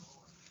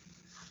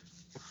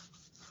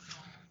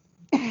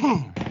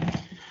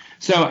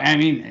So, I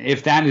mean,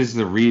 if that is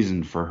the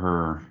reason for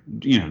her,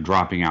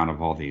 dropping out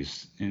of all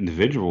these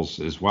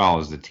individuals as well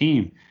as the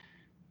team,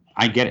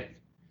 I get it.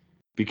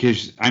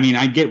 Because, I mean,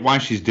 I get why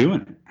she's doing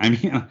it. I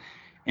mean,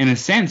 in a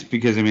sense,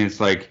 because, I mean, it's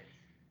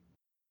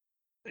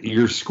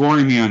you're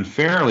scoring me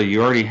unfairly.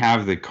 You already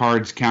have the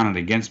cards counted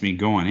against me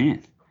going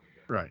in.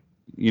 Right.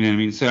 You know what I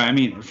mean? So, I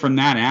mean, from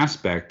that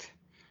aspect,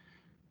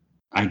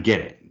 I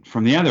get it.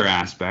 From the other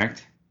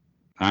aspect,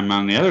 I'm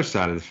on the other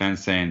side of the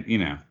fence saying,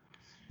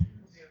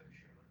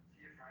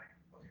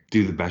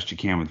 do the best you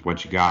can with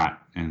what you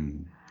got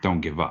and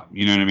don't give up.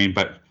 You know what I mean?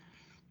 But,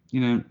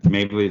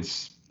 maybe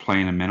it's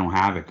playing a mental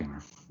havoc in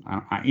her.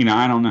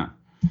 I don't know.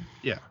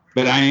 Yeah.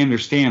 But I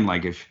understand,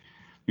 if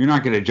you're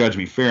not going to judge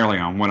me fairly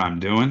on what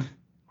I'm doing,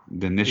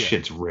 then this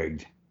shit's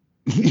rigged.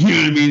 You know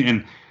what I mean?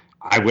 And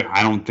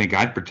I don't think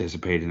I'd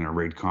participate in a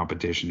rigged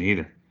competition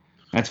either.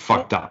 That's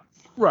fucked up.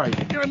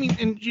 Right. I mean,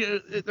 and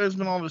there's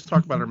been all this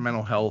talk about her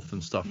mental health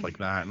and stuff like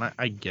that, and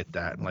I get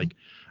that. And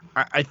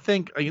I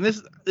think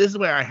this is the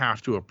way I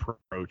have to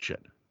approach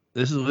it.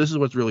 This is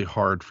what's really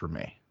hard for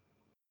me.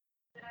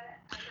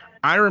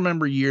 I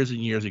remember years and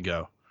years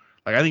ago,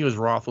 I think it was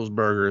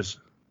Roethlisberger's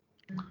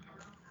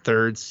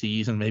 3rd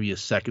season, maybe his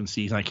 2nd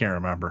season, I can't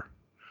remember.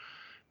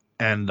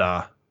 And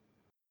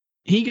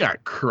he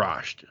got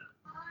crushed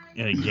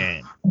in a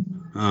game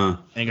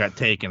and got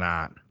taken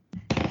on.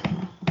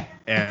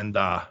 And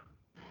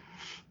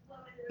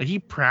he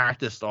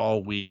practiced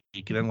all week,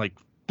 and then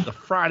the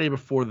Friday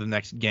before the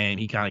next game,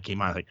 he kind of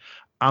came out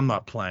I'm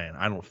not playing.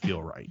 I don't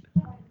feel right.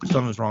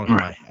 Something's wrong with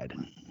my head.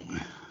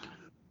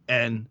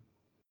 And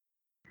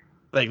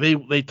like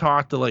they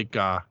talked to like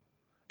it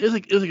was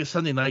like a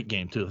Sunday night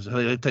game too.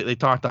 So they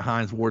talked to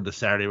Hines Ward the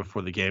Saturday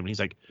before the game, and he's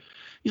like,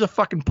 he's a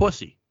fucking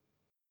pussy.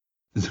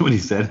 Is that what he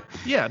said?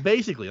 Yeah,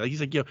 basically. Like,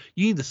 he's like, you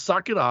need to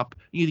suck it up.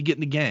 You need to get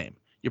in the game.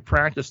 You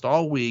practiced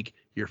all week.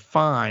 You're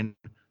fine.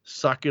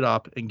 Suck it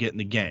up and get in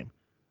the game.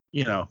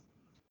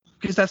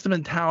 Because that's the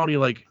mentality.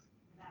 Like,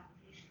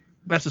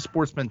 that's the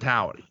sports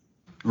mentality.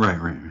 Right.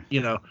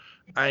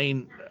 I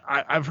mean,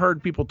 I've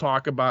heard people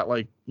talk about,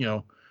 like,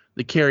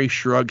 the Carrie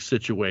Shrug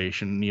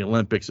situation in the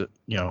Olympics,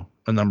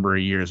 a number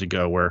of years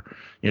ago where,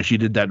 she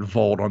did that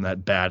vault on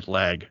that bad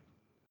leg.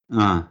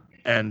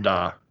 And,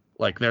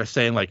 like, they're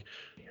saying, like,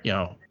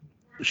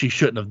 she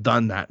shouldn't have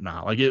done that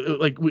now.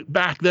 Like,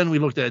 back then we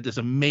looked at this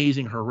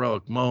amazing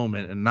heroic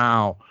moment, and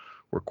now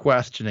we're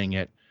questioning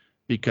it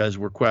because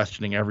we're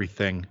questioning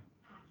everything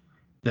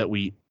that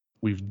we've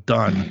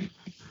done.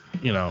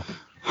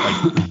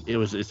 Like,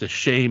 it's a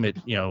shame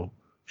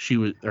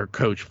her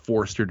coach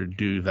forced her to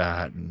do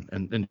that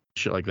and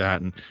shit like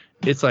that. And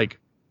it's like,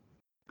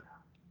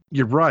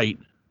 you're right.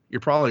 You're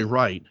probably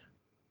right.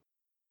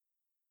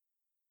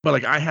 But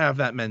like, I have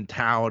that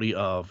mentality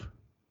of,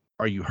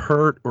 are you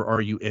hurt or are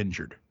you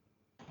injured?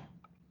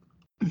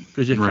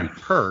 Because if you're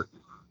hurt,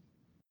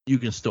 you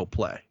can still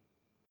play.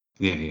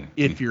 Yeah.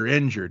 If you're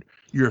injured,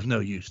 you're of no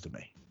use to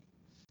me.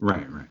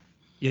 Right.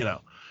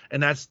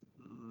 And that's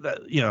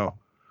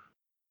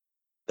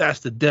that's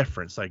the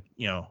difference. Like,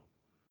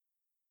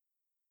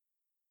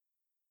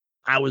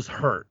 I was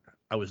hurt.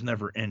 I was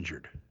never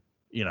injured.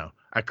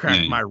 I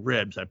cracked my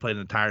ribs. I played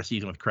an entire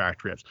season with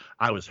cracked ribs.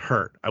 I was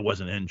hurt. I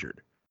wasn't injured.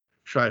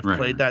 Should I have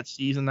played that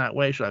season that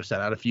way? Should I have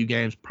sat out a few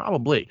games?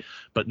 Probably.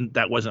 But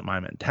that wasn't my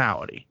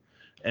mentality.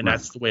 And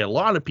that's the way a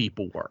lot of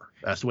people were.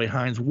 That's the way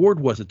Hines Ward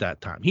was at that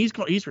time. He's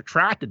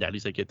retracted that.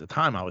 He's like, at the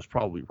time, I was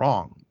probably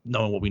wrong,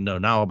 knowing what we know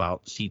now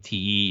about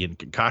CTE and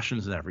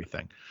concussions and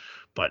everything.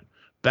 But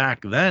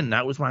back then,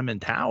 that was my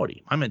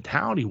mentality. My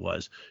mentality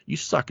was, you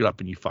suck it up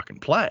and you fucking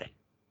play.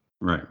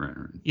 Right.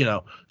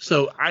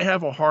 So I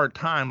have a hard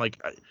time. Like,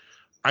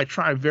 I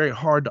try very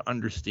hard to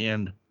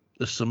understand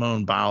the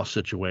Simone Biles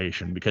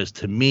situation, because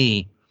to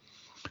me,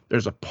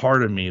 there's a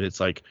part of me that's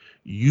like,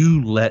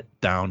 you let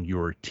down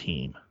your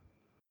team.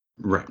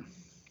 Right.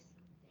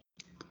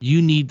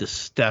 You need to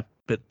step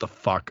it the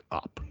fuck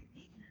up.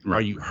 Right.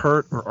 Are you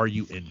hurt or are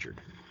you injured?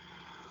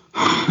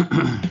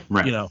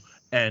 Right.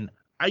 And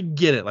I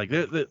get it.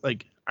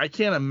 Like, I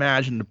can't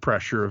imagine the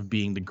pressure of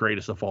being the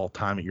greatest of all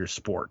time at your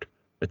sport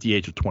at the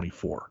age of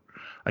 24.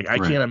 Like, I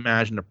can't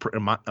imagine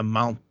the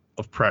amount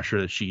of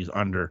pressure that she's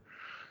under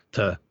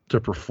to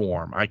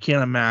perform. I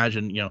can't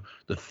imagine,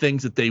 the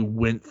things that they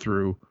went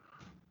through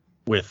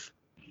with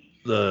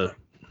the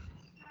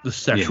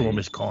sexual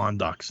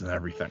misconducts and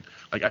everything.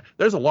 Like,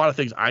 there's a lot of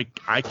things I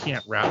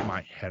can't wrap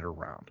my head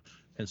around.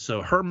 And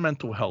so her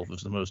mental health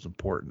is the most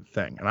important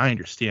thing. And I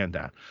understand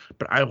that.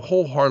 But I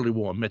wholeheartedly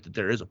will admit that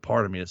there is a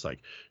part of me that's like,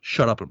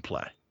 shut up and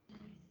play.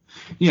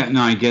 Yeah,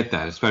 no, I get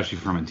that, especially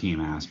from a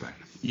team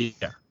aspect.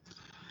 Yeah.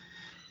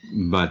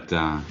 But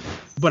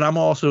I'm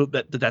also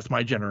that's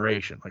my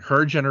generation. Like,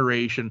 her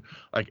generation,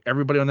 like,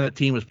 everybody on that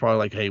team was probably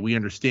like, hey, we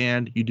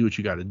understand. You do what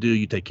you got to do.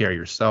 You take care of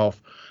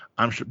yourself.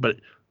 I'm sure. But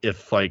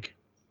if, like,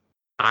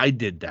 I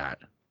did that,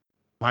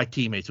 my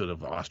teammates would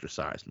have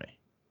ostracized me.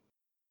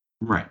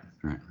 Right.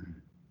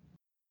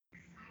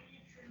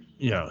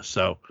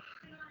 So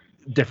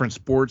different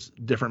sports,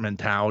 different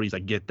mentalities. I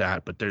get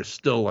that, but there's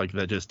still like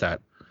that, just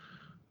that,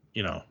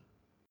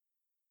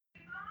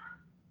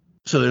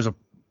 so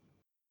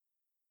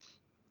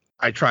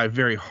I try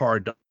very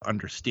hard to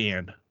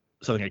understand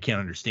something I can't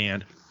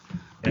understand.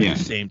 And at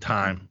the same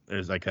time,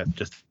 there's like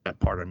that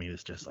part of me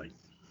that's just like,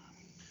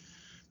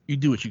 you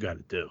do what you got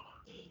to do,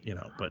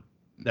 but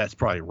that's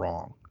probably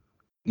wrong.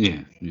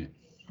 Yeah.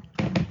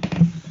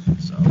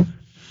 So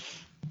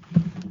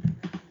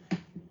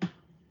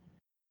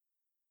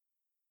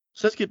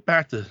let's get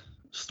back to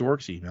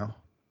Stork's email.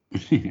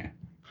 Yeah.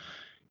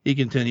 He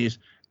continues,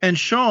 and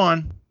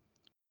Sean,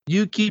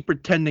 you keep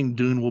pretending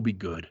Dune will be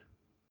good.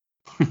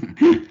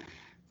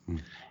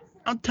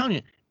 I'm telling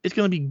you, it's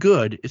going to be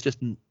good. It's just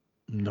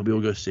nobody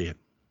will go see it.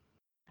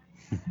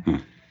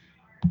 And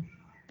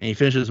he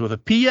finishes with a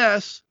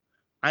P.S.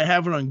 I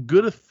have it on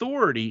good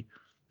authority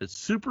that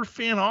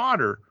Superfan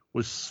Otter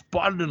was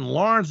spotted in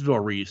Lawrenceville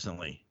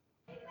recently.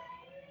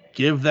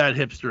 Give that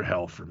hipster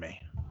hell for me.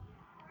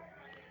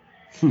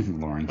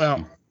 Lawrence.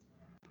 Well,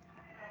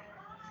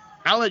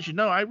 I'll let you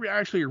know. I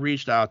actually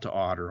reached out to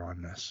Otter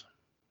on this.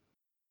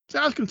 So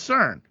I was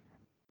concerned.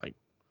 Like,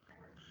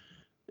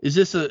 is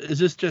this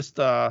just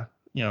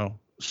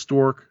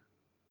Stork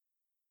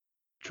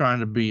trying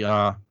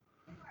to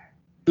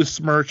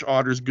besmirch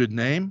Otter's good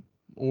name,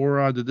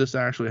 or did this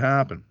actually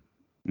happen?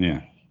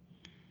 Yeah.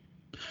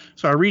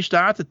 So I reached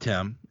out to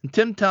Tim, and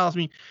Tim tells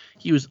me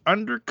he was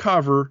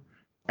undercover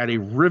at a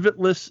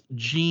rivetless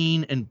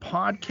jean and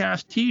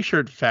podcast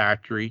t-shirt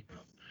factory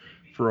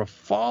for a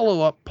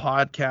follow-up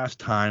Podcast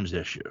Times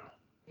issue.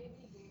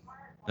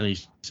 And he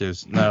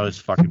says, no, it's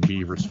fucking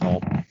Beaver's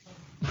fault.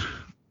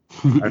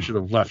 I should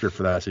have left her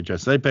for that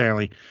suggestion.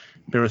 Apparently,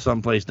 There was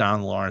some place down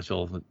in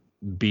Lawrenceville that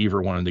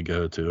Beaver wanted to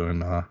go to,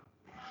 and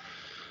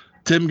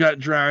Tim got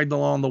dragged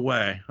along the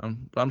way.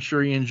 I'm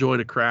sure he enjoyed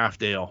a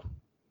craft ale.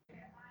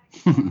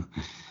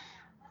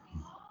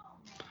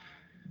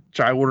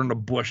 Try ordering a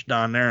Bush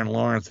down there in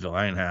Lawrenceville.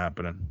 Ain't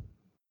happening.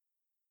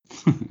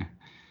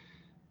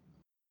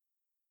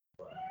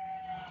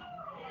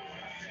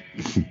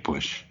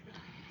 Bush.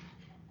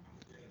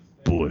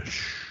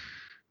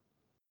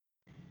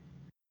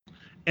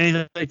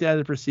 Anything like that in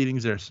the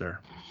proceedings there, sir?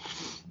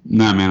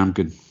 Nah, man, I'm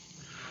good.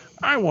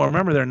 All right, well,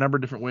 remember there are a number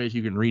of different ways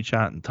you can reach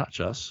out and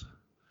touch us.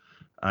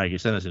 You can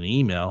send us an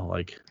email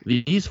like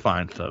these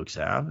fine folks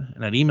have,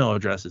 and that email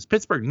address is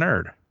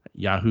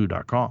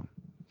pittsburghnerd@yahoo.com.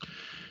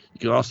 You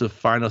can also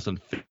find us on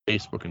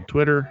Facebook and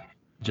Twitter.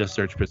 Just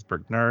search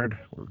Pittsburgh Nerd.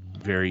 We're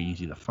very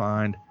easy to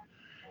find.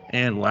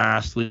 And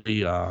lastly,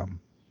 we are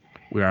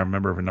a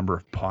member of a number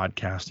of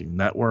podcasting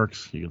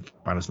networks. You can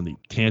find us on the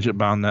Tangent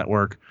Bound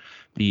Network,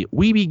 the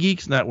Weeby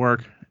Geeks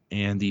Network,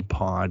 and the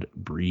Pod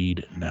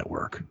Breed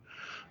Network.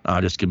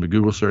 Just give them a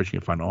Google search. You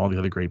can find all the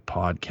other great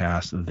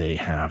podcasts they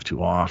have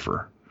to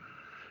offer.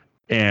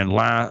 And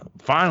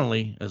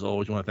finally, as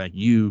always, I want to thank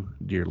you,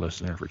 dear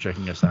listener, for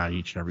checking us out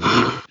each and every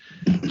week.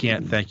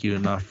 Can't thank you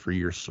enough for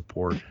your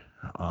support.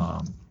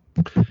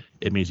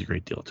 It means a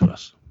great deal to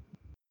us.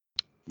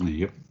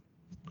 Yep.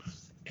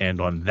 And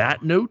on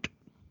that note,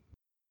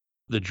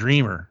 the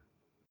dreamer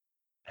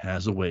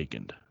has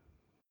awakened.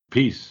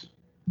 Peace.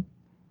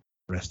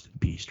 Rest in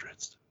peace,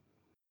 Drizzt.